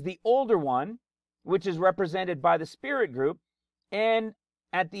 who is the older one, which is represented by the spirit group. And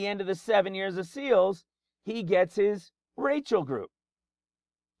at the end of the 7 years of seals, he gets his Rachel group.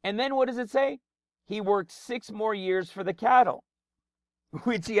 And then what does it say? He worked 6 more years for the cattle,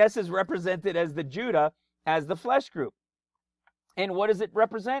 which, yes, is represented as the Judah, as the flesh group. And what does it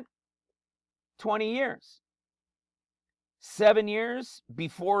represent? 20 years. 7 years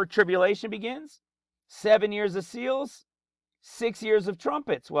before tribulation begins, 7 years of seals, 6 years of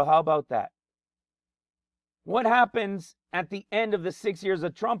trumpets. Well, how about that? What happens at the end of the 6 years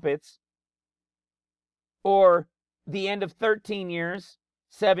of trumpets, or the end of 13 years,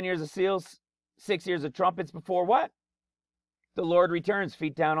 7 years of seals, 6 years of trumpets, before what? The Lord returns,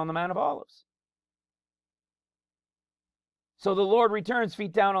 feet down on the Mount of Olives. So the Lord returns,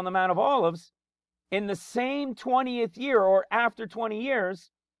 feet down on the Mount of Olives, in the same 20th year, or after 20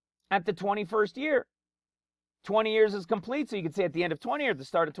 years, at the 21st year. 20 years is complete, so you could say at the end of 20 or at the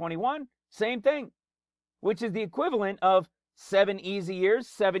start of 21, same thing, which is the equivalent of 7 easy years,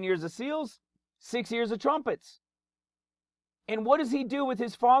 7 years of seals, 6 years of trumpets. And what does he do with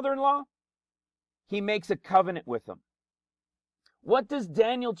his father-in-law? He makes a covenant with him. What does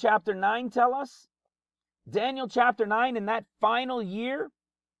Daniel chapter 9 tell us? Daniel chapter 9, in that final year,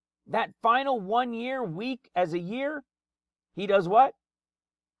 that final 1 year, week as a year, he does what?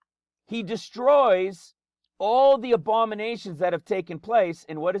 He destroys all the abominations that have taken place.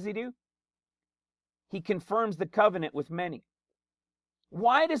 And what does he do? He confirms the covenant with many.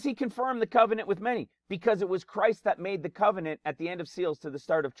 Why does he confirm the covenant with many? Because it was Christ that made the covenant at the end of seals to the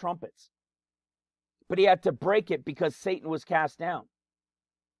start of trumpets. But he had to break it because Satan was cast down.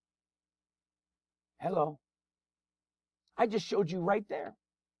 Hello. I just showed you right there.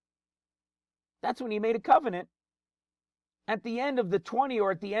 That's when he made a covenant at the end of the 20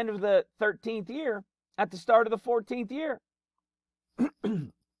 or at the end of the 13th year, at the start of the 14th year.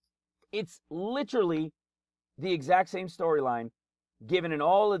 It's literally the exact same storyline given in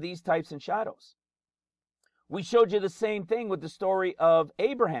all of these types and shadows. We showed you the same thing with the story of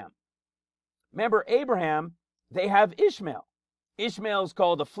Abraham. Remember Abraham, they have Ishmael. Ishmael is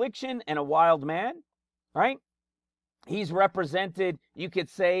called affliction and a wild man, right? He's represented, you could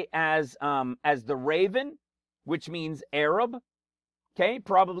say, as the raven, which means Arab. Okay,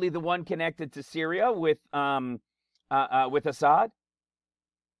 probably the one connected to Syria with Assad.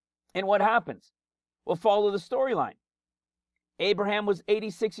 And what happens? We'll follow the storyline. Abraham was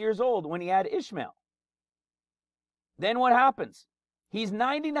 86 years old when he had Ishmael. Then what happens? He's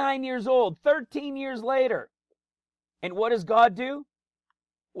 99 years old, 13 years later. And what does God do?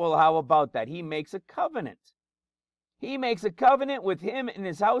 Well, how about that? He makes a covenant. He makes a covenant with him and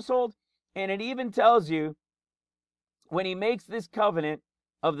his household, and it even tells you when he makes this covenant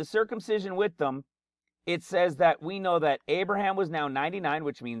of the circumcision with them, it says that we know that Abraham was now 99,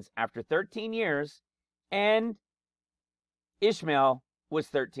 which means after 13 years, and Ishmael was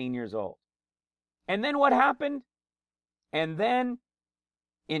 13 years old. And then what happened? And then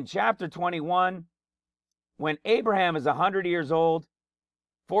in chapter 21, when Abraham is 100 years old,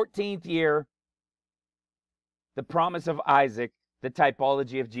 14th year, the promise of Isaac, the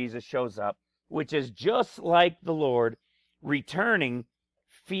typology of Jesus, shows up, which is just like the Lord returning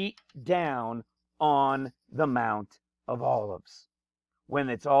feet down on the Mount of Olives when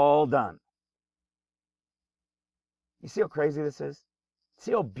it's all done. You see how crazy this is?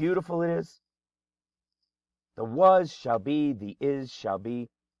 See how beautiful it is? The was shall be, the is shall be.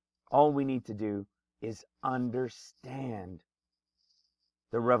 All we need to do is understand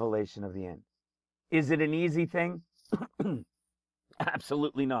the revelation of the end. Is it an easy thing?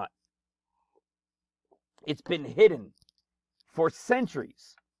 Absolutely not. It's been hidden for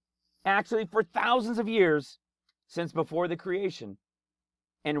centuries, actually for thousands of years since before the creation,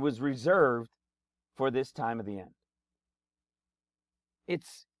 and was reserved for this time of the end.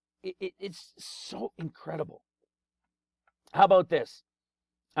 It's so incredible. How about this?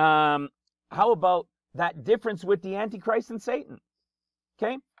 How about that difference with the Antichrist and Satan?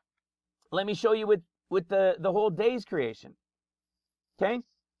 Okay, let me show you with the whole day's creation. Okay,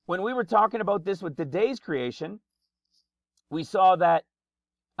 when we were talking about this with the day's creation, we saw that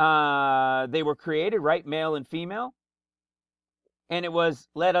they were created, right, male and female, and it was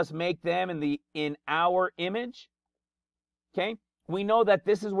let us make them in our image. Okay, we know that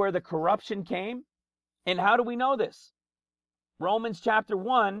this is where the corruption came. And how do we know this? Romans chapter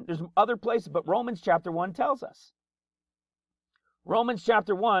 1, there's other places, but Romans chapter 1 tells us. Romans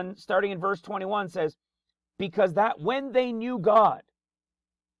chapter 1, starting in verse 21, says, because that when they knew God,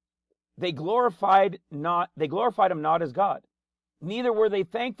 they glorified him not as God. Neither were they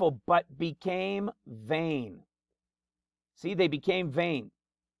thankful, but became vain. See, they became vain.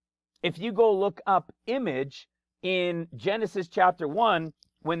 If you go look up image in Genesis chapter 1,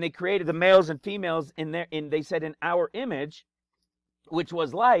 when they created the males and females they said in our image, which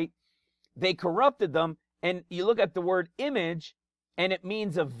was light, they corrupted them. And you look at the word image, and it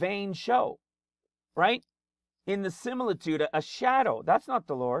means a vain show, right? In the similitude, a shadow. That's not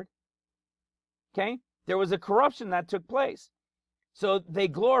the Lord. Okay? There was a corruption that took place. So they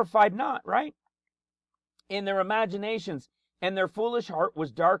glorified not, right? In their imaginations, and their foolish heart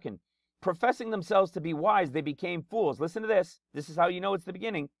was darkened. Professing themselves to be wise, they became fools. Listen to this. This is how you know it's the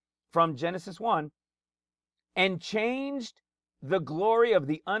beginning. From Genesis 1. And changed the glory of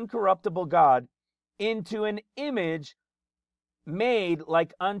the uncorruptible God into an image made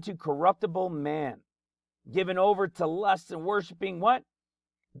like unto corruptible man, given over to lusts and worshiping what?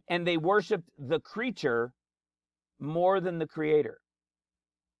 And they worshiped the creature more than the Creator.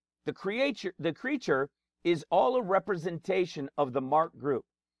 The creature is all a representation of the marked group.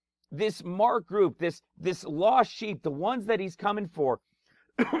 This marked group, this lost sheep, the ones that he's coming for,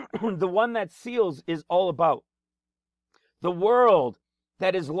 the one that seals is all about. The world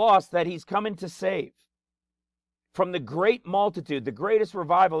that is lost that he's coming to save. From the great multitude, the greatest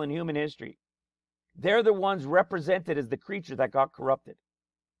revival in human history. They're the ones represented as the creature that got corrupted.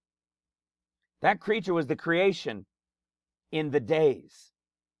 That creature was the creation in the days.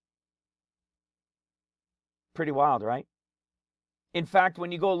 Pretty wild, right? In fact,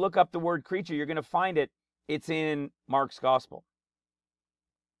 when you go look up the word creature, you're going to find it. It's in Mark's gospel.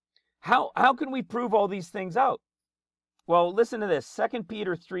 How can we prove all these things out? Well, listen to this. 2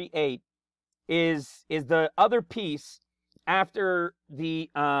 Peter 3:8 is the other piece after the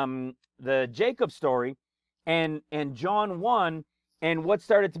Jacob story and John 1 and what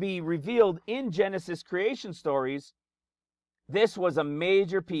started to be revealed in Genesis creation stories. This was a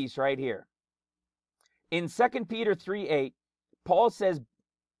major piece right here. In 2 Peter 3:8, Paul says,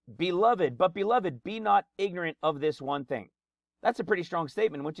 beloved, be not ignorant of this one thing. That's a pretty strong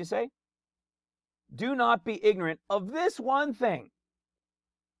statement, wouldn't you say? Do not be ignorant of this one thing.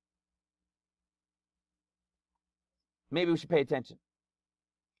 Maybe we should pay attention.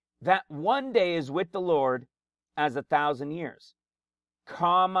 That one day is with the Lord as 1,000 years.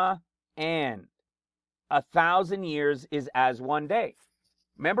 Comma, and 1,000 years is as one day.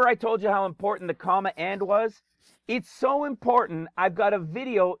 Remember I told you how important the comma and was? It's so important, I've got a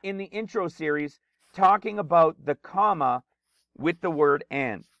video in the intro series talking about the comma with the word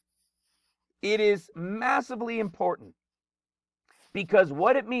and. It is massively important because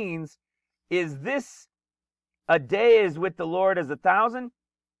what it means is this, a day is with the Lord as 1,000,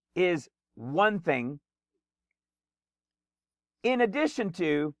 is one thing. In addition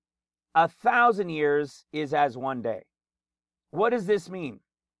to 1,000 years is as one day. What does this mean?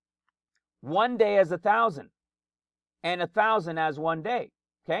 One day as 1,000 and 1,000 as one day.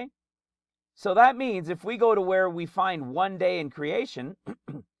 Okay? So that means if we go to where we find one day in creation,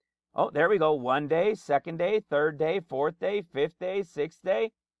 oh, there we go. One day, second day, third day, fourth day, fifth day, sixth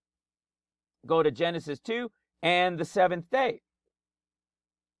day. Go to Genesis 2 and the seventh day.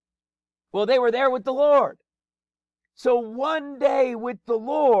 Well, they were there with the Lord. So one day with the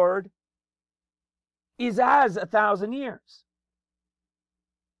Lord is as 1,000 years.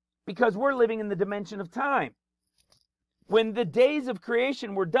 Because we're living in the dimension of time. When the days of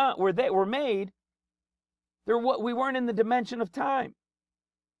creation were done, were made, we weren't in the dimension of time.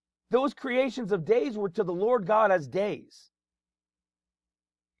 Those creations of days were to the Lord God as days.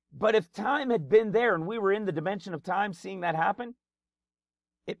 But if time had been there and we were in the dimension of time seeing that happen,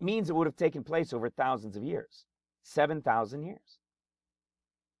 it means it would have taken place over thousands of years. 7,000 years.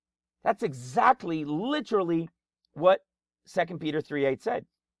 That's exactly, literally what 2 Peter 3:8 said.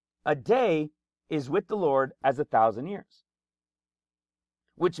 A day is with the Lord as 1,000 years.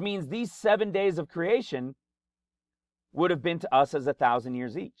 Which means these 7 days of creation would have been to us as 1,000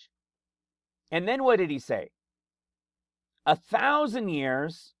 years each. And then what did he say? 1,000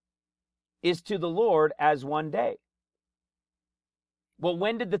 years is to the Lord as one day. Well,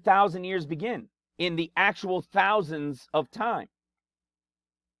 when did the 1,000 years begin? In the actual thousands of time.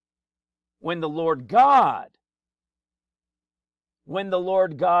 When the Lord God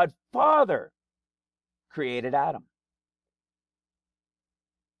Father created Adam.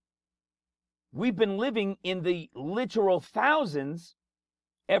 We've been living in the literal thousands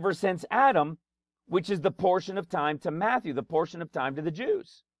ever since Adam which is the portion of time to Matthew, the portion of time to the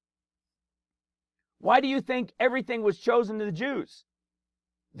Jews. Why do you think everything was chosen to the Jews?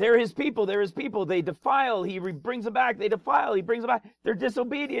 They're his people, they're his people. They defile, he brings them back. They defile, he brings them back. They're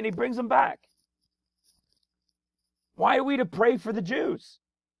disobedient, he brings them back. Why are we to pray for the Jews?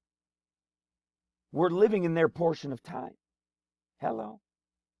 We're living in their portion of time. Hello.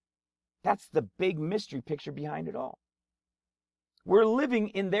 That's the big mystery picture behind it all. We're living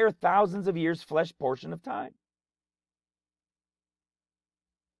in their thousands of years flesh portion of time.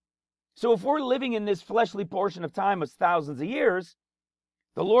 So if we're living in this fleshly portion of time of thousands of years,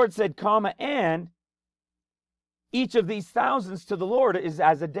 the Lord said, comma, and each of these thousands to the Lord is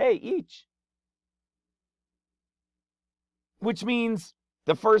as a day each. Which means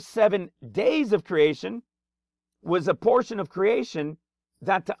the first 7 days of creation was a portion of creation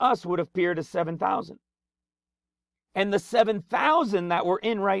that to us would appear to 7,000. And the 7,000 that we're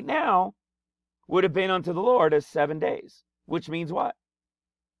in right now would have been unto the Lord as 7 days. Which means what?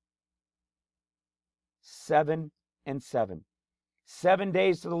 7 and 7. 7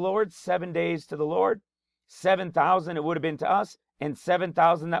 days to the Lord, 7 days to the Lord. 7,000 it would have been to us, and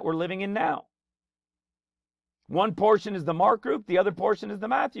 7,000 that we're living in now. One portion is the Mark group, the other portion is the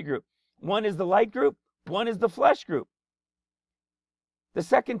Matthew group. One is the light group, one is the flesh group. The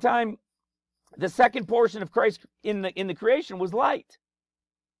second portion of Christ in the creation was light.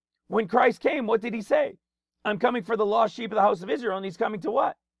 When Christ came, what did he say? I'm coming for the lost sheep of the house of Israel, and he's coming to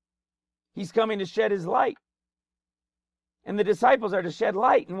what? He's coming to shed his light. And the disciples are to shed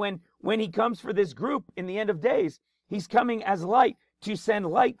light. And when he comes for this group in the end of days, he's coming as light to send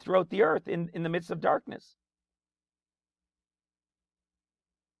light throughout the earth in the midst of darkness.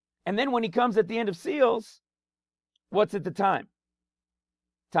 And then when he comes at the end of seals, what's at the time?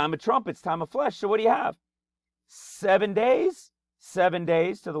 Time of trumpets, time of flesh. So what do you have? 7 days, 7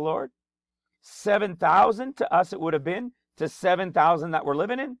 days to the Lord. 7,000 to us it would have been, to 7,000 that we're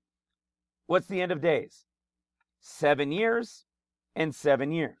living in. What's the end of days? 7 years and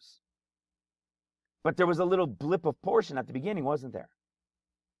 7 years. But there was a little blip of portion at the beginning, wasn't there?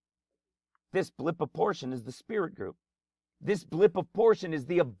 This blip of portion is the spirit group. This blip of portion is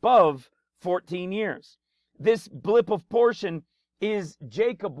the above 14 years. This blip of portion is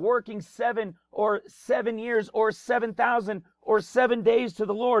Jacob working 7 years or 7,000 or 7 days to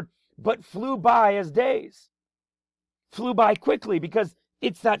the Lord, but flew by as days. Flew by quickly because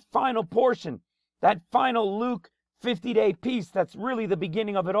it's that final portion, that final Luke 50-day piece that's really the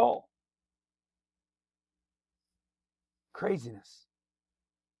beginning of it all. Craziness.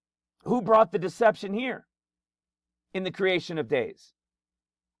 Who brought the deception here in the creation of days?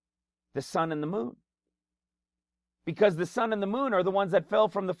 The sun and the moon. Because the sun and the moon are the ones that fell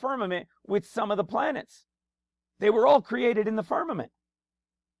from the firmament with some of the planets. They were all created in the firmament.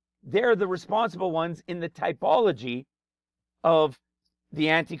 They're the responsible ones in the typology of the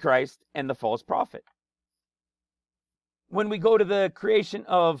Antichrist and the false prophet. When we go to the creation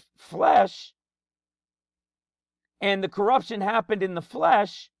of flesh, and the corruption happened in the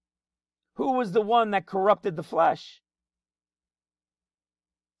flesh, who was the one that corrupted the flesh?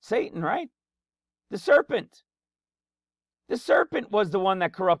 Satan, right? The serpent. The serpent was the one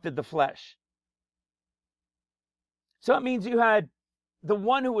that corrupted the flesh. So it means you had the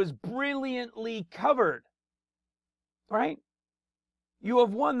one who was brilliantly covered, right? You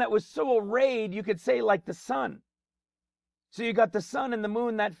have one that was so arrayed, you could say like the sun. So you got the sun and the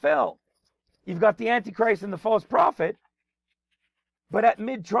moon that fell. You've got the Antichrist and the false prophet. But at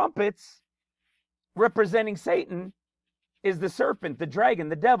mid-trumpets, representing Satan, is the serpent, the dragon,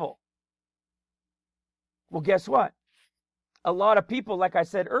 the devil. Well, guess what? A lot of people, like I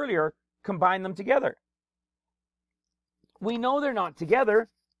said earlier, combine them together. We know they're not together.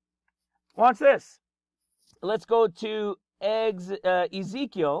 Watch this. Let's go to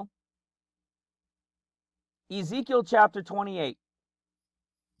Ezekiel. Ezekiel chapter 28.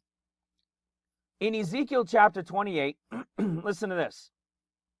 In Ezekiel chapter 28, listen to this.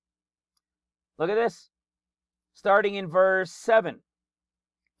 Look at this. Starting in verse 7.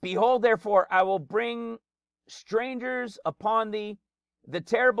 Behold, therefore, I will bring strangers upon thee, the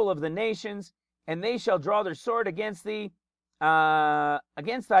terrible of the nations, and they shall draw their sword against thee,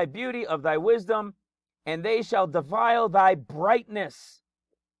 against thy beauty of thy wisdom, and they shall defile thy brightness.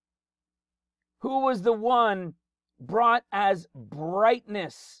 Who was the one brought as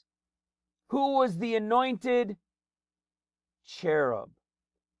brightness? Who was the anointed? Cherub.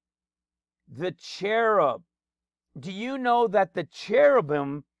 The cherub. Do you know that the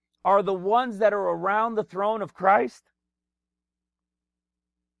cherubim are the ones that are around the throne of Christ?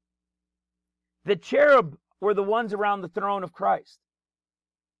 The cherub were the ones around the throne of Christ.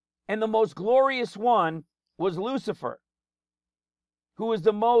 And the most glorious one was Lucifer, who was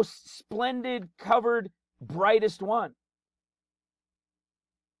the most splendid, covered, brightest one.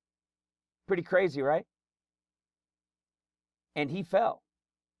 Pretty crazy, right? And he fell.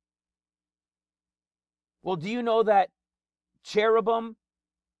 Well, do you know that cherubim,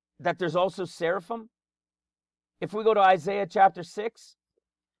 that there's also seraphim? If we go to Isaiah chapter 6,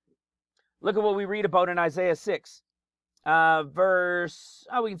 look at what we read about in Isaiah 6. We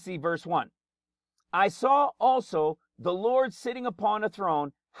can see verse 1. I saw also the Lord sitting upon a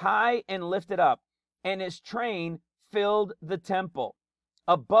throne, high and lifted up, and his train filled the temple.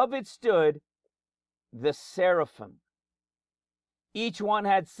 Above it stood the seraphim. Each one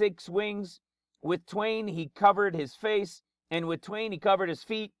had 6 wings. With twain he covered his face, and with twain he covered his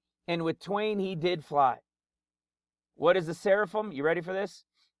feet, and with twain he did fly. What is the seraphim? You ready for this?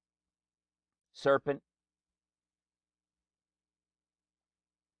 Serpent.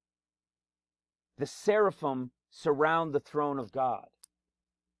 The seraphim surround the throne of God.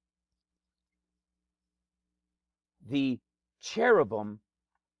 The cherubim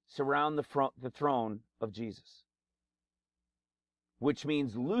surround the throne of Jesus, which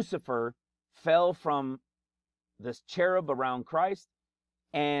means Lucifer fell from this cherub around Christ,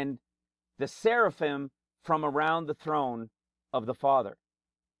 and the seraphim from around the throne of the Father.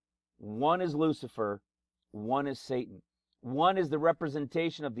 One is Lucifer, one is Satan. One is the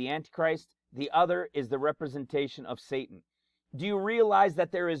representation of the Antichrist, the other is the representation of Satan. Do you realize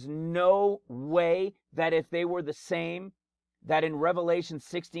that there is no way that if they were the same, that in Revelation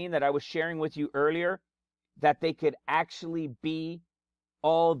 16 that I was sharing with you earlier, that they could actually be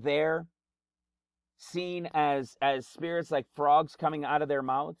all there, seen as spirits like frogs coming out of their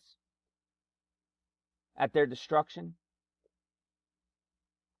mouths at their destruction?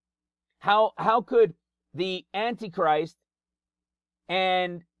 How could the Antichrist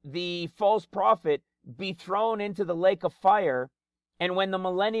and the false prophet be thrown into the lake of fire, and when the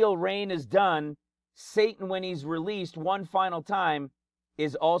millennial reign is done, Satan, when he's released one final time,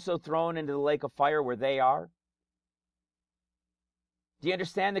 is also thrown into the lake of fire where they are? Do you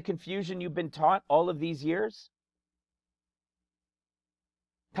understand the confusion you've been taught all of these years?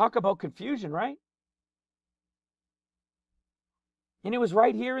 Talk about confusion, right? And it was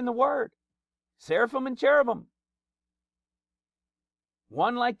right here in the Word. Seraphim and cherubim.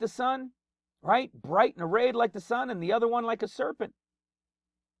 One like the sun, right? Bright and arrayed like the sun, and the other one like a serpent.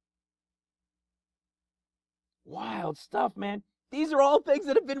 Wild stuff, man. These are all things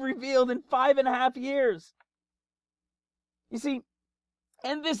that have been revealed in 5.5 years. You see,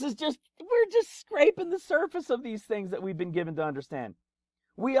 and this is we're just scraping the surface of these things that we've been given to understand.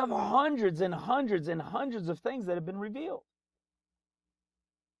 We have hundreds and hundreds and hundreds of things that have been revealed.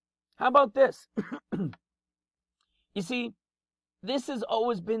 How about this? You see, this has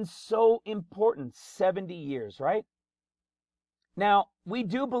always been so important, 70 years, right? Now, we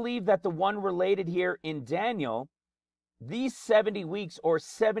do believe that the one related here in Daniel, these 70 weeks or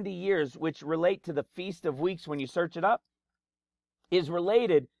 70 years, which relate to the Feast of Weeks when you search it up, is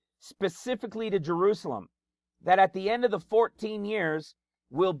related specifically to Jerusalem. That at the end of the 14 years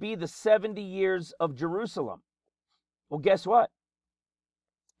will be the 70 years of Jerusalem. Well, guess what?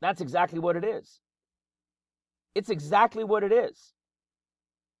 That's exactly what it is. It's exactly what it is.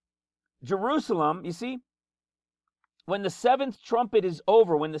 Jerusalem, you see, when the 7th trumpet is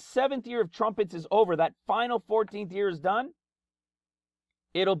over, when the 7th year of trumpets is over, that final 14th year is done,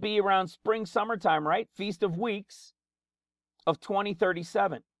 it'll be around spring, summertime, right? Feast of Weeks of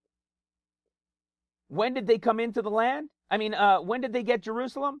 2037. When did they come into the land? When did they get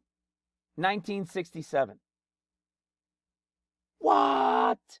Jerusalem? 1967.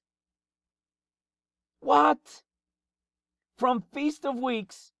 What? From Feast of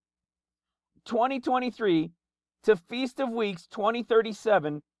Weeks 2023 to Feast of Weeks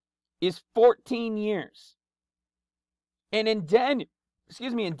 2037 is 14 years. And in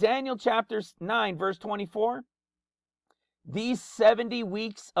Daniel chapter 9, verse 24, these 70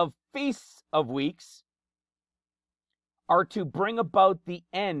 weeks of Feasts of Weeks are to bring about the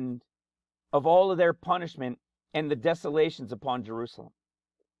end of all of their punishment and the desolations upon Jerusalem.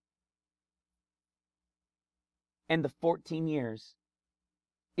 And the 14 years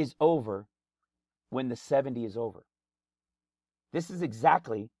is over when the 70 is over. This is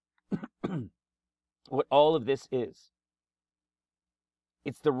exactly what all of this is.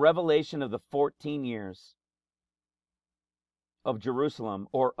 It's the revelation of the 14 years of Jerusalem,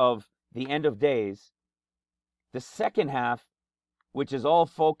 or of the end of days. The second half, which is all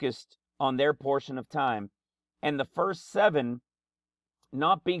focused on their portion of time, and the first 7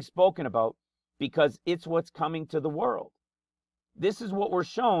 not being spoken about because it's what's coming to the world. This is what we're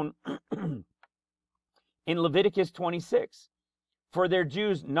shown in Leviticus 26. For their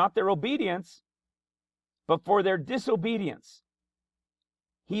Jews, not their obedience, but for their disobedience.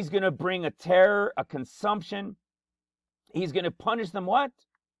 He's going to bring a terror, a consumption. He's going to punish them what?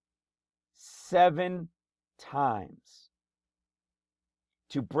 7 times.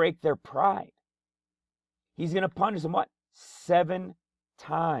 To break their pride. He's going to punish them what? 7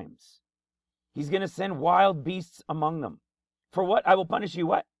 times. He's going to send wild beasts among them. For what? I will punish you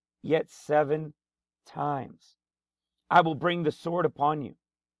what? Yet 7 times. I will bring the sword upon you,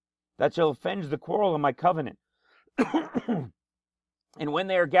 that shall avenge the quarrel of my covenant. And when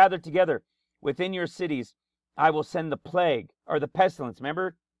they are gathered together within your cities, I will send the plague, or the pestilence.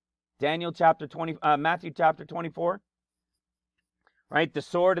 Remember Matthew chapter 24? Right? The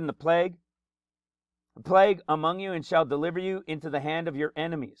sword and the plague. The plague among you, and shall deliver you into the hand of your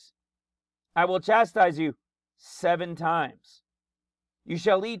enemies. I will chastise you 7 times. You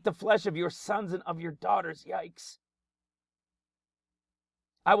shall eat the flesh of your sons and of your daughters. Yikes.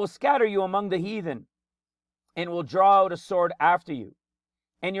 I will scatter you among the heathen, and will draw out a sword after you.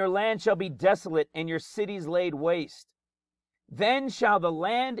 And your land shall be desolate, and your cities laid waste. Then shall the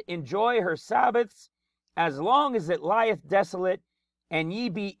land enjoy her Sabbaths, as long as it lieth desolate, and ye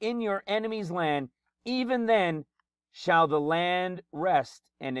be in your enemy's land. Even then shall the land rest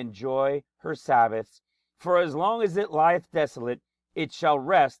and enjoy her Sabbaths. For as long as it lieth desolate, it shall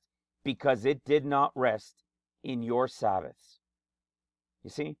rest, because it did not rest in your Sabbaths. You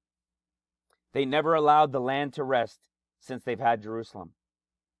see? They never allowed the land to rest since they've had Jerusalem.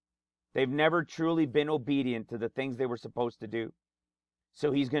 They've never truly been obedient to the things they were supposed to do.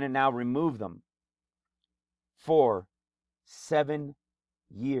 So he's going to now remove them for 7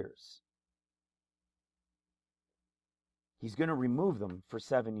 years. He's going to remove them for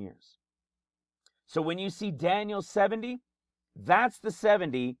 7 years. So when you see Daniel 70, that's the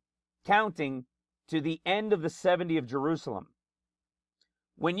 70 counting to the end of the 70 of Jerusalem.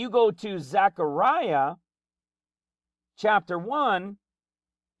 When you go to Zechariah chapter 1,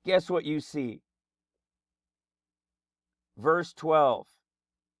 guess what you see? Verse 12.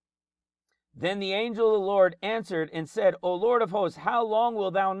 Then the angel of the Lord answered and said, O Lord of hosts, how long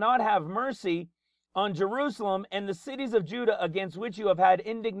wilt thou not have mercy on Jerusalem and the cities of Judah, against which you have had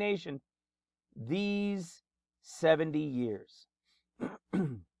indignation these 70 years?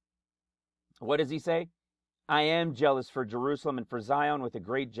 What does he say? I am jealous for Jerusalem and for Zion with a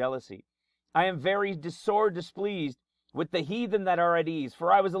great jealousy. I am very sore displeased with the heathen that are at ease,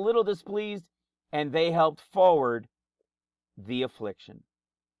 for I was a little displeased, and they helped forward the affliction.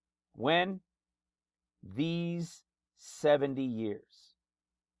 When? These 70 years.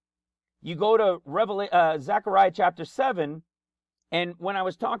 You go to Zechariah chapter 7, and when I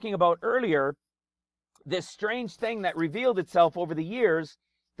was talking about earlier, this strange thing that revealed itself over the years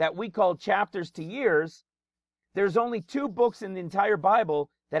that we call chapters to years, there's only 2 books in the entire Bible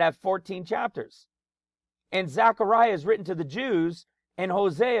that have 14 chapters. And Zechariah is written to the Jews, and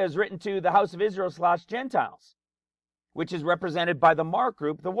Hosea is written to the house of Israel / Gentiles, which is represented by the Mark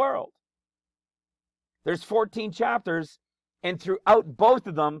group, the world. There's 14 chapters, and throughout both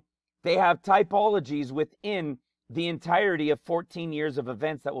of them, they have typologies within the entirety of 14 years of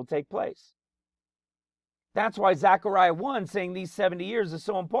events that will take place. That's why Zechariah 1 saying these 70 years is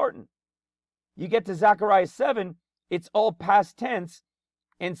so important. You get to Zechariah 7, it's all past tense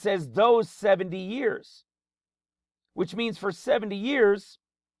and says those 70 years. Which means for 70 years,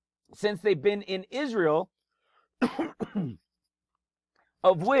 since they've been in Israel,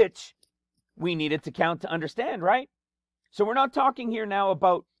 of which we needed to count to understand, right? So we're not talking here now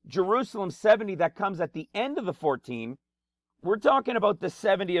about Jerusalem 70 that comes at the end of the 14. We're talking about the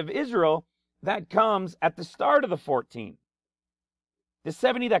 70 of Israel that comes at the start of the 14. The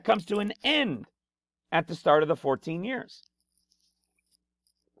 70 that comes to an end at the start of the 14 years.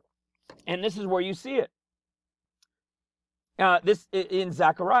 And this is where you see it. This in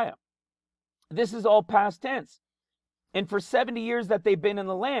Zechariah. This is all past tense. And for 70 years that they've been in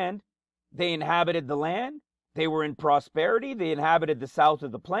the land, they inhabited the land. They were in prosperity. They inhabited the south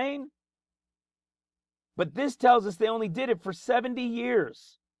of the plain. But this tells us they only did it for 70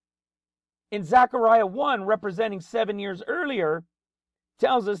 years. In Zechariah 1, representing 7 years earlier,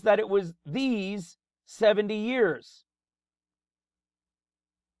 tells us that it was these 70 years.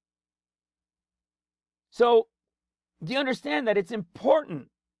 So, do you understand that it's important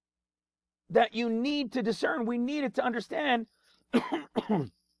that you need to discern? We needed to understand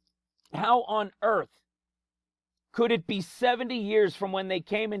how on earth could it be 70 years from when they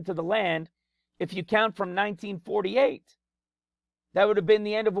came into the land if you count from 1948? That would have been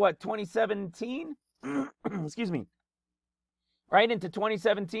the end of what, 2017? Excuse me. right into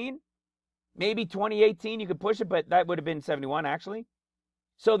 2017. Maybe 2018 you could push it, but that would have been 71 actually.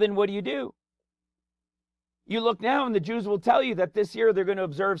 So then what do? You look now and the Jews will tell you that this year they're going to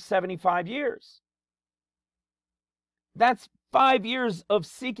observe 75 years. That's 5 years of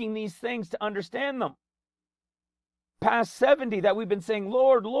seeking these things to understand them. Past 70 that we've been saying,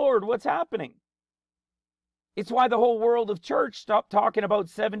 Lord, Lord, what's happening? It's why the whole world of church stopped talking about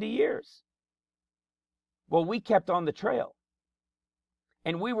 70 years. Well, we kept on the trail.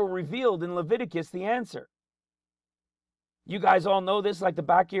 And we were revealed in Leviticus the answer. You guys all know this like the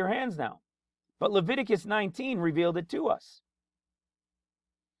back of your hands now. But Leviticus 19 revealed it to us.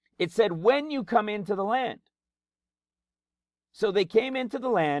 It said, when you come into the land. So they came into the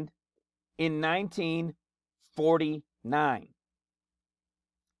land in 1949.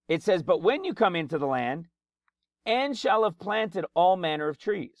 It says, but when you come into the land, and shall have planted all manner of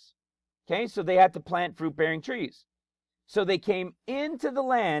trees. Okay, so they had to plant fruit-bearing trees. So they came into the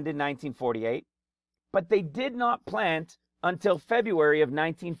land in 1948, but they did not plant until February of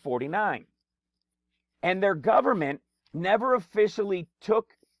 1949. And their government never officially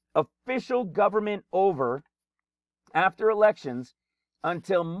took official government over after elections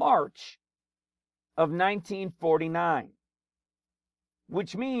until March of 1949,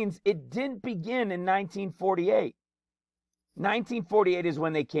 which means it didn't begin in 1948. 1948 is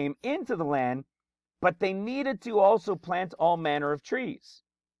when they came into the land, but they needed to also plant all manner of trees.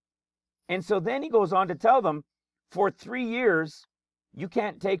 And so then he goes on to tell them, for 3 years, you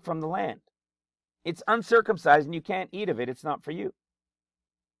can't take from the land. It's uncircumcised and you can't eat of it. It's not for you.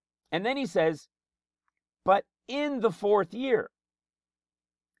 And then he says, but in the 4th year.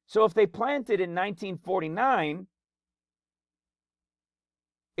 So if they planted in 1949,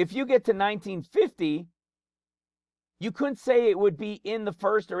 if you get to 1950, you couldn't say it would be in the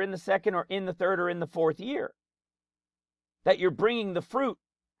 1st or in the 2nd or in the 3rd or in the 4th year. That you're bringing the fruit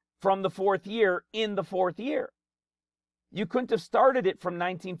from the 4th year in the 4th year. You couldn't have started it from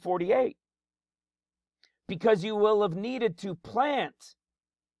 1948. Because you will have needed to plant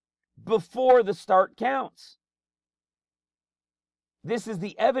before the start counts. This is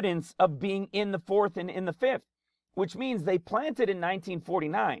the evidence of being in the 4th and in the 5th, which means they planted in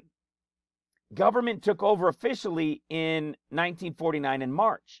 1949. Government took over officially in 1949 in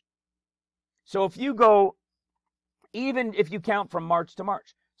March. So if you go, even if you count from March to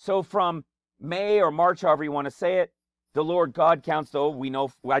March, so from May or March, however you want to say it, the Lord God counts, though we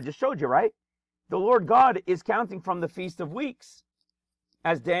know, I just showed you, right? The Lord God is counting from the Feast of Weeks,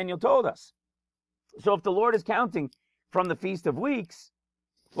 as Daniel told us. So if the Lord is counting from the Feast of Weeks,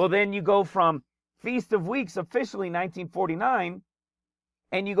 well, then you go from Feast of Weeks officially 1949,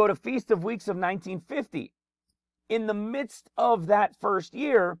 and you go to Feast of Weeks of 1950. In the midst of that first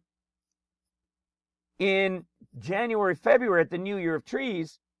year, in January, February, at the New Year of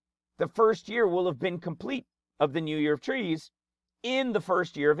Trees, the first year will have been complete of the New Year of Trees in the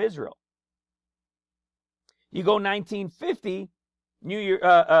first year of Israel. You go 1950, New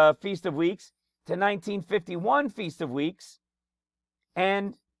Year Feast of Weeks, to 1951 Feast of Weeks,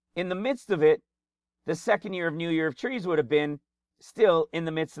 and in the midst of it, the second year of New Year of Trees would have been still in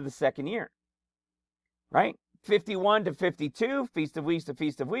the midst of the second year, right? 51 to 52, Feast of Weeks to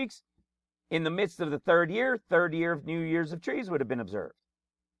Feast of Weeks. In the midst of the third year of New Year's of Trees would have been observed.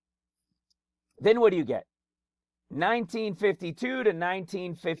 Then what do you get? 1952 to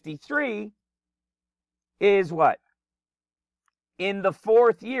 1953 is what? In the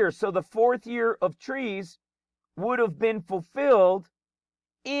 4th year. So the 4th year of trees would have been fulfilled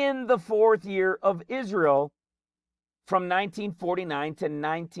in the 4th year of Israel, from 1949 to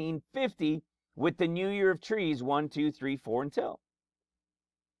 1950, with the New Year of Trees 1, 2, 3, 4 until.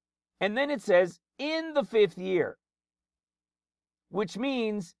 And then it says in the 5th year, which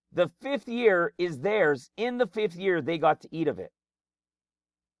means the 5th year is theirs. In the 5th year, they got to eat of it.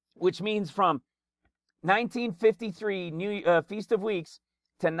 Which means from 1953 Feast of Weeks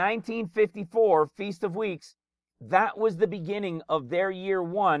to 1954 Feast of Weeks, that was the beginning of their year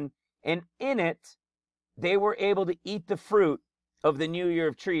 1, and in it, they were able to eat the fruit of the New Year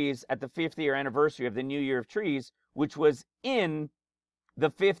of Trees at the 5th year anniversary of the New Year of Trees, which was in the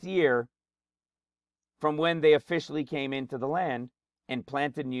 5th year from when they officially came into the land and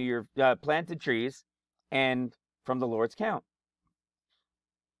planted planted trees, and from the Lord's count.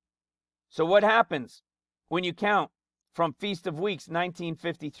 So what happens when you count from Feast of Weeks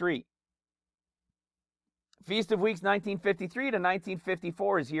 1953? Feast of Weeks 1953 to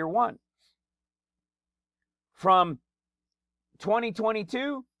 1954 is year 1. From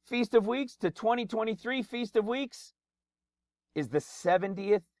 2022 Feast of Weeks to 2023 Feast of Weeks is the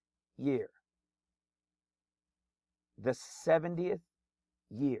 70th year. the 70th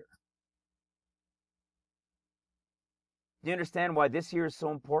year. Do you understand why this year is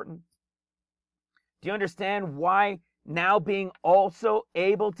so important? Do you understand why now being also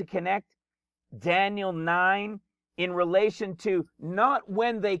able to connect Daniel 9 in relation to not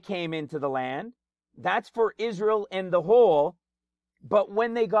when they came into the land, that's for Israel and the whole, but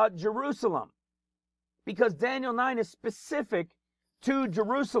when they got Jerusalem? Because Daniel 9 is specific to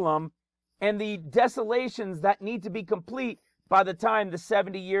Jerusalem and the desolations that need to be complete by the time the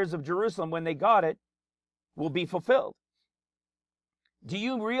 70 years of Jerusalem, when they got it, will be fulfilled. Do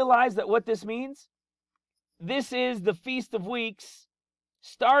you realize that what this means? This is the Feast of Weeks,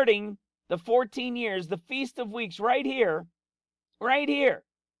 starting the 14 years, the Feast of Weeks right here,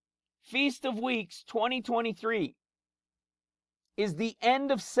 Feast of Weeks 2023 is the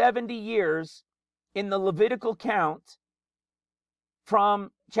end of 70 years in the Levitical count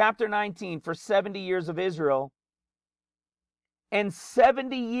from chapter 19 for 70 years of Israel, and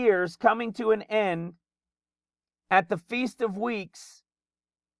 70 years coming to an end at the Feast of Weeks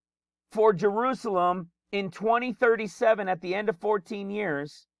for Jerusalem in 2037 at the end of 14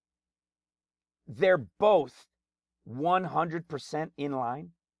 years. They're both 100% in line.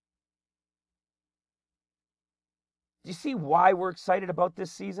 Do you see why we're excited about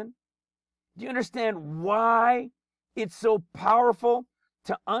this season? Do you understand why it's so powerful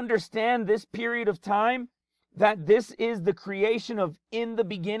to understand this period of time? That this is the creation of in the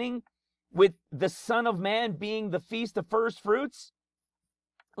beginning, with the Son of Man being the Feast of First Fruits?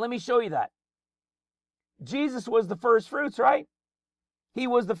 Let me show you that. Jesus was the first fruits, right? He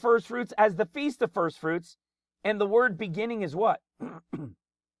was the first fruits as the Feast of First Fruits. And the word beginning is what?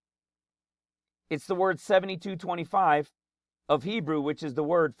 It's the word 7225 of Hebrew, which is the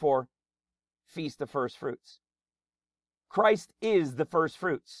word for Feast of First Fruits. Christ is the first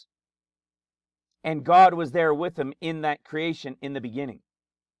fruits. And God was there with him in that creation in the beginning.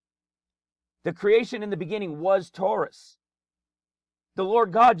 The creation in the beginning was Taurus. The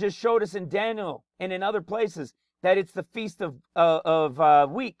Lord God just showed us in Daniel and in other places that it's the Feast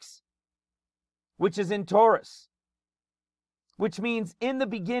of Weeks, which is in Taurus. Which means in the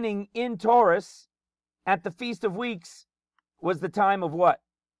beginning, in Taurus, at the Feast of Weeks, was the time of what?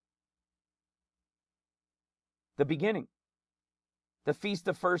 The beginning. The Feast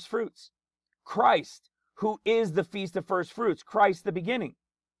of First Fruits. Christ, who is the Feast of First Fruits. Christ the beginning.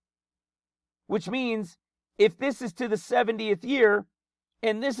 Which means, if this is to the 70th year,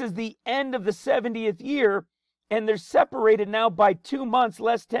 and this is the end of the 70th year, and they're separated now by 2 months,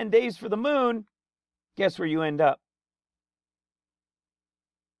 less 10 days for the moon, guess where you end up?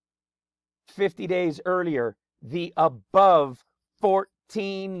 50 days earlier, the above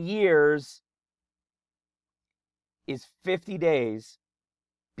 14 years is 50 days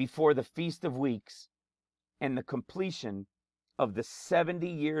before the Feast of Weeks and the completion of the 70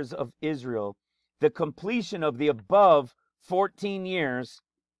 years of Israel, the completion of the above 14 years,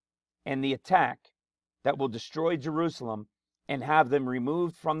 and the attack that will destroy Jerusalem and have them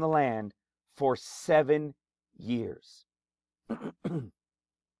removed from the land for 7 years.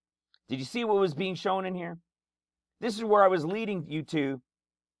 Did you see what was being shown in here? This is where I was leading you to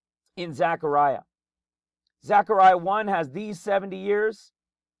in Zechariah. Zechariah 1 has these 70 years.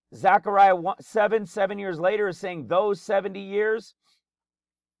 Zechariah 7 years later, is saying those 70 years.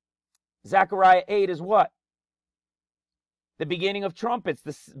 Zechariah 8 is what? The beginning of trumpets,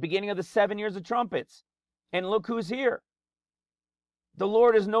 the beginning of the 7 years of trumpets. And look who's here. The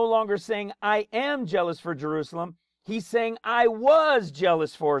Lord is no longer saying, I am jealous for Jerusalem. He's saying, I was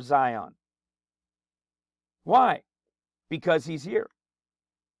jealous for Zion. Why? Because he's here.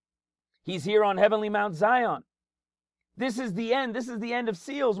 He's here on heavenly Mount Zion. This is the end. This is the end of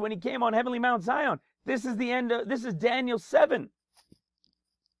seals when he came on heavenly Mount Zion. This is the end. This is Daniel 7.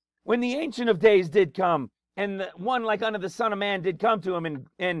 When the Ancient of Days did come, and the one like unto the Son of Man did come to him,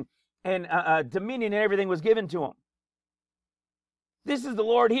 and dominion and everything was given to him. This is the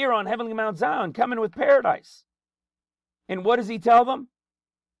Lord here on heavenly Mount Zion, coming with paradise. And what does he tell them?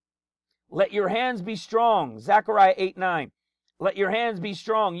 Let your hands be strong. Zechariah 8:9. Let your hands be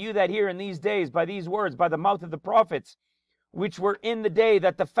strong, you that hear in these days, by these words, by the mouth of the prophets, which were in the day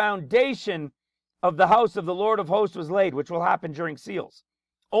that the foundation of the house of the Lord of hosts was laid, which will happen during seals.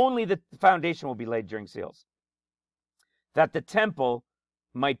 Only the foundation will be laid during seals, that the temple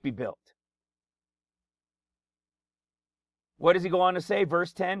might be built. What does he go on to say?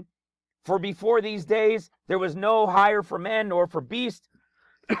 Verse 10, for before these days there was no hire for man nor for beast,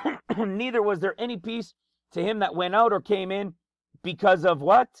 neither was there any peace to him that went out or came in, because of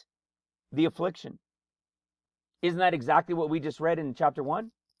what? The affliction. Isn't that exactly what we just read in chapter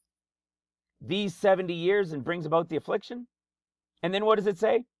 1? these 70 years and brings about the affliction. And then what does it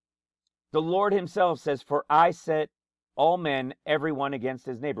say? The Lord himself says, for I set all men, everyone against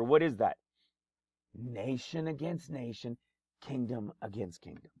his neighbor. What is that? Nation against nation, kingdom against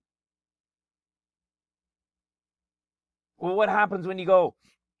kingdom. Well, what happens when you go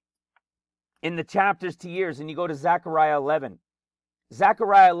in the chapters to years and you go to Zechariah 11?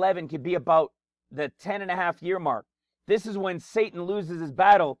 Zechariah 11 could be about the 10.5-year mark. This is when Satan loses his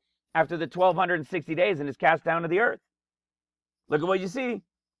battle after the 1260 days and is cast down to the earth. Look at what you see.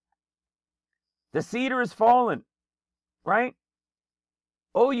 The cedar is fallen, right?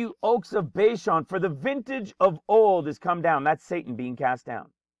 O you oaks of Bashan, for the vintage of old is come down. That's Satan being cast down.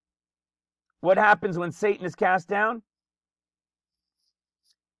 What happens when Satan is cast down?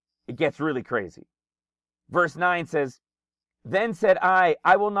 It gets really crazy. Verse 9 says, then said I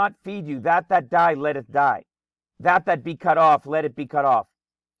will not feed you. That die, let it die. That be cut off, let it be cut off.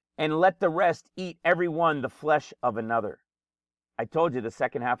 And let the rest eat every one the flesh of another. I told you the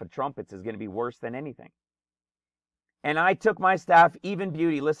second half of trumpets is going to be worse than anything. And I took my staff, even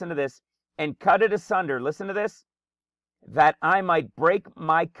beauty, listen to this, and cut it asunder, listen to this, that I might break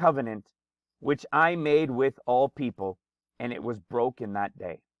my covenant, which I made with all people, and it was broken that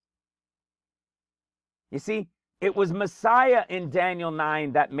day. You see, it was Messiah in Daniel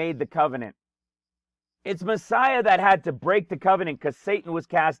 9 that made the covenant. It's Messiah that had to break the covenant because Satan was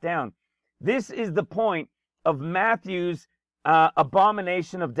cast down. This is the point of Matthew's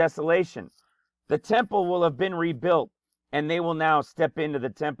abomination of desolation. The temple will have been rebuilt, and they will now step into the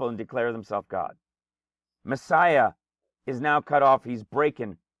temple and declare themselves God. Messiah is now cut off. He's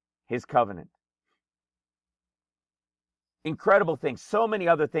breaking his covenant. Incredible things. So many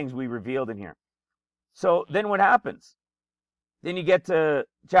other things we revealed in here. So then what happens? Then you get to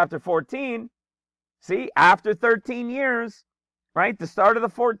chapter 14. See, after 13 years, right? The start of the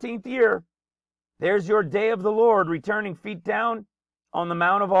 14th year, there's your day of the Lord returning feet down on the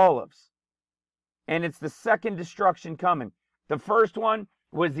Mount of Olives. And it's the second destruction coming. The first one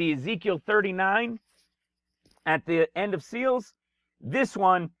was the Ezekiel 39 at the end of seals. This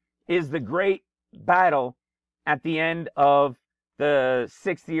one is the great battle at the end of the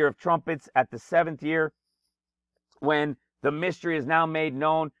 6th year of trumpets, at the 7th year, when the mystery is now made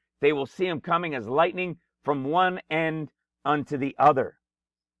known. They will see him coming as lightning from one end unto the other.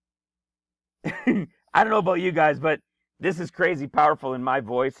 I don't know about you guys, but this is crazy powerful, and my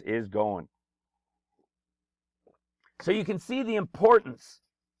voice is going. So you can see the importance,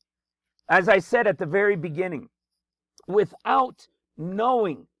 as I said at the very beginning, without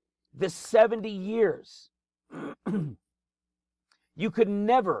knowing the 70 years, you could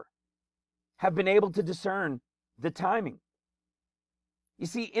never have been able to discern the timing. You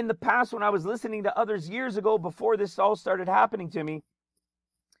see, in the past, when I was listening to others years ago, before this all started happening to me,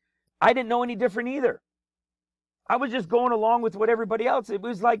 I didn't know any different either. I was just going along with what everybody else. It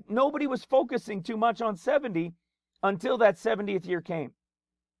was like nobody was focusing too much on 70 until that 70th year came.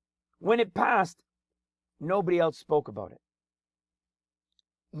 When it passed, nobody else spoke about it.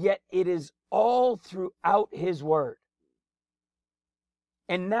 Yet it is all throughout his word.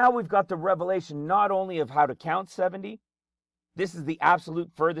 And now we've got the revelation not only of how to count 70. This is the absolute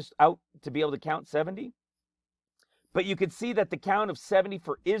furthest out to be able to count 70. But you could see that the count of 70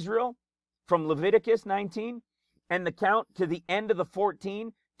 for Israel from Leviticus 19 and the count to the end of the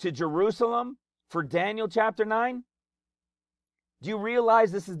 14 to Jerusalem for Daniel chapter 9. Do you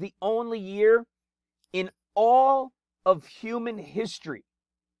realize this is the only year in all of human history?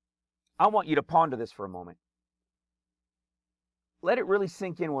 I want you to ponder this for a moment. Let it really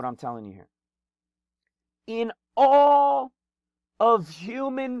sink in what I'm telling you here. In all of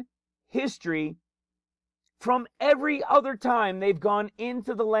human history, from every other time they've gone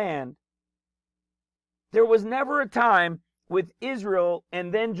into the land, there was never a time with Israel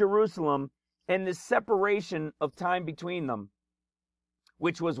and then Jerusalem and this separation of time between them,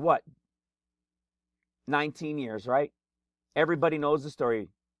 which was what? 19 years, right? Everybody knows the story.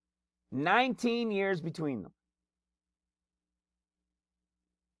 19 years between them.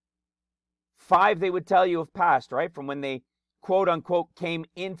 5 they would tell you have passed, right? From when they, quote unquote, came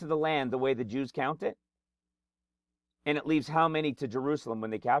into the land the way the Jews count it. And it leaves how many to Jerusalem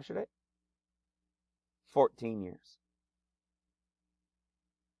when they captured it? 14 years.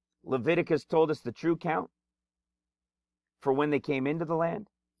 Leviticus told us the true count for when they came into the land.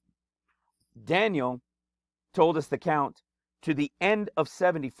 Daniel told us the count to the end of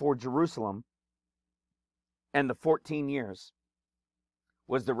 70 for Jerusalem, and the 14 years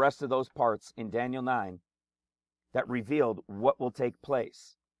was the rest of those parts in Daniel 9 that revealed what will take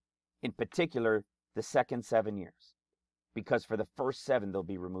place, in particular the second 7 years, because for the first 7 they'll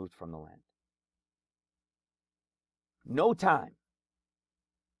be removed from the land. No time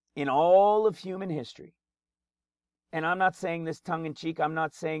in all of human history, and I'm not saying this tongue in cheek, I'm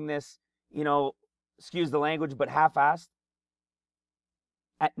not saying this, excuse the language, but half-assed.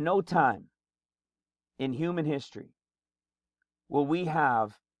 At no time in human history will we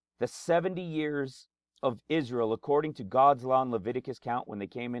have the 70 years of Israel, according to God's law and Leviticus count when they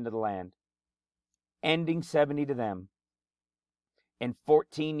came into the land, ending 70 to them, and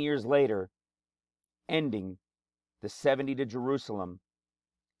 14 years later, ending the 70 to Jerusalem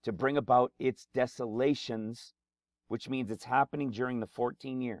to bring about its desolations, which means it's happening during the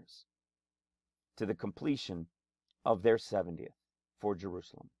 14 years to the completion of their 70th for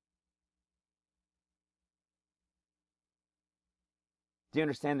Jerusalem. Do you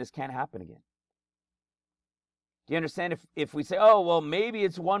understand this can't happen again? Do you understand if we say, oh, well, maybe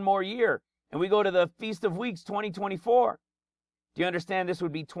it's one more year, and we go to the Feast of Weeks 2024, do you understand this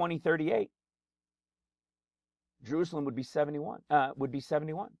would be 2038? Jerusalem would be 71. I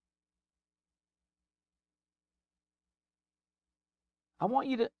want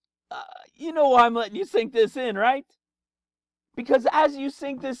you to, I'm letting you sink this in, right? Because as you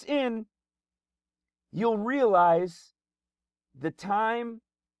sink this in, you'll realize the time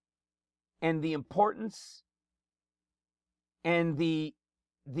and the importance and the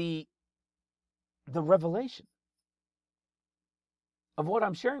revelation of what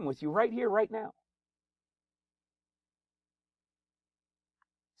I'm sharing with you right here, right now.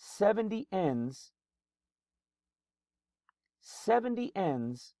 70 ends,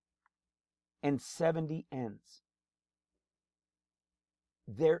 and 70 ends.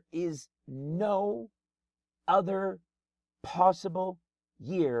 There is no other possible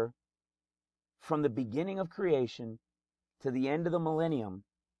year from the beginning of creation to the end of the millennium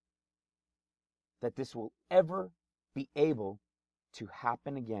that this will ever be able to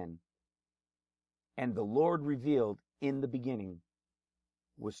happen again. And the Lord revealed in the beginning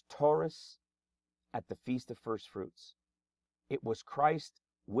was Taurus at the Feast of First Fruits. It was Christ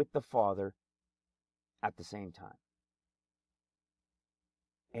with the Father at the same time.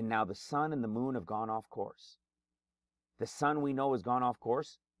 And now the sun and the moon have gone off course. The sun, we know, has gone off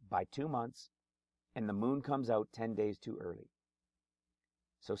course by 2 months, and the moon comes out 10 days too early.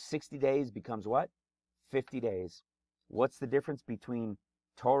 So 60 days becomes what? 50 days. What's the difference between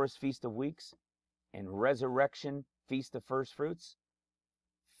Taurus Feast of Weeks and Resurrection Feast of First Fruits?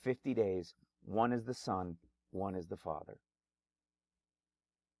 50 days. One is the Son, one is the Father.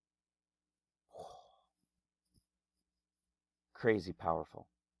 Crazy powerful.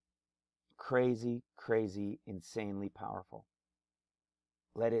 Crazy, crazy, insanely powerful.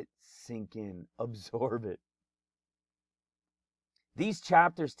 Let it sink in. Absorb it. These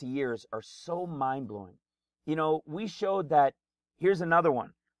chapters to years are so mind-blowing. We showed that, here's another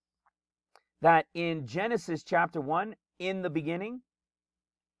one, that in Genesis chapter 1, in the beginning,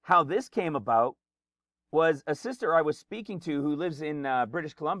 how this came about was a sister I was speaking to who lives in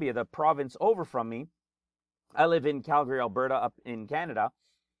British Columbia, the province over from me. I live in Calgary, Alberta, up in Canada.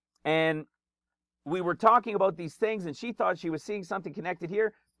 And we were talking about these things, and she thought she was seeing something connected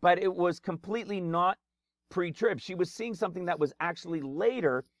here, but it was completely not pre-trib. She was seeing something that was actually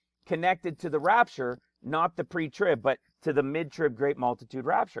later connected to the rapture, not the pre-trib, but to the mid-trib great multitude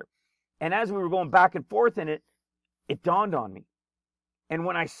rapture. And as we were going back and forth in it, it dawned on me. And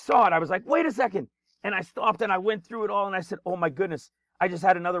when I saw it, I was like, wait a second. And I stopped and I went through it all and I said, oh my goodness, I just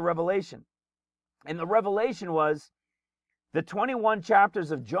had another revelation. And the revelation was the 21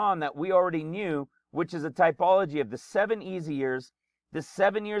 chapters of John that we already knew, which is a typology of the 7 easy years, the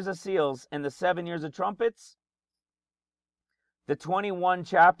 7 years of seals, and the 7 years of trumpets. The 21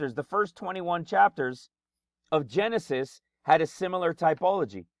 chapters, the first 21 chapters of Genesis had a similar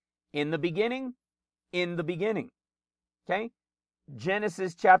typology. In the beginning, okay?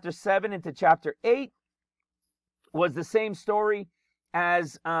 Genesis chapter 7 into chapter 8 was the same story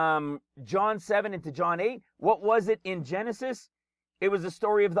as John 7 into John 8. What was it in Genesis? It was the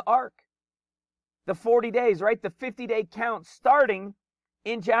story of the ark. The 40 days, right? The 50-day count starting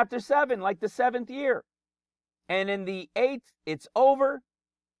in chapter 7, like the 7th year. And in the 8th, it's over,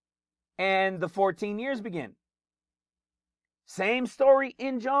 and the 14 years begin. Same story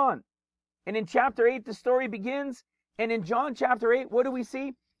in John. And in chapter 8, the story begins. And in John chapter 8, what do we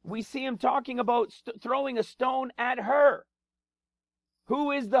see? We see him talking about throwing a stone at her.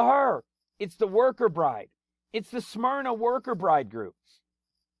 Who is the her? It's the worker bride. It's the Smyrna worker bride group.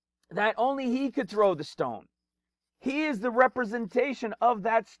 That only he could throw the stone. He is the representation of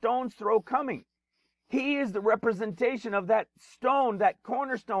that stone's throw coming. He is the representation of that stone, that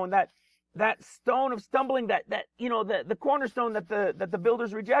cornerstone, that stone of stumbling, the cornerstone that the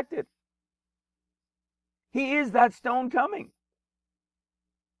builders rejected. He is that stone coming.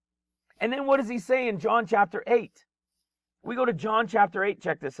 And then what does he say in John chapter 8? We go to John chapter 8,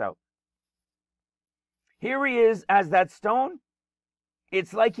 check this out. Here he is as that stone.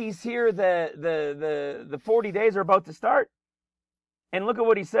 It's like he's here, the 40 days are about to start. And look at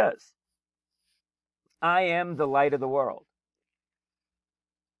what he says. I am the light of the world.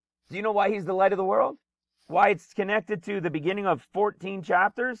 Do you know why he's the light of the world? Why it's connected to the beginning of 14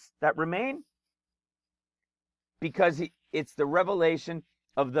 chapters that remain? Because it's the revelation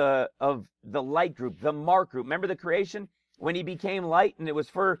of the light group, the mark group. Remember the creation? When he became light and it was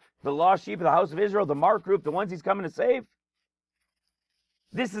for the lost sheep of the house of Israel, the mark group, the ones he's coming to save.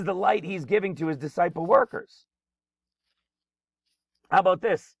 This is the light he's giving to his disciple workers. How about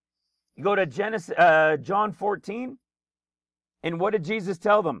this? You go to John 14, and what did Jesus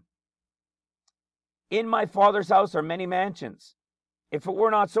tell them? In my Father's house are many mansions. If it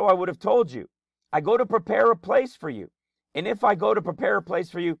were not so, I would have told you. I go to prepare a place for you. And if I go to prepare a place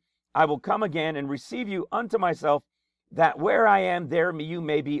for you, I will come again and receive you unto myself, that where I am, there you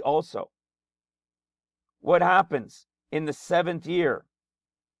may be also. What happens in the 7th year?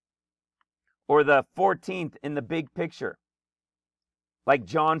 Or the 14th in the big picture? Like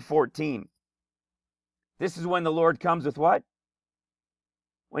John 14. This is when the Lord comes with what?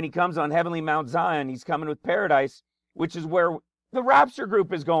 When he comes on heavenly Mount Zion, he's coming with paradise, which is where the rapture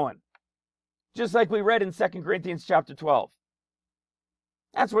group is going. Just like we read in 2 Corinthians chapter 12.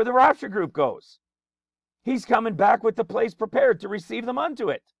 That's where the rapture group goes. He's coming back with the place prepared to receive them unto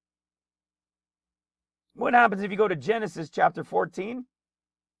it. What happens if you go to Genesis chapter 14?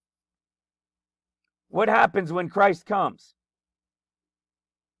 What happens when Christ comes?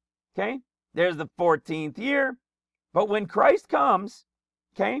 Okay, there's the 14th year. But when Christ comes,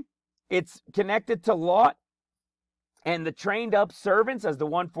 okay, it's connected to Lot and the trained up servants as the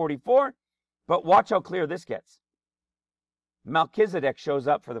 144. But watch how clear this gets. Melchizedek shows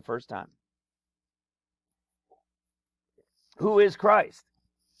up for the first time. Who is Christ?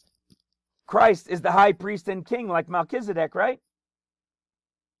 Christ is the high priest and king like Melchizedek, right?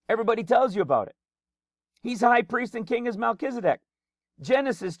 Everybody tells you about it. He's high priest and king as Melchizedek.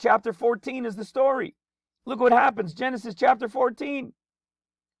 Genesis chapter 14 is the story. Look what happens, Genesis chapter 14.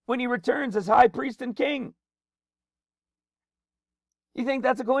 When he returns as high priest and king. You think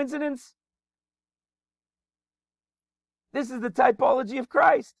that's a coincidence? This is the typology of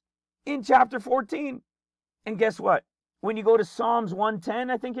Christ in chapter 14. And guess what? When you go to Psalms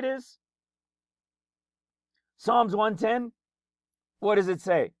 110, I think it is. Psalms 110, what does it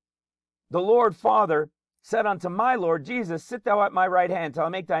say? The Lord Father said unto my Lord Jesus, sit thou at my right hand till I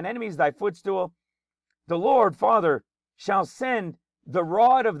make thine enemies thy footstool. The Lord Father shall send the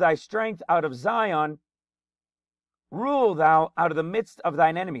rod of thy strength out of Zion. Rule thou out of the midst of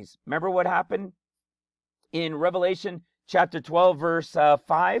thine enemies. Remember what happened in Revelation chapter 12, verse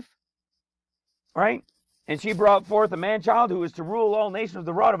 5? Right? And she brought forth a man-child who is to rule all nations with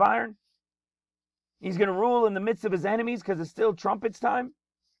the rod of iron. He's going to rule in the midst of his enemies because it's still trumpets time.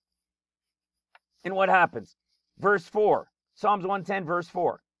 And what happens? Verse 4, Psalms 110, verse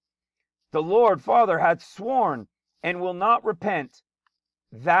 4. The Lord Father hath sworn and will not repent.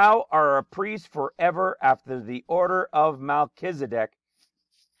 Thou art a priest forever after the order of Melchizedek.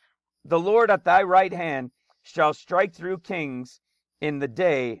 The Lord at thy right hand shall strike through kings in the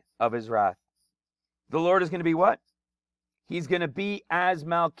day of his wrath. The Lord is going to be what? He's going to be as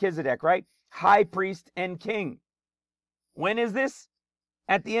Melchizedek, right? High priest and king. When is this?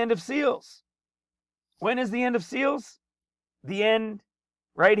 At the end of seals. When is the end of seals? The end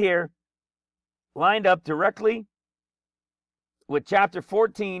right here, lined up directly with chapter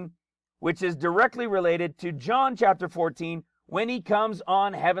 14, which is directly related to John chapter 14, when he comes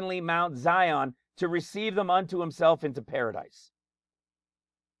on heavenly Mount Zion to receive them unto himself into paradise.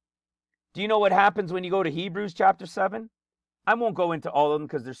 Do you know what happens when you go to Hebrews chapter 7? I won't go into all of them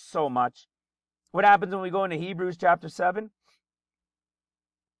because there's so much. What happens when we go into Hebrews chapter 7?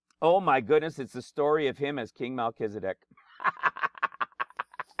 Oh my goodness, it's the story of him as King Melchizedek.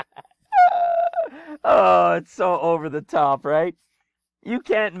 Oh, it's so over the top, right? You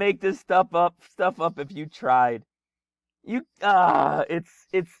can't make this stuff up if you tried.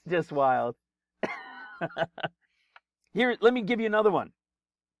 It's just wild. Here, let me give you another one.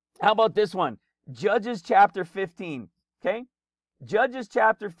 How about this one? Judges chapter 15, okay? Judges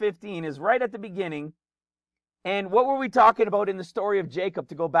chapter 15 is right at the beginning. And what were we talking about in the story of Jacob,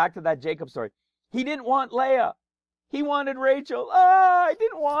 to go back to that Jacob story? He didn't want Leah. He wanted Rachel. I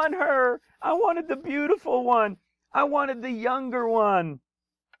didn't want her. I wanted the beautiful one. I wanted the younger one,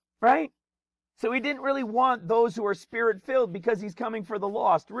 right? So he didn't really want those who are spirit-filled because he's coming for the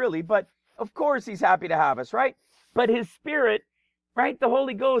lost, really. But Of course he's happy to have us, right? But his Spirit, right? The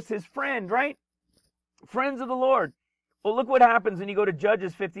Holy Ghost, his friend, right? Friends of the Lord. Well, look what happens when you go to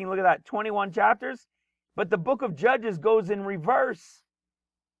Judges 15. Look at that, 21 chapters. But the book of Judges goes in reverse.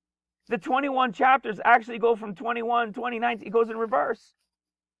 The 21 chapters actually go from 21, 29, it goes in reverse.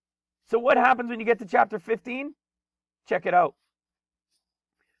 So what happens when you get to chapter 15? Check it out.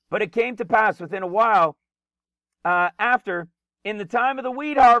 But it came to pass within a while after, in the time of the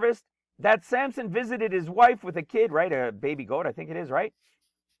wheat harvest, that Samson visited his wife with a kid, right? A baby goat, I think it is, right?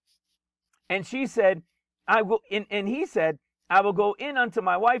 And she said, and he said, I will go in unto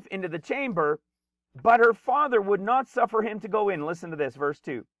my wife into the chamber, but her father would not suffer him to go in. Listen to this, verse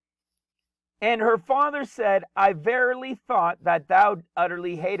 2. And her father said, I verily thought that thou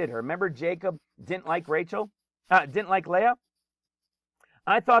utterly hated her. Remember Jacob didn't like didn't like Leah?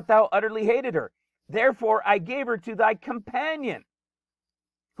 I thought thou utterly hated her. Therefore I gave her to thy companion.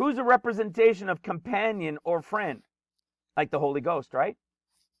 Who's a representation of companion or friend? Like the Holy Ghost, right?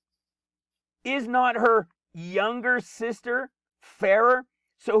 Is not her younger sister fairer?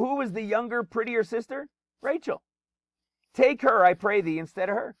 So who was the younger, prettier sister? Rachel. Take her, I pray thee, instead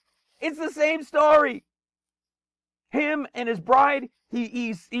of her. It's the same story. Him and his bride,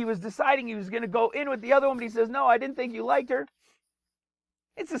 he was deciding he was going to go in with the other one, but he says, no, I didn't think you liked her.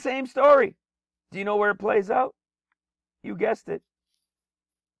 It's the same story. Do you know where it plays out? You guessed it.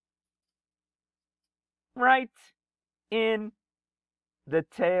 Right in the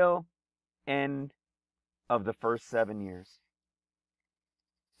tail end of the first 7 years.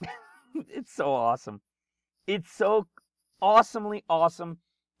 It's so awesome. It's so awesomely awesome.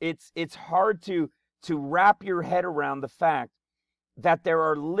 It's hard to wrap your head around the fact that there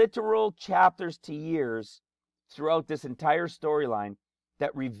are literal chapters to years throughout this entire storyline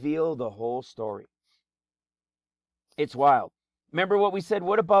that reveal the whole story. It's wild. Remember what we said?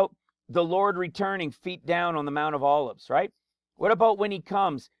 What about the Lord returning feet down on the Mount of Olives, right? What about when he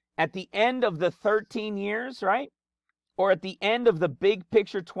comes at the end of the 13 years, right? Or at the end of the big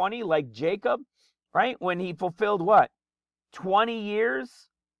picture 20, like Jacob, right? When he fulfilled what? 20 years?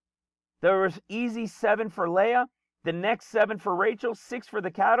 There was easy 7 for Leah, the next 7 for Rachel, 6 for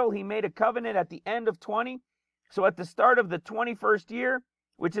the cattle. He made a covenant at the end of 20. So at the start of the 21st year,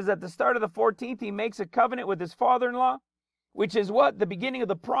 which is at the start of the 14th, he makes a covenant with his father-in-law, which is what? The beginning of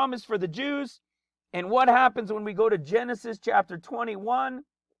the promise for the Jews. And what happens when we go to Genesis chapter 21?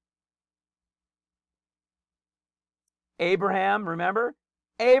 Abraham, remember?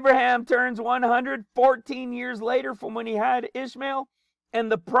 Abraham turns 114 years later from when he had Ishmael,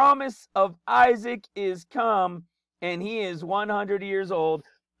 and the promise of Isaac is come, and he is 100 years old,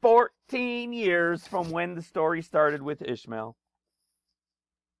 14 years from when the story started with Ishmael.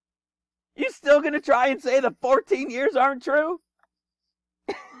 You still going to try and say the 14 years aren't true?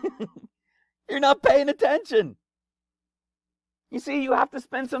 You're not paying attention. You see, you have to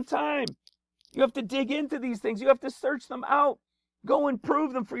spend some time. You have to dig into these things. You have to search them out. Go and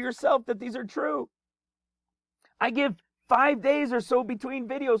prove them for yourself that these are true. I give 5 days or so between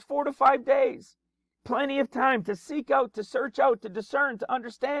videos, 4 to 5 days. Plenty of time to seek out, to search out, to discern, to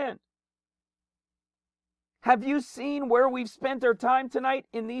understand. Have you seen where we've spent our time tonight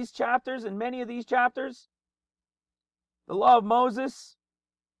in these chapters, in many of these chapters? The law of Moses,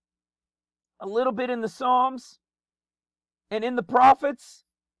 a little bit in the Psalms, and in the prophets.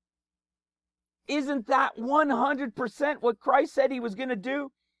 Isn't that 100% what Christ said he was going to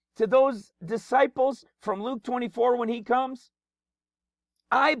do to those disciples from Luke 24 when he comes?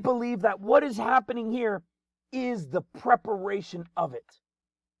 I believe that what is happening here is the preparation of it.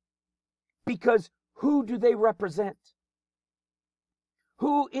 Because who do they represent?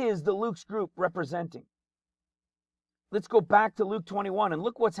 Who is the Luke's group representing? Let's go back to Luke 21 and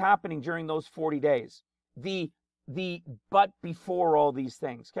look what's happening during those 40 days. But before all these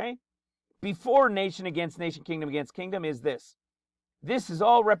things, okay? Before nation against nation, kingdom against kingdom is this. This is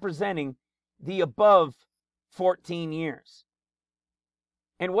all representing the above 14 years.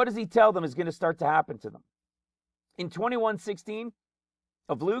 And what does he tell them is going to start to happen to them? In 21:16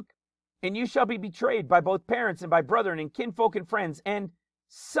 of Luke, and you shall be betrayed by both parents and by brethren and kinfolk and friends, and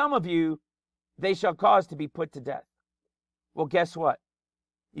some of you they shall cause to be put to death. Well, guess what?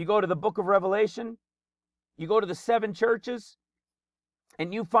 You go to the book of Revelation, you go to the 7 churches,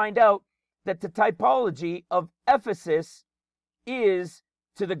 and you find out that the typology of Ephesus is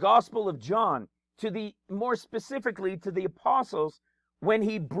to the Gospel of John, more specifically to the apostles, when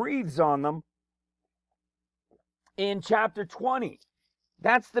he breathes on them in chapter 20.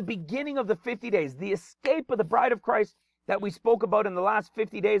 That's the beginning of the 50 days, the escape of the bride of Christ that we spoke about in the last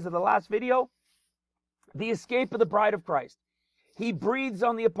 50 days of the last video. The escape of the bride of Christ. He breathes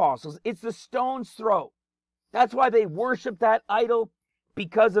on the apostles. It's the stone's throw. That's why they worship that idol,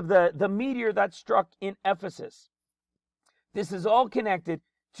 because of the meteor that struck in Ephesus. This is all connected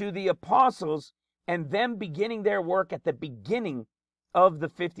to the apostles and them beginning their work at the beginning of the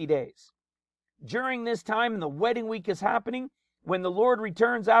 50 days. During this time, and the wedding week is happening, when the Lord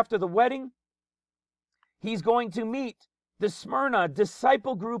returns after the wedding, he's going to meet the Smyrna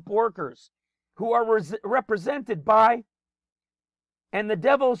disciple group workers, who are represented by, and the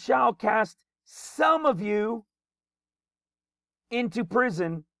devil shall cast some of you into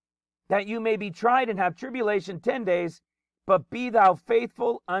prison, that you may be tried and have tribulation 10 days, but be thou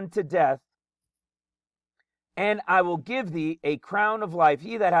faithful unto death, and I will give thee a crown of life.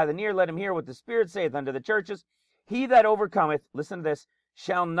 He that hath an ear, let him hear what the Spirit saith unto the churches. He that overcometh, listen to this,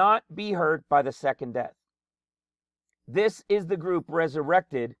 shall not be hurt by the second death. This is the group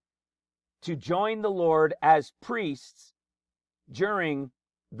resurrected to join the Lord as priests during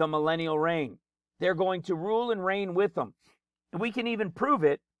the millennial reign. They're going to rule and reign with them. And we can even prove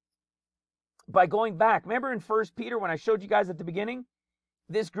it by going back. Remember in 1 Peter, when I showed you guys at the beginning,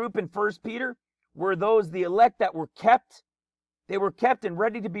 this group in 1 Peter were those, the elect that were kept. They were kept and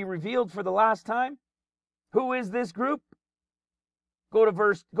ready to be revealed for the last time. Who is this group? Go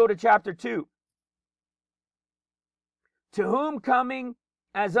to chapter 2. To whom coming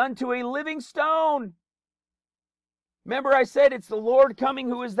as unto a living stone. Remember I said it's the Lord coming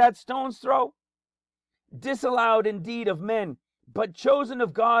who is that stone's throw? Disallowed indeed of men, but chosen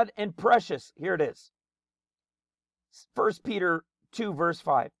of God and precious. Here it is. 1 Peter 2 verse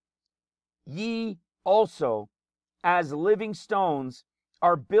 5. Ye also, as living stones,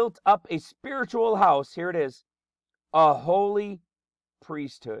 are built up a spiritual house. Here it is. A holy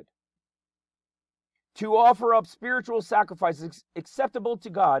priesthood, to offer up spiritual sacrifices acceptable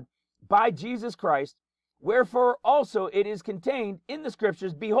to God by Jesus Christ. Wherefore also it is contained in the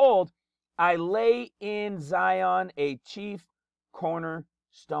scriptures, behold, I lay in Zion a chief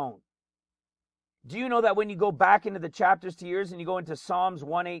cornerstone. Do you know that when you go back into the chapters to years and you go into Psalms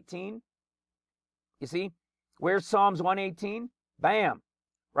 118, you see, where's Psalms 118? Bam.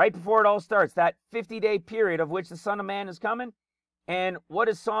 Right before it all starts, that 50-day period of which the Son of Man is coming. And what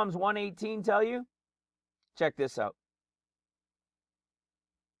does Psalms 118 tell you? Check this out.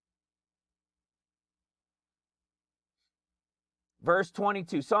 Verse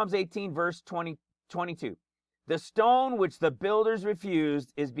 22, Psalms 18, verse 22. The stone which the builders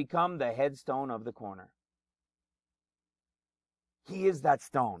refused is become the headstone of the corner. He is that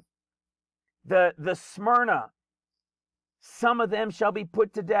stone. The Smyrna, some of them shall be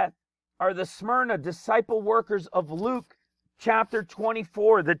put to death, are the Smyrna disciple workers of Luke chapter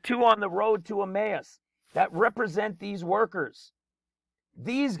 24, the two on the road to Emmaus that represent these workers.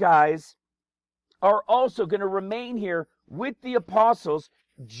 These guys are also going to remain here with the apostles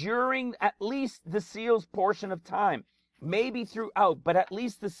during at least the seals portion of time. Maybe throughout, but at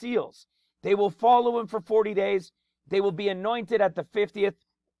least the seals. They will follow him for 40 days. They will be anointed at the 50th.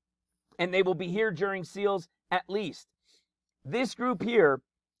 And they will be here during seals at least. This group here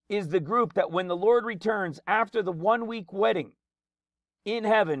is the group that when the Lord returns after the 1-week wedding in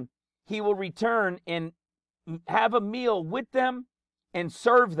heaven, he will return and have a meal with them and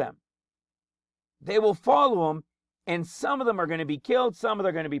serve them. They will follow him, and some of them are going to be killed, some of them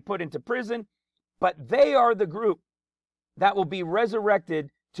are going to be put into prison, but they are the group that will be resurrected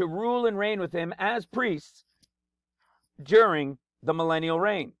to rule and reign with him as priests during the millennial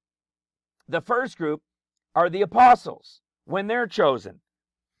reign. The first group are the apostles when they're chosen.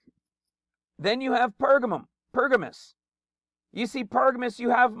 Then you have Pergamus. You see Pergamus, you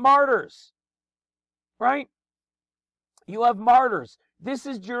have martyrs, right? You have martyrs. This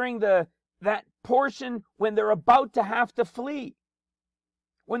is during that portion when they're about to have to flee.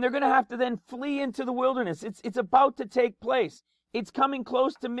 When they're going to have to then flee into the wilderness. It's about to take place. It's coming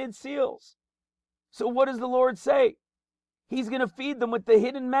close to mid-seals. So what does the Lord say? He's going to feed them with the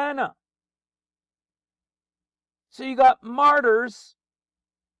hidden manna. So you got martyrs,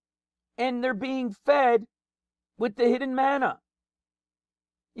 and they're being fed with the hidden manna.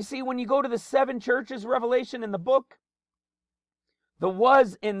 You see, when you go to the 7 churches, Revelation in the book, the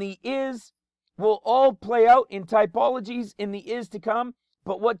was and the is will all play out in typologies in the is to come,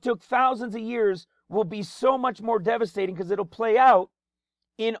 but what took thousands of years will be so much more devastating because it'll play out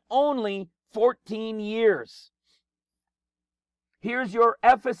in only 14 years. Here's your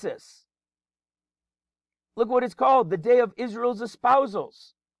Ephesus. Look what it's called, the day of Israel's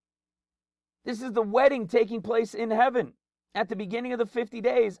espousals. This is the wedding taking place in heaven at the beginning of the 50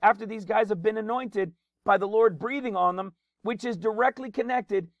 days after these guys have been anointed by the Lord breathing on them, which is directly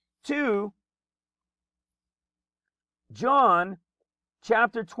connected to John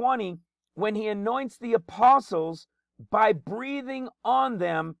chapter 20, when he anoints the apostles by breathing on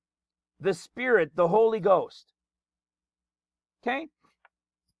them the Spirit, the Holy Ghost. Okay?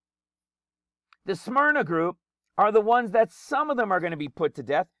 The Smyrna group are the ones that some of them are going to be put to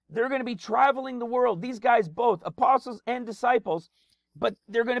death. They're going to be traveling the world. These guys both, apostles and disciples, but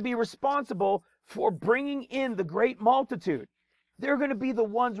they're going to be responsible for bringing in the great multitude. They're going to be the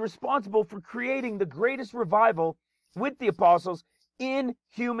ones responsible for creating the greatest revival with the apostles in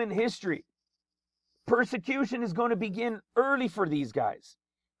human history. Persecution is going to begin early for these guys,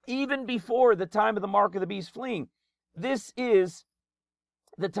 even before the time of the mark of the beast fleeing. This is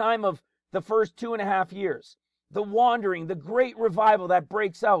the time of the first 2.5 years, the wandering, the great revival that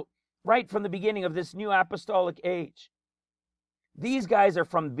breaks out right from the beginning of this new apostolic age. These guys are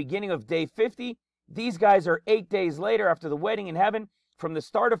from the beginning of day 50. These guys are 8 days later after the wedding in heaven, from the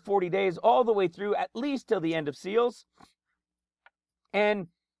start of 40 days all the way through at least till the end of seals. And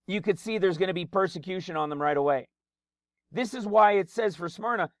you could see there's going to be persecution on them right away. This is why it says for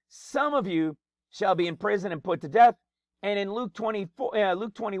Smyrna, some of you shall be in prison and put to death. And in Luke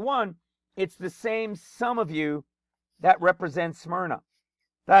 21, it's the same some of you that represents Smyrna.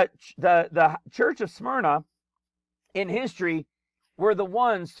 The church of Smyrna in history were the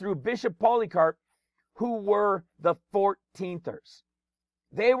ones through Bishop Polycarp who were the 14thers.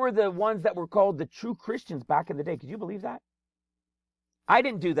 They were the ones that were called the true Christians back in the day. Could you believe that? I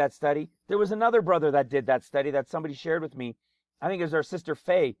didn't do that study. There was another brother that did that study that somebody shared with me. I think it was our sister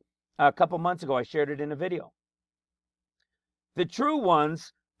Faye. A couple months ago, I shared it in a video. The true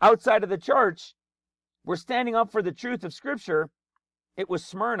ones outside of the church were standing up for the truth of Scripture. It was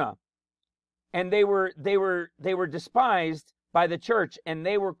Smyrna, and they were despised by the church, and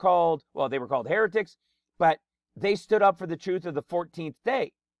they were called heretics, but they stood up for the truth of the 14th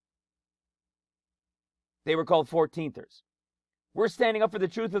day. They were called 14thers. We're standing up for the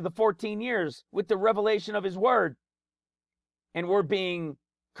truth of the 14 years with the revelation of his word, and we're being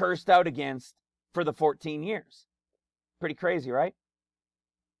cursed out against for the 14 years. Pretty crazy, right?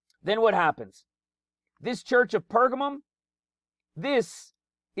 Then what happens? This church of Pergamum, this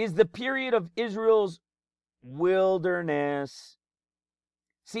is the period of Israel's wilderness.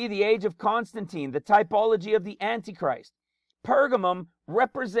 See, the age of Constantine, the typology of the Antichrist. Pergamum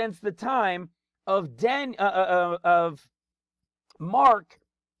represents the time of Mark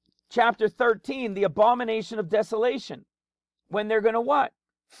chapter 13, the abomination of desolation, when they're going to what?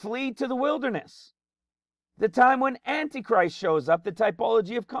 Flee to the wilderness. The time when Antichrist shows up, the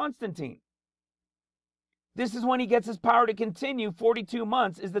typology of Constantine. This is when he gets his power to continue. 42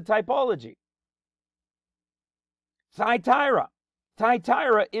 months is the typology. Thyatira.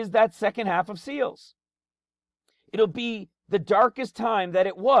 Thyatira is that second half of seals. It'll be the darkest time that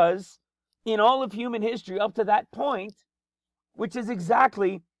it was in all of human history up to that point, which is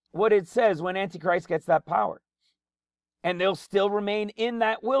exactly what it says when Antichrist gets that power. And they'll still remain in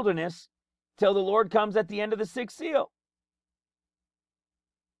that wilderness till the Lord comes at the end of the 6th seal.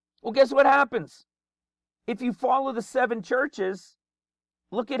 Well, guess what happens? If you follow the 7 churches,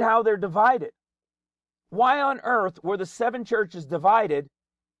 look at how they're divided. Why on earth were the 7 churches divided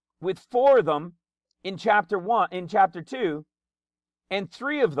with 4 of them in chapter 2, and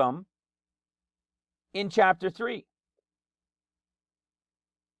 3 of them in chapter 3?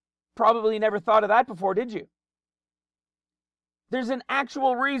 Probably never thought of that before, did you? There's an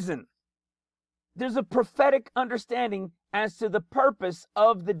actual reason. There's a prophetic understanding as to the purpose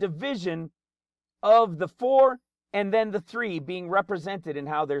of the division of the 4 and then the 3 being represented and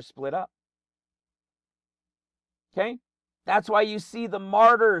how they're split up. Okay? That's why you see the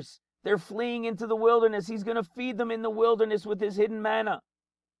martyrs. They're fleeing into the wilderness. He's going to feed them in the wilderness with his hidden manna.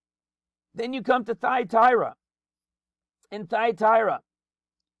 Then you come to Thyatira. In Thyatira,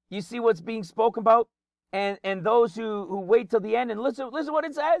 you see what's being spoken about, and those who wait till the end. And listen what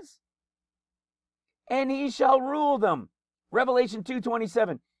it says. And he shall rule them. Revelation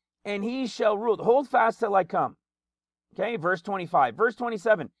 2:27. And he shall rule. Hold fast till I come. Okay, verse 25. Verse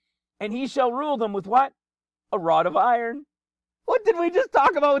 27. And he shall rule them with what? A rod of iron. What did we just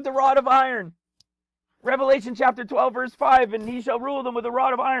talk about with the rod of iron? Revelation chapter 12, verse 5. And he shall rule them with a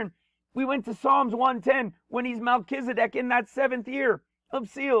rod of iron. We went to Psalms 110 when he's Melchizedek in that 7th year of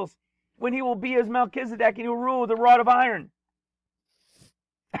seals, when he will be as Melchizedek and he'll rule with a rod of iron.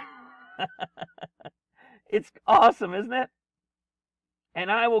 It's awesome, isn't it? And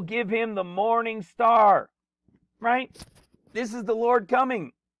I will give him the morning star. Right? This is the Lord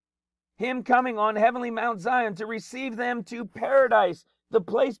coming. Him coming on heavenly Mount Zion to receive them to paradise, the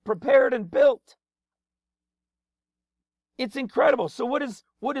place prepared and built. It's incredible. So what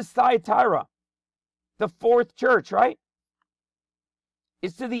is Thyatira? The 4th church, right?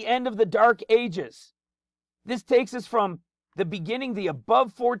 It's to the end of the dark ages. This takes us from the beginning, the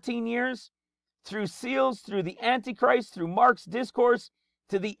above 14 years, through seals, through the Antichrist, through Mark's discourse,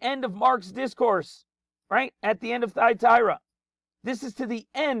 to the end of Mark's discourse, right? At the end of Thyatira. This is to the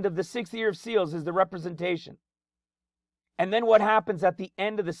end of the 6th year of seals is the representation. And then what happens at the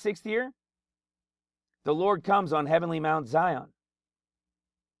end of the 6th year? The Lord comes on heavenly Mount Zion.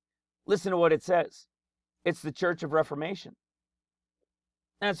 Listen to what it says. It's the Church of Reformation.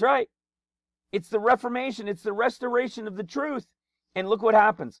 That's right. It's the Reformation. It's the restoration of the truth. And look what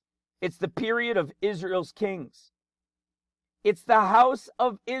happens. It's the period of Israel's kings. It's the house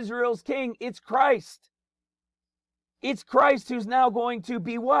of Israel's king. It's Christ. It's Christ who's now going to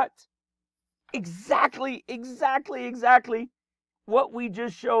be what? Exactly what we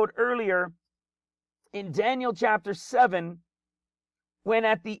just showed earlier in Daniel chapter 7, when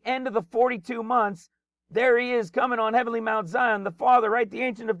at the end of the 42 months, there he is coming on heavenly Mount Zion, the Father, right? The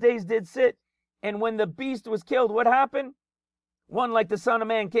Ancient of Days did sit. And when the beast was killed, what happened? One like the Son of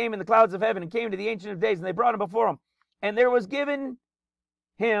Man came in the clouds of heaven and came to the Ancient of Days, and they brought him before him. And there was given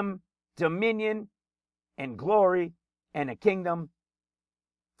him dominion and glory and a kingdom,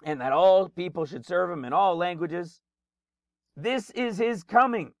 and that all people should serve him in all languages. This is his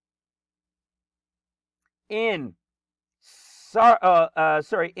coming. In Sardis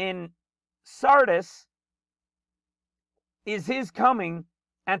is his coming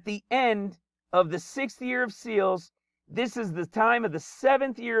at the end of the 6th year of seals. This is the time of the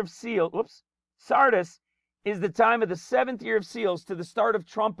 7th year of seals. Whoops. Sardis is the time of the 7th year of seals to the start of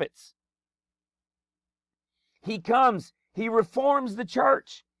trumpets. He comes. He reforms the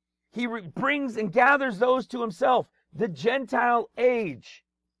church. He brings and gathers those to himself. The Gentile age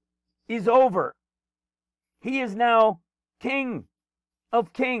is over. He is now King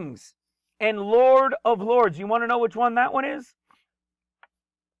of Kings and Lord of Lords. You want to know which one that one is?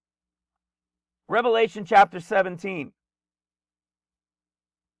 Revelation chapter 17.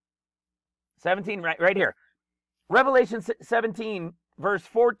 17, right here. Revelation 17, verse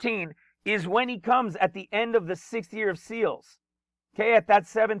 14, is when he comes at the end of the 6th year of seals. Okay, at that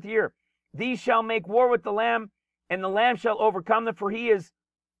 7th year. These shall make war with the Lamb, and the Lamb shall overcome them, for he is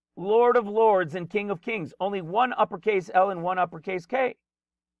Lord of Lords and King of Kings. Only one uppercase L and one uppercase K.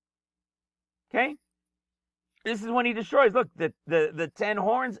 Okay? This is when he destroys. Look, the 10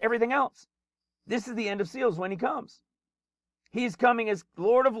 horns, everything else. This is the end of seals when he comes. He's coming as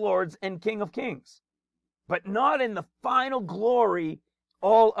Lord of Lords and King of Kings. But not in the final glory,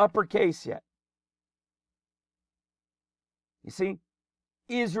 all uppercase yet. You see?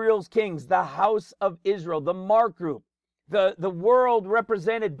 Israel's kings, the house of Israel, the Mark group, the world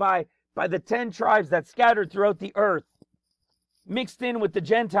represented by the 10 tribes that scattered throughout the earth, mixed in with the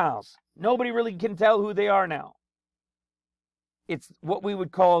Gentiles. Nobody really can tell who they are now. It's what we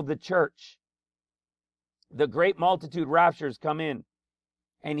would call the church. The great multitude raptures come in,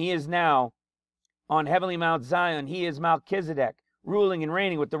 and he is now on heavenly Mount Zion. He is Melchizedek, ruling and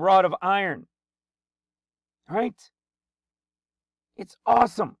reigning with the rod of iron. Right? It's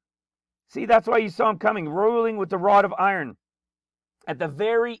awesome. See, that's why you saw him coming, ruling with the rod of iron. At the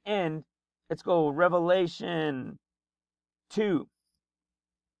very end, let's go Revelation 2.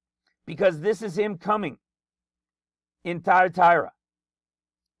 Because this is him coming in Thyatira.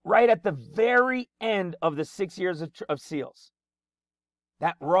 Right at the very end of the 6 years of seals.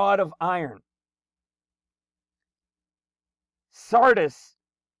 That rod of iron. Sardis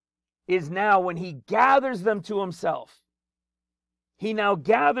is now when he gathers them to himself. He now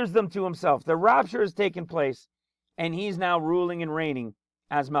gathers them to himself. The rapture has taken place, and he's now ruling and reigning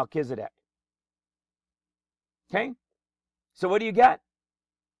as Melchizedek. Okay? So what do you get?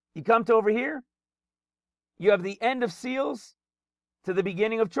 You come to over here. You have the end of seals to the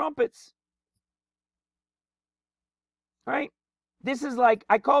beginning of trumpets. Right? This is like,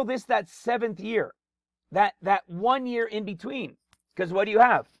 I call this that 7th year. That 1 year in between. Because what do you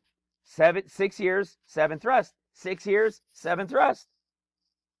have? 6 years, 7th rest. 6 years, 7th rest.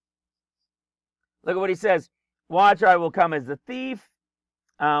 Look at what he says. Watch, I will come as the thief.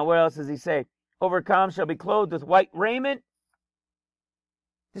 What else does he say? Overcome shall be clothed with white raiment.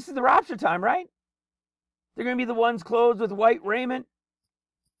 This is the rapture time, right? They're going to be the ones clothed with white raiment.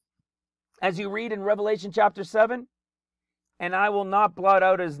 As you read in Revelation chapter 7. And I will not blot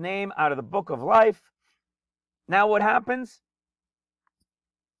out his name out of the book of life. Now what happens?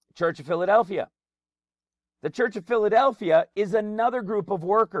 Church of Philadelphia. The Church of Philadelphia is another group of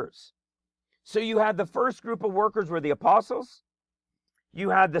workers. So you had the first group of workers were the apostles. You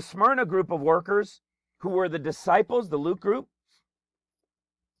had the Smyrna group of workers who were the disciples, the Luke group.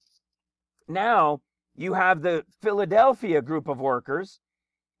 Now you have the Philadelphia group of workers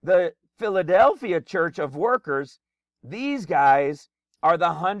The Philadelphia church of workers, these guys are the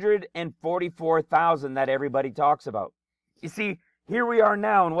 144,000 that everybody talks about. You see, here we are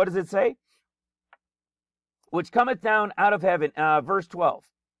now, and what does it say? Which cometh down out of heaven, verse 12.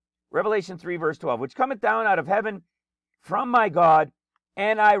 Revelation 3, verse 12. Which cometh down out of heaven from my God,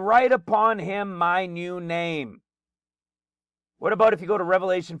 and I write upon him my new name. What about if you go to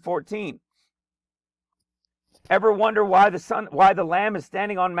Revelation 14? Ever wonder why the Lamb is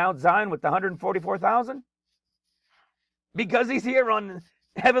standing on Mount Zion with the 144,000? Because he's here on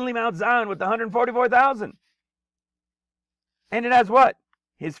heavenly Mount Zion with the 144,000. And it has what?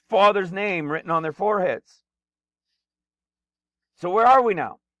 His Father's name written on their foreheads. So where are we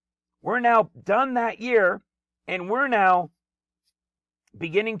now? We're now done that year, and we're now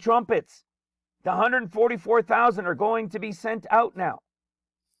beginning trumpets. The 144,000 are going to be sent out now.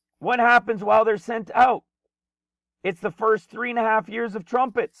 What happens while they're sent out? It's the first 3.5 years of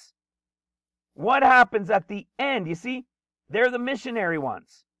trumpets. What happens at the end? You see, they're the missionary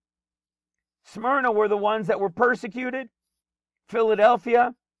ones. Smyrna were the ones that were persecuted.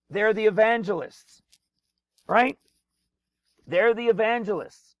 Philadelphia, they're the evangelists. Right? They're the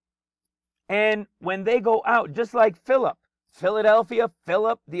evangelists. And when they go out, just like Philip, Philadelphia,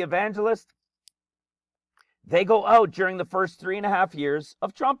 Philip, the evangelist, they go out during the first 3.5 years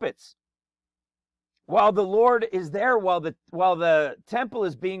of trumpets. While the Lord is there, while the temple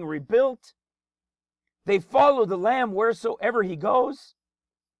is being rebuilt, they follow the Lamb wheresoever he goes.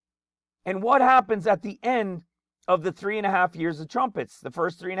 And what happens at the end of the 3.5 years of trumpets, the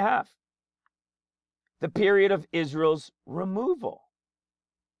first 3.5? The period of Israel's removal.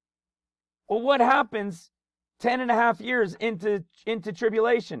 Well, what happens 10.5 years into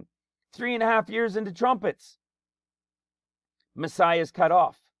tribulation? 3.5 years into trumpets. Messiah is cut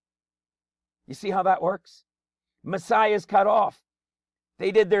off. You see how that works? Messiah is cut off.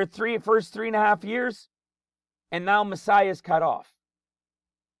 They did their first 3.5 years, and now Messiah is cut off.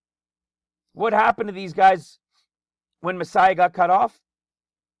 What happened to these guys when Messiah got cut off?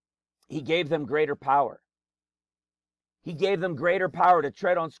 He gave them greater power. He gave them greater power to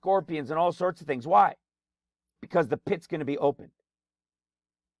tread on scorpions and all sorts of things. Why? Because the pit's going to be opened.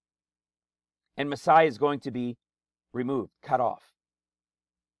 And Messiah is going to be removed, cut off.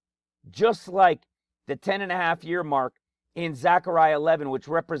 Just like the 10.5 year mark in Zechariah 11, which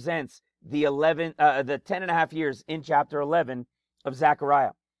represents the 10.5 years in chapter 11 of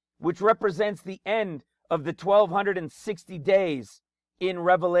Zechariah, which represents the end of the 1260 days in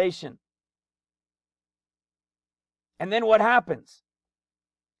Revelation. And then what happens?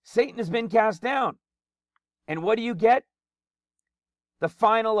 Satan has been cast down. And what do you get? The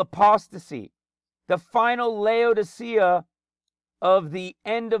final apostasy, the final Laodicea of the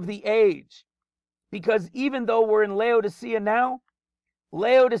end of the age. Because even though we're in Laodicea now,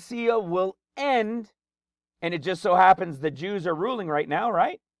 Laodicea will end, and it just so happens the Jews are ruling right now,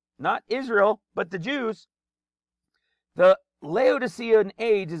 right? Not Israel, but the Jews. The Laodicean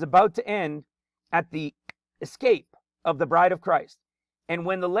age is about to end at the escape of the bride of Christ. And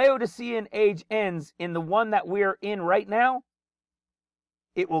when the Laodicean age ends in the one that we're in right now,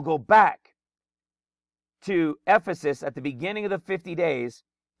 it will go back to Ephesus at the beginning of the 50 days,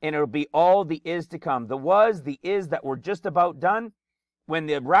 and it'll be all the is to come. The was, the is that were just about done. When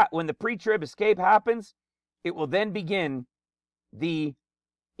the pre-trib escape happens, it will then begin the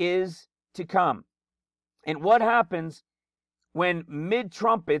is to come. And what happens when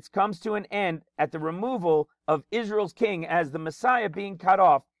mid-trumpets comes to an end at the removal of Israel's king as the Messiah being cut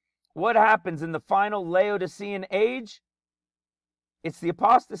off? What happens in the final Laodicean age? It's the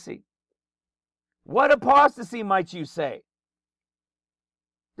apostasy. What apostasy, might you say?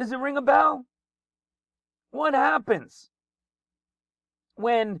 Does it ring a bell? What happens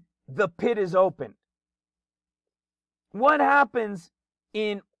when the pit is opened? What happens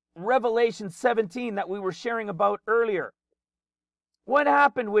in Revelation 17 that we were sharing about earlier? What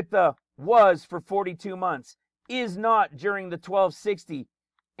happened with the was for 42 months, is not during the 1260,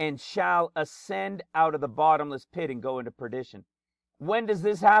 and shall ascend out of the bottomless pit and go into perdition? When does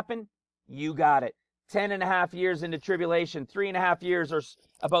this happen? You got it. 10.5 years into tribulation, 3.5 years, or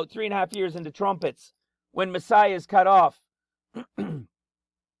about 3.5 years into trumpets, when Messiah is cut off,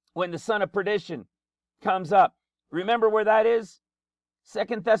 when the son of perdition comes up. Remember where that is?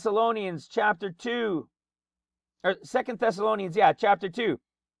 2 Thessalonians chapter 2. Or 2 Thessalonians, chapter 2.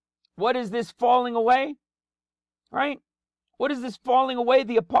 What is this falling away? Right? What is this falling away?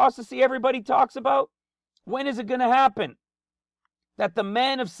 The apostasy everybody talks about? When is it going to happen? That the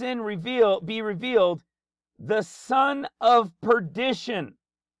man of sin be revealed, the son of perdition,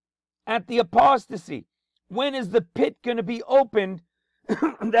 at the apostasy. When is the pit going to be opened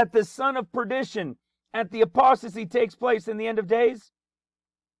that the son of perdition at the apostasy takes place in the end of days?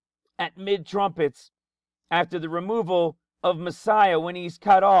 At mid-trumpets, after the removal of Messiah, when he's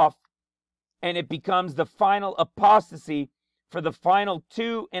cut off, and it becomes the final apostasy for the final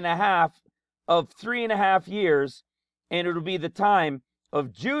 2.5 of 3.5 years, and it'll be the time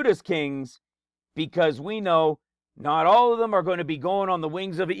of Judah's kings, because we know not all of them are going to be going on the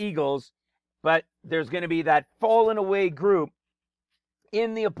wings of eagles, but there's going to be that fallen away group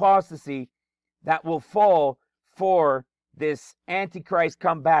in the apostasy that will fall for this Antichrist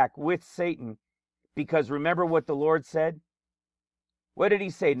comeback with Satan. Because remember what the Lord said? What did he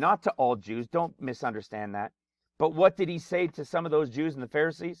say? Not to all Jews, don't misunderstand that. But what did he say to some of those Jews and the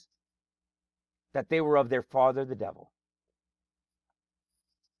Pharisees? That they were of their father, the devil.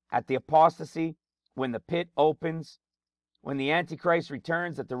 At the apostasy, when the pit opens, when the Antichrist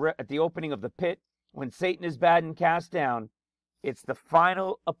returns at the opening of the pit, when Satan is bad and cast down, it's the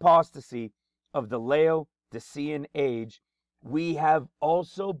final apostasy of the Laodicean age. We have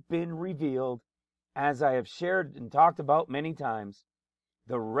also been revealed, as I have shared and talked about many times,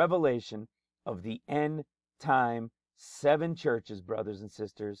 the revelation of the end time 7 churches, brothers and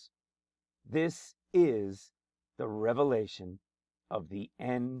sisters. This is the revelation of the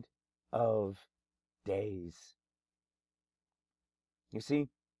end of days. You see,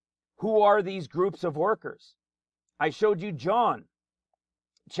 who are these groups of workers? I showed you John,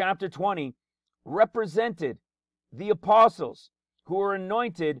 chapter 20, represented the apostles who were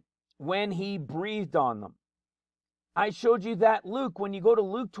anointed when he breathed on them. I showed you that Luke, when you go to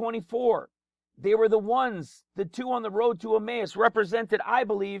Luke 24, they were the ones, the 2 on the road to Emmaus, represented, I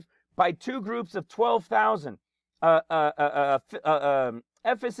believe, by 2 groups of 12,000.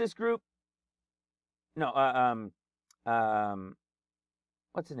 Ephesus group. No,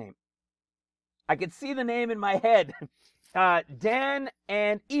 what's the name? I could see the name in my head. Dan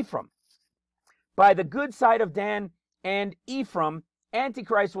and Ephraim. By the good side of Dan and Ephraim,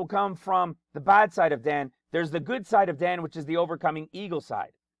 Antichrist will come from the bad side of Dan. There's the good side of Dan, which is the overcoming eagle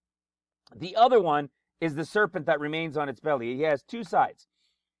side. The other one is the serpent that remains on its belly. He has 2 sides.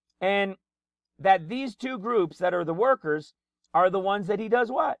 And that these 2 groups that are the workers are the ones that he does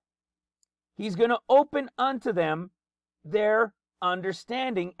what? He's going to open unto them their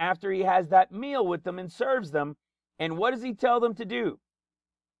understanding after he has that meal with them and serves them. And what does he tell them to do?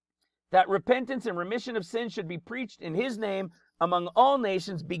 That repentance and remission of sins should be preached in his name among all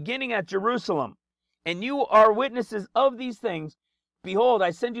nations, beginning at Jerusalem. And you are witnesses of these things. Behold,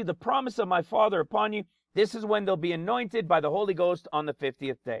 I send you the promise of my Father upon you. This is when they'll be anointed by the Holy Ghost on the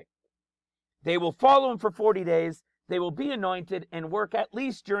 50th day. They will follow him for 40 days. They will be anointed and work at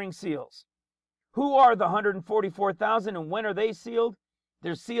least during seals. Who are the 144,000 and when are they sealed?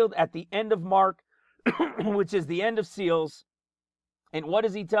 They're sealed at the end of Mark, which is the end of seals. And what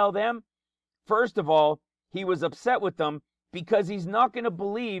does he tell them? First of all, he was upset with them because he's not going to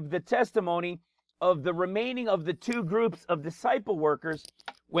believe the testimony of the remaining of the 2 groups of disciple workers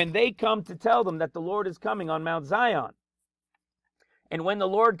when they come to tell them that the Lord is coming on Mount Zion. And when the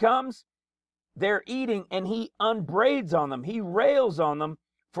Lord comes, they're eating and he unbraids on them. He rails on them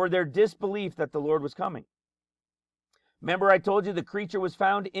for their disbelief that the Lord was coming. Remember I told you the creature was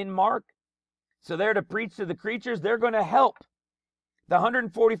found in Mark? So they're to preach to the creatures. They're going to help. The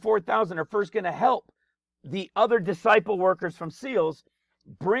 144,000 are first going to help the other disciple workers from seals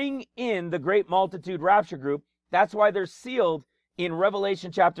bring in the great multitude rapture group. That's why they're sealed in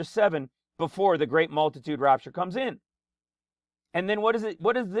Revelation chapter 7 before the great multitude rapture comes in. And then what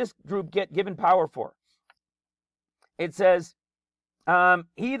does this group get given power for? It says,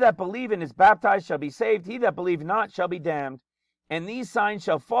 he that believe and is baptized shall be saved. He that believe not shall be damned. And these signs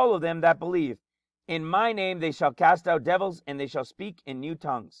shall follow them that believe. In my name they shall cast out devils, and they shall speak in new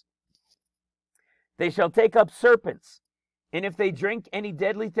tongues. They shall take up serpents, and if they drink any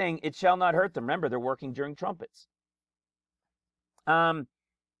deadly thing, it shall not hurt them. Remember, they're working during trumpets. So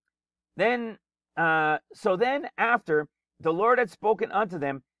then after the Lord had spoken unto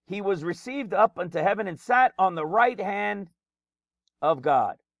them, he was received up unto heaven and sat on the right hand of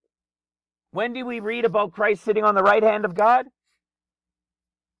God. When do we read about Christ sitting on the right hand of God?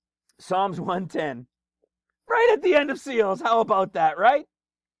 Psalms 110. Right at the end of seals. How about that, right?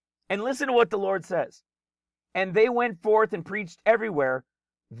 And listen to what the Lord says. And they went forth and preached everywhere,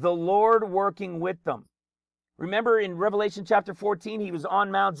 the Lord working with them. Remember in Revelation chapter 14, he was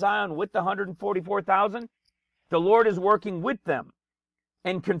on Mount Zion with the 144,000. The Lord is working with them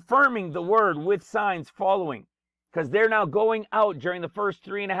and confirming the word with signs following, because they're now going out during the first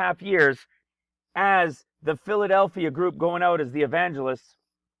 3.5 years as the Philadelphia group going out as the evangelists,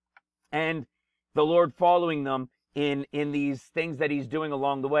 and the Lord following them in these things that he's doing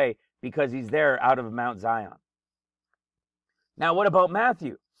along the way, because he's there out of Mount Zion. Now, what about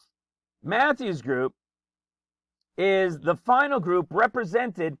Matthew? Matthew's group is the final group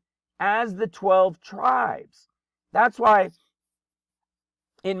represented as the 12 tribes. That's why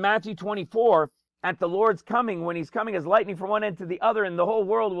in Matthew 24, at the Lord's coming, when he's coming as lightning from one end to the other, and the whole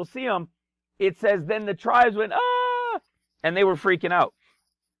world will see him, it says, then the tribes went, ah, and they were freaking out.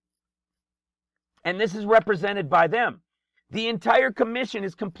 And this is represented by them. The entire commission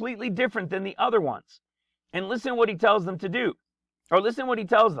is completely different than the other ones. And listen what he tells them to do. Or listen what he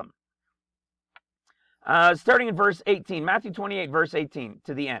tells them. Starting in verse 18, Matthew 28, verse 18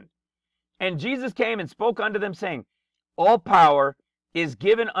 to the end. And Jesus came and spoke unto them, saying, all power is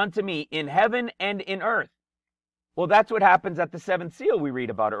given unto me in heaven and in earth. Well, that's what happens at the seventh seal. We read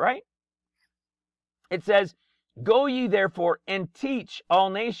about it, right? It says, go ye therefore and teach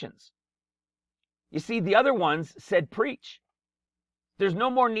all nations. You see, the other ones said preach. There's no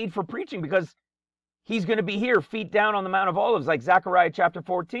more need for preaching because he's going to be here, feet down on the Mount of Olives, like Zechariah chapter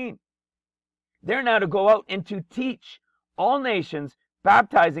 14. They're now to go out and to teach all nations,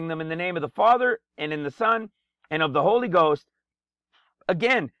 baptizing them in the name of the Father and in the Son and of the Holy Ghost.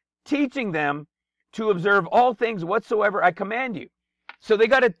 Again, teaching them to observe all things whatsoever I command you. So they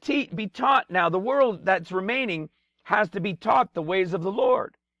got to be taught now. The world that's remaining has to be taught the ways of the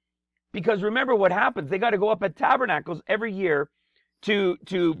Lord. Because remember what happens. They got to go up at tabernacles every year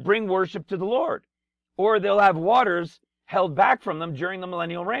to bring worship to the Lord. Or they'll have waters held back from them during the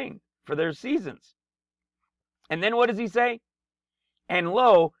millennial reign for their seasons. And then what does he say? And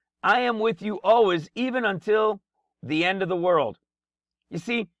lo, I am with you always, even until the end of the world. You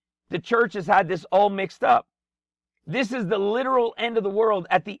see, the church has had this all mixed up. This is the literal end of the world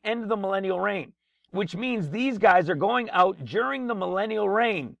at the end of the millennial reign, which means these guys are going out during the millennial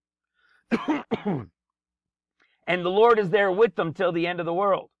reign. And the Lord is there with them till the end of the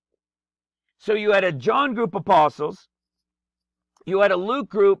world. So you had a John group apostles, you had a Luke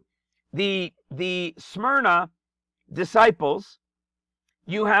group, the Smyrna disciples,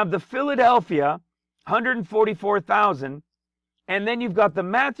 you have the Philadelphia, 144,000, and then you've got the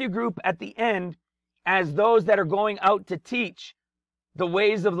Matthew group at the end as those that are going out to teach the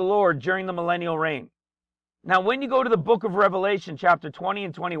ways of the Lord during the millennial reign. Now, when you go to the book of Revelation, chapter 20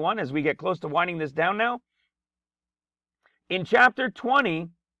 and 21, as we get close to winding this down now, in chapter 20,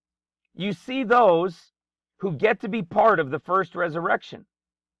 you see those who get to be part of the first resurrection.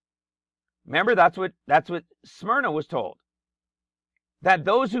 Remember, that's what Smyrna was told. That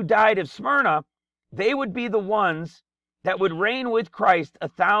those who died of Smyrna, they would be the ones that would reign with Christ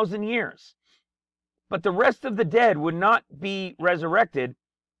 1,000 years. But the rest of the dead would not be resurrected.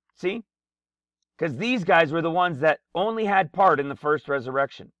 See? Because these guys were the ones that only had part in the first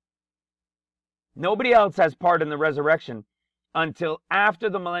resurrection. Nobody else has part in the resurrection until after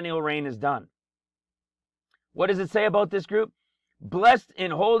the millennial reign is done. What does it say about this group? Blessed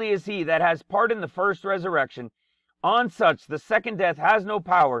and holy is he that has part in the first resurrection. On such the second death has no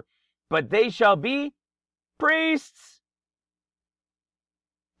power, but they shall be priests.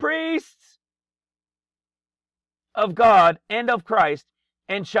 Priests of God and of Christ,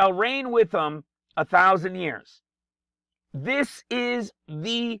 and shall reign with them 1,000 years. This is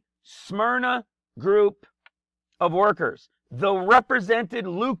the Smyrna group of workers, the represented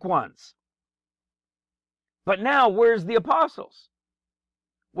Luke ones. But now, where's the apostles?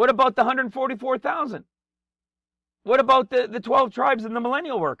 What about the 144,000? What about the 12 tribes and the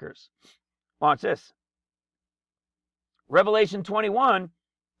millennial workers? Watch this. Revelation 21,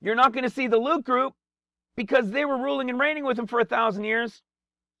 you're not going to see the Luke group because they were ruling and reigning with him for 1,000 years.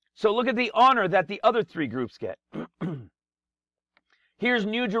 So look at the honor that the other three groups get. Here's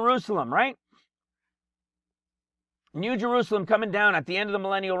New Jerusalem, right? New Jerusalem coming down at the end of the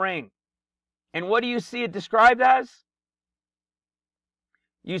millennial reign. And what do you see it described as?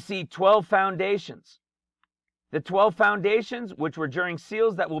 You see 12 foundations. The 12 foundations, which were during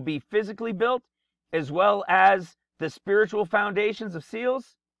seals that will be physically built, as well as the spiritual foundations of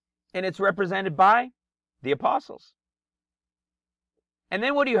seals. And it's represented by the apostles. And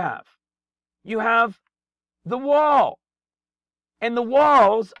then what do you have? You have the wall. And the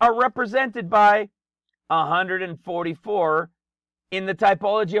walls are represented by 144 in the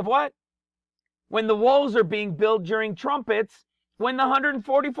typology of what? When the walls are being built during trumpets, when the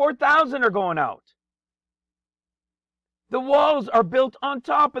 144,000 are going out. The walls are built on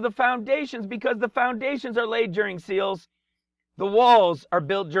top of the foundations because the foundations are laid during seals. The walls are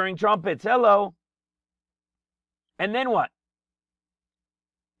built during trumpets. Hello. And then what?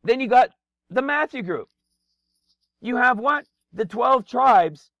 Then you got the Matthew group. You have what? The 12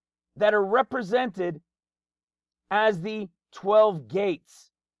 tribes that are represented as the 12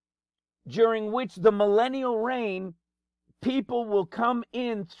 gates, during which the millennial reign, people will come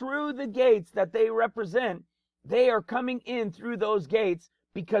in through the gates that they represent. They are coming in through those gates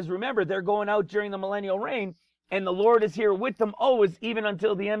because, remember, they're going out during the millennial reign, and the Lord is here with them always, even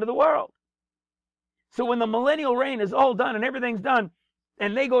until the end of the world. So when the millennial reign is all done and everything's done,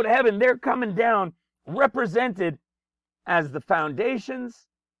 and they go to heaven, they're coming down represented as the foundations,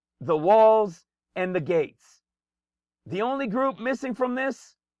 the walls, and the gates. The only group missing from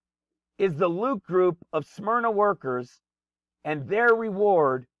this is the Luke group of Smyrna workers, and their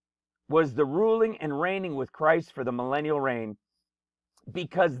reward was the ruling and reigning with Christ for the millennial reign,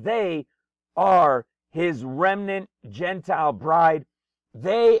 because they are his remnant Gentile bride.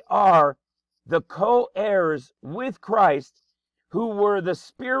 They are the co-heirs with Christ, who were the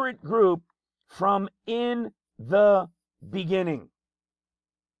Spirit group from in the beginning.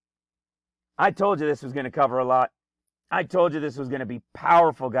 I told you this was going to cover a lot. I told you this was going to be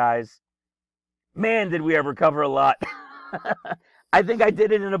powerful, guys. Man, did we ever cover a lot. I think I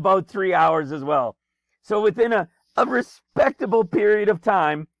did it in about 3 hours as well. So within a respectable period of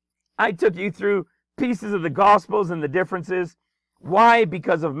time, I took you through pieces of the Gospels and the differences. Why?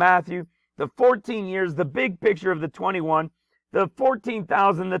 Because of Matthew, the 14 years, the big picture of the 21, the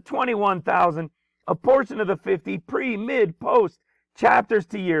 14,000, the 21,000, a portion of the 50, pre, mid, post, chapters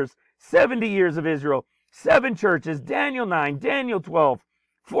to years, 70 years of Israel, 7 churches, Daniel 9, Daniel 12,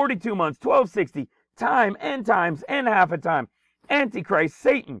 42 months, 1260, time and times and half a time, Antichrist,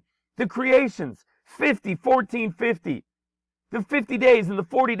 Satan, the creations, 50, 14, 50, the 50 days and the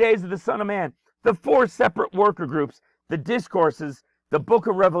 40 days of the Son of Man, the 4 separate worker groups, the discourses, the book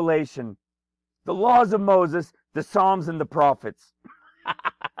of Revelation, the laws of Moses, the Psalms, and the prophets.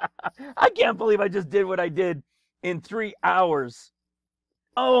 I can't believe I just did what I did in 3 hours.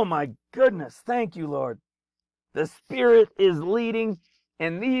 Oh my goodness. Thank you, Lord. The Spirit is leading,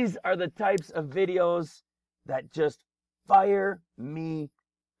 and these are the types of videos that just fire me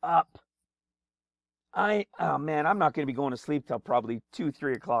up. Oh man, I'm not going to be going to sleep till probably 2,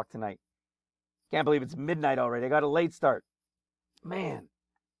 3 o'clock tonight. Can't believe it's midnight already. I got a late start. Man,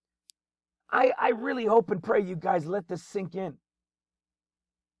 I really hope and pray you guys let this sink in.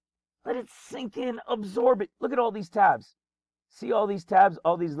 Let it sink in, absorb it. Look at all these tabs. See all these tabs,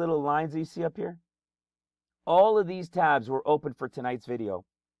 all these little lines that you see up here? All of these tabs were open for tonight's video.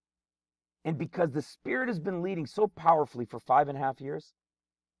 And because the Spirit has been leading so powerfully for 5.5 years,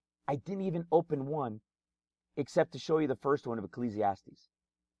 I didn't even open one except to show you the first one of Ecclesiastes.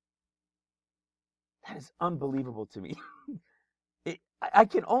 That is unbelievable to me. I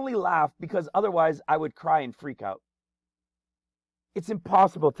can only laugh because otherwise I would cry and freak out. It's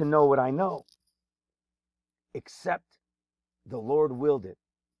impossible to know what I know, except the Lord willed it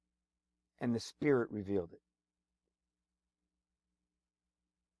and the Spirit revealed it.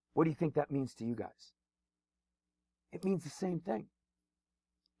 What do you think that means to you guys? It means the same thing.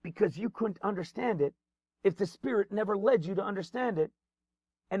 Because you couldn't understand it if the Spirit never led you to understand it,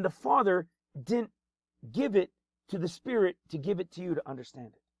 and the Father didn't give it to the Spirit to give it to you to understand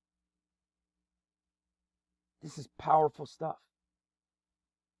it. This is powerful stuff.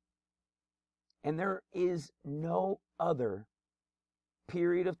 And there is no other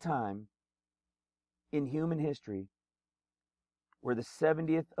period of time in human history where the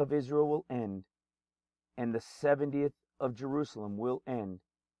 70th of Israel will end and the 70th of Jerusalem will end,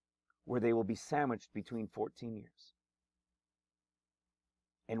 where they will be sandwiched between 14 years.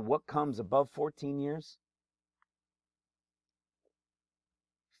 And what comes above 14 years?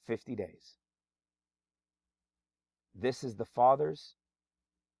 50 days. This is the Father's.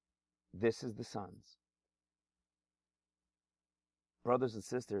 This is the Son's. Brothers and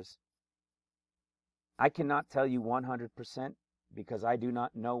sisters, I cannot tell you 100% because I do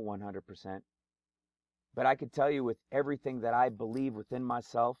not know 100%. But I can tell you with everything that I believe within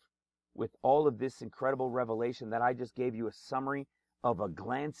myself, with all of this incredible revelation that I just gave you a summary of a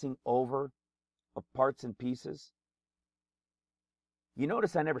glancing over of parts and pieces. You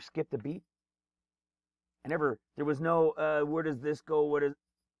notice I never skipped a beat. There was no, where does this go?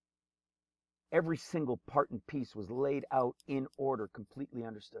 Every single part and piece was laid out in order, completely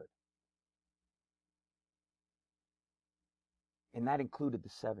understood. And that included the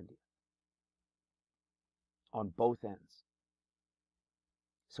 70 on both ends.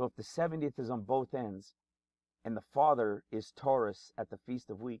 So if the 70th is on both ends, and the Father is Taurus at the Feast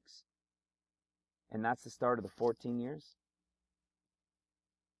of Weeks, and that's the start of the 14 years,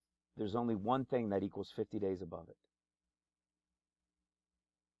 there's only one thing that equals 50 days above it.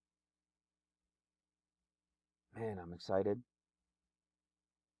 Man, I'm excited.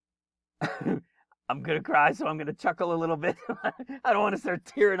 I'm going to cry, so I'm going to chuckle a little bit. I don't want to start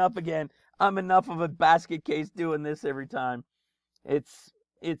tearing up again. I'm enough of a basket case doing this every time. It's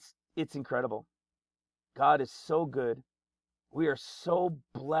incredible. God is so good. We are so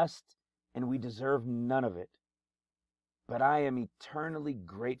blessed, and we deserve none of it. But I am eternally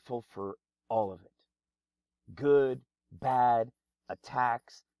grateful for all of it. Good, bad,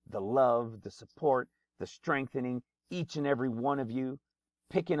 attacks, the love, the support, the strengthening, each and every one of you,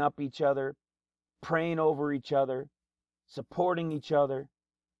 picking up each other, praying over each other, supporting each other.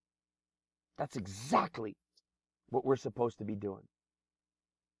 That's exactly what we're supposed to be doing.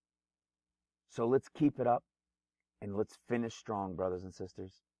 So let's keep it up and let's finish strong, brothers and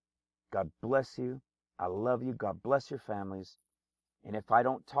sisters. God bless you. I love you. God bless your families. And if I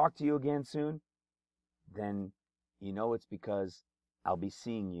don't talk to you again soon, then you know it's because I'll be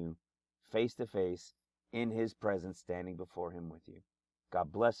seeing you face to face in his presence, standing before him with you.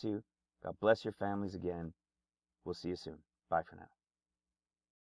 God bless you. God bless your families again. We'll see you soon. Bye for now.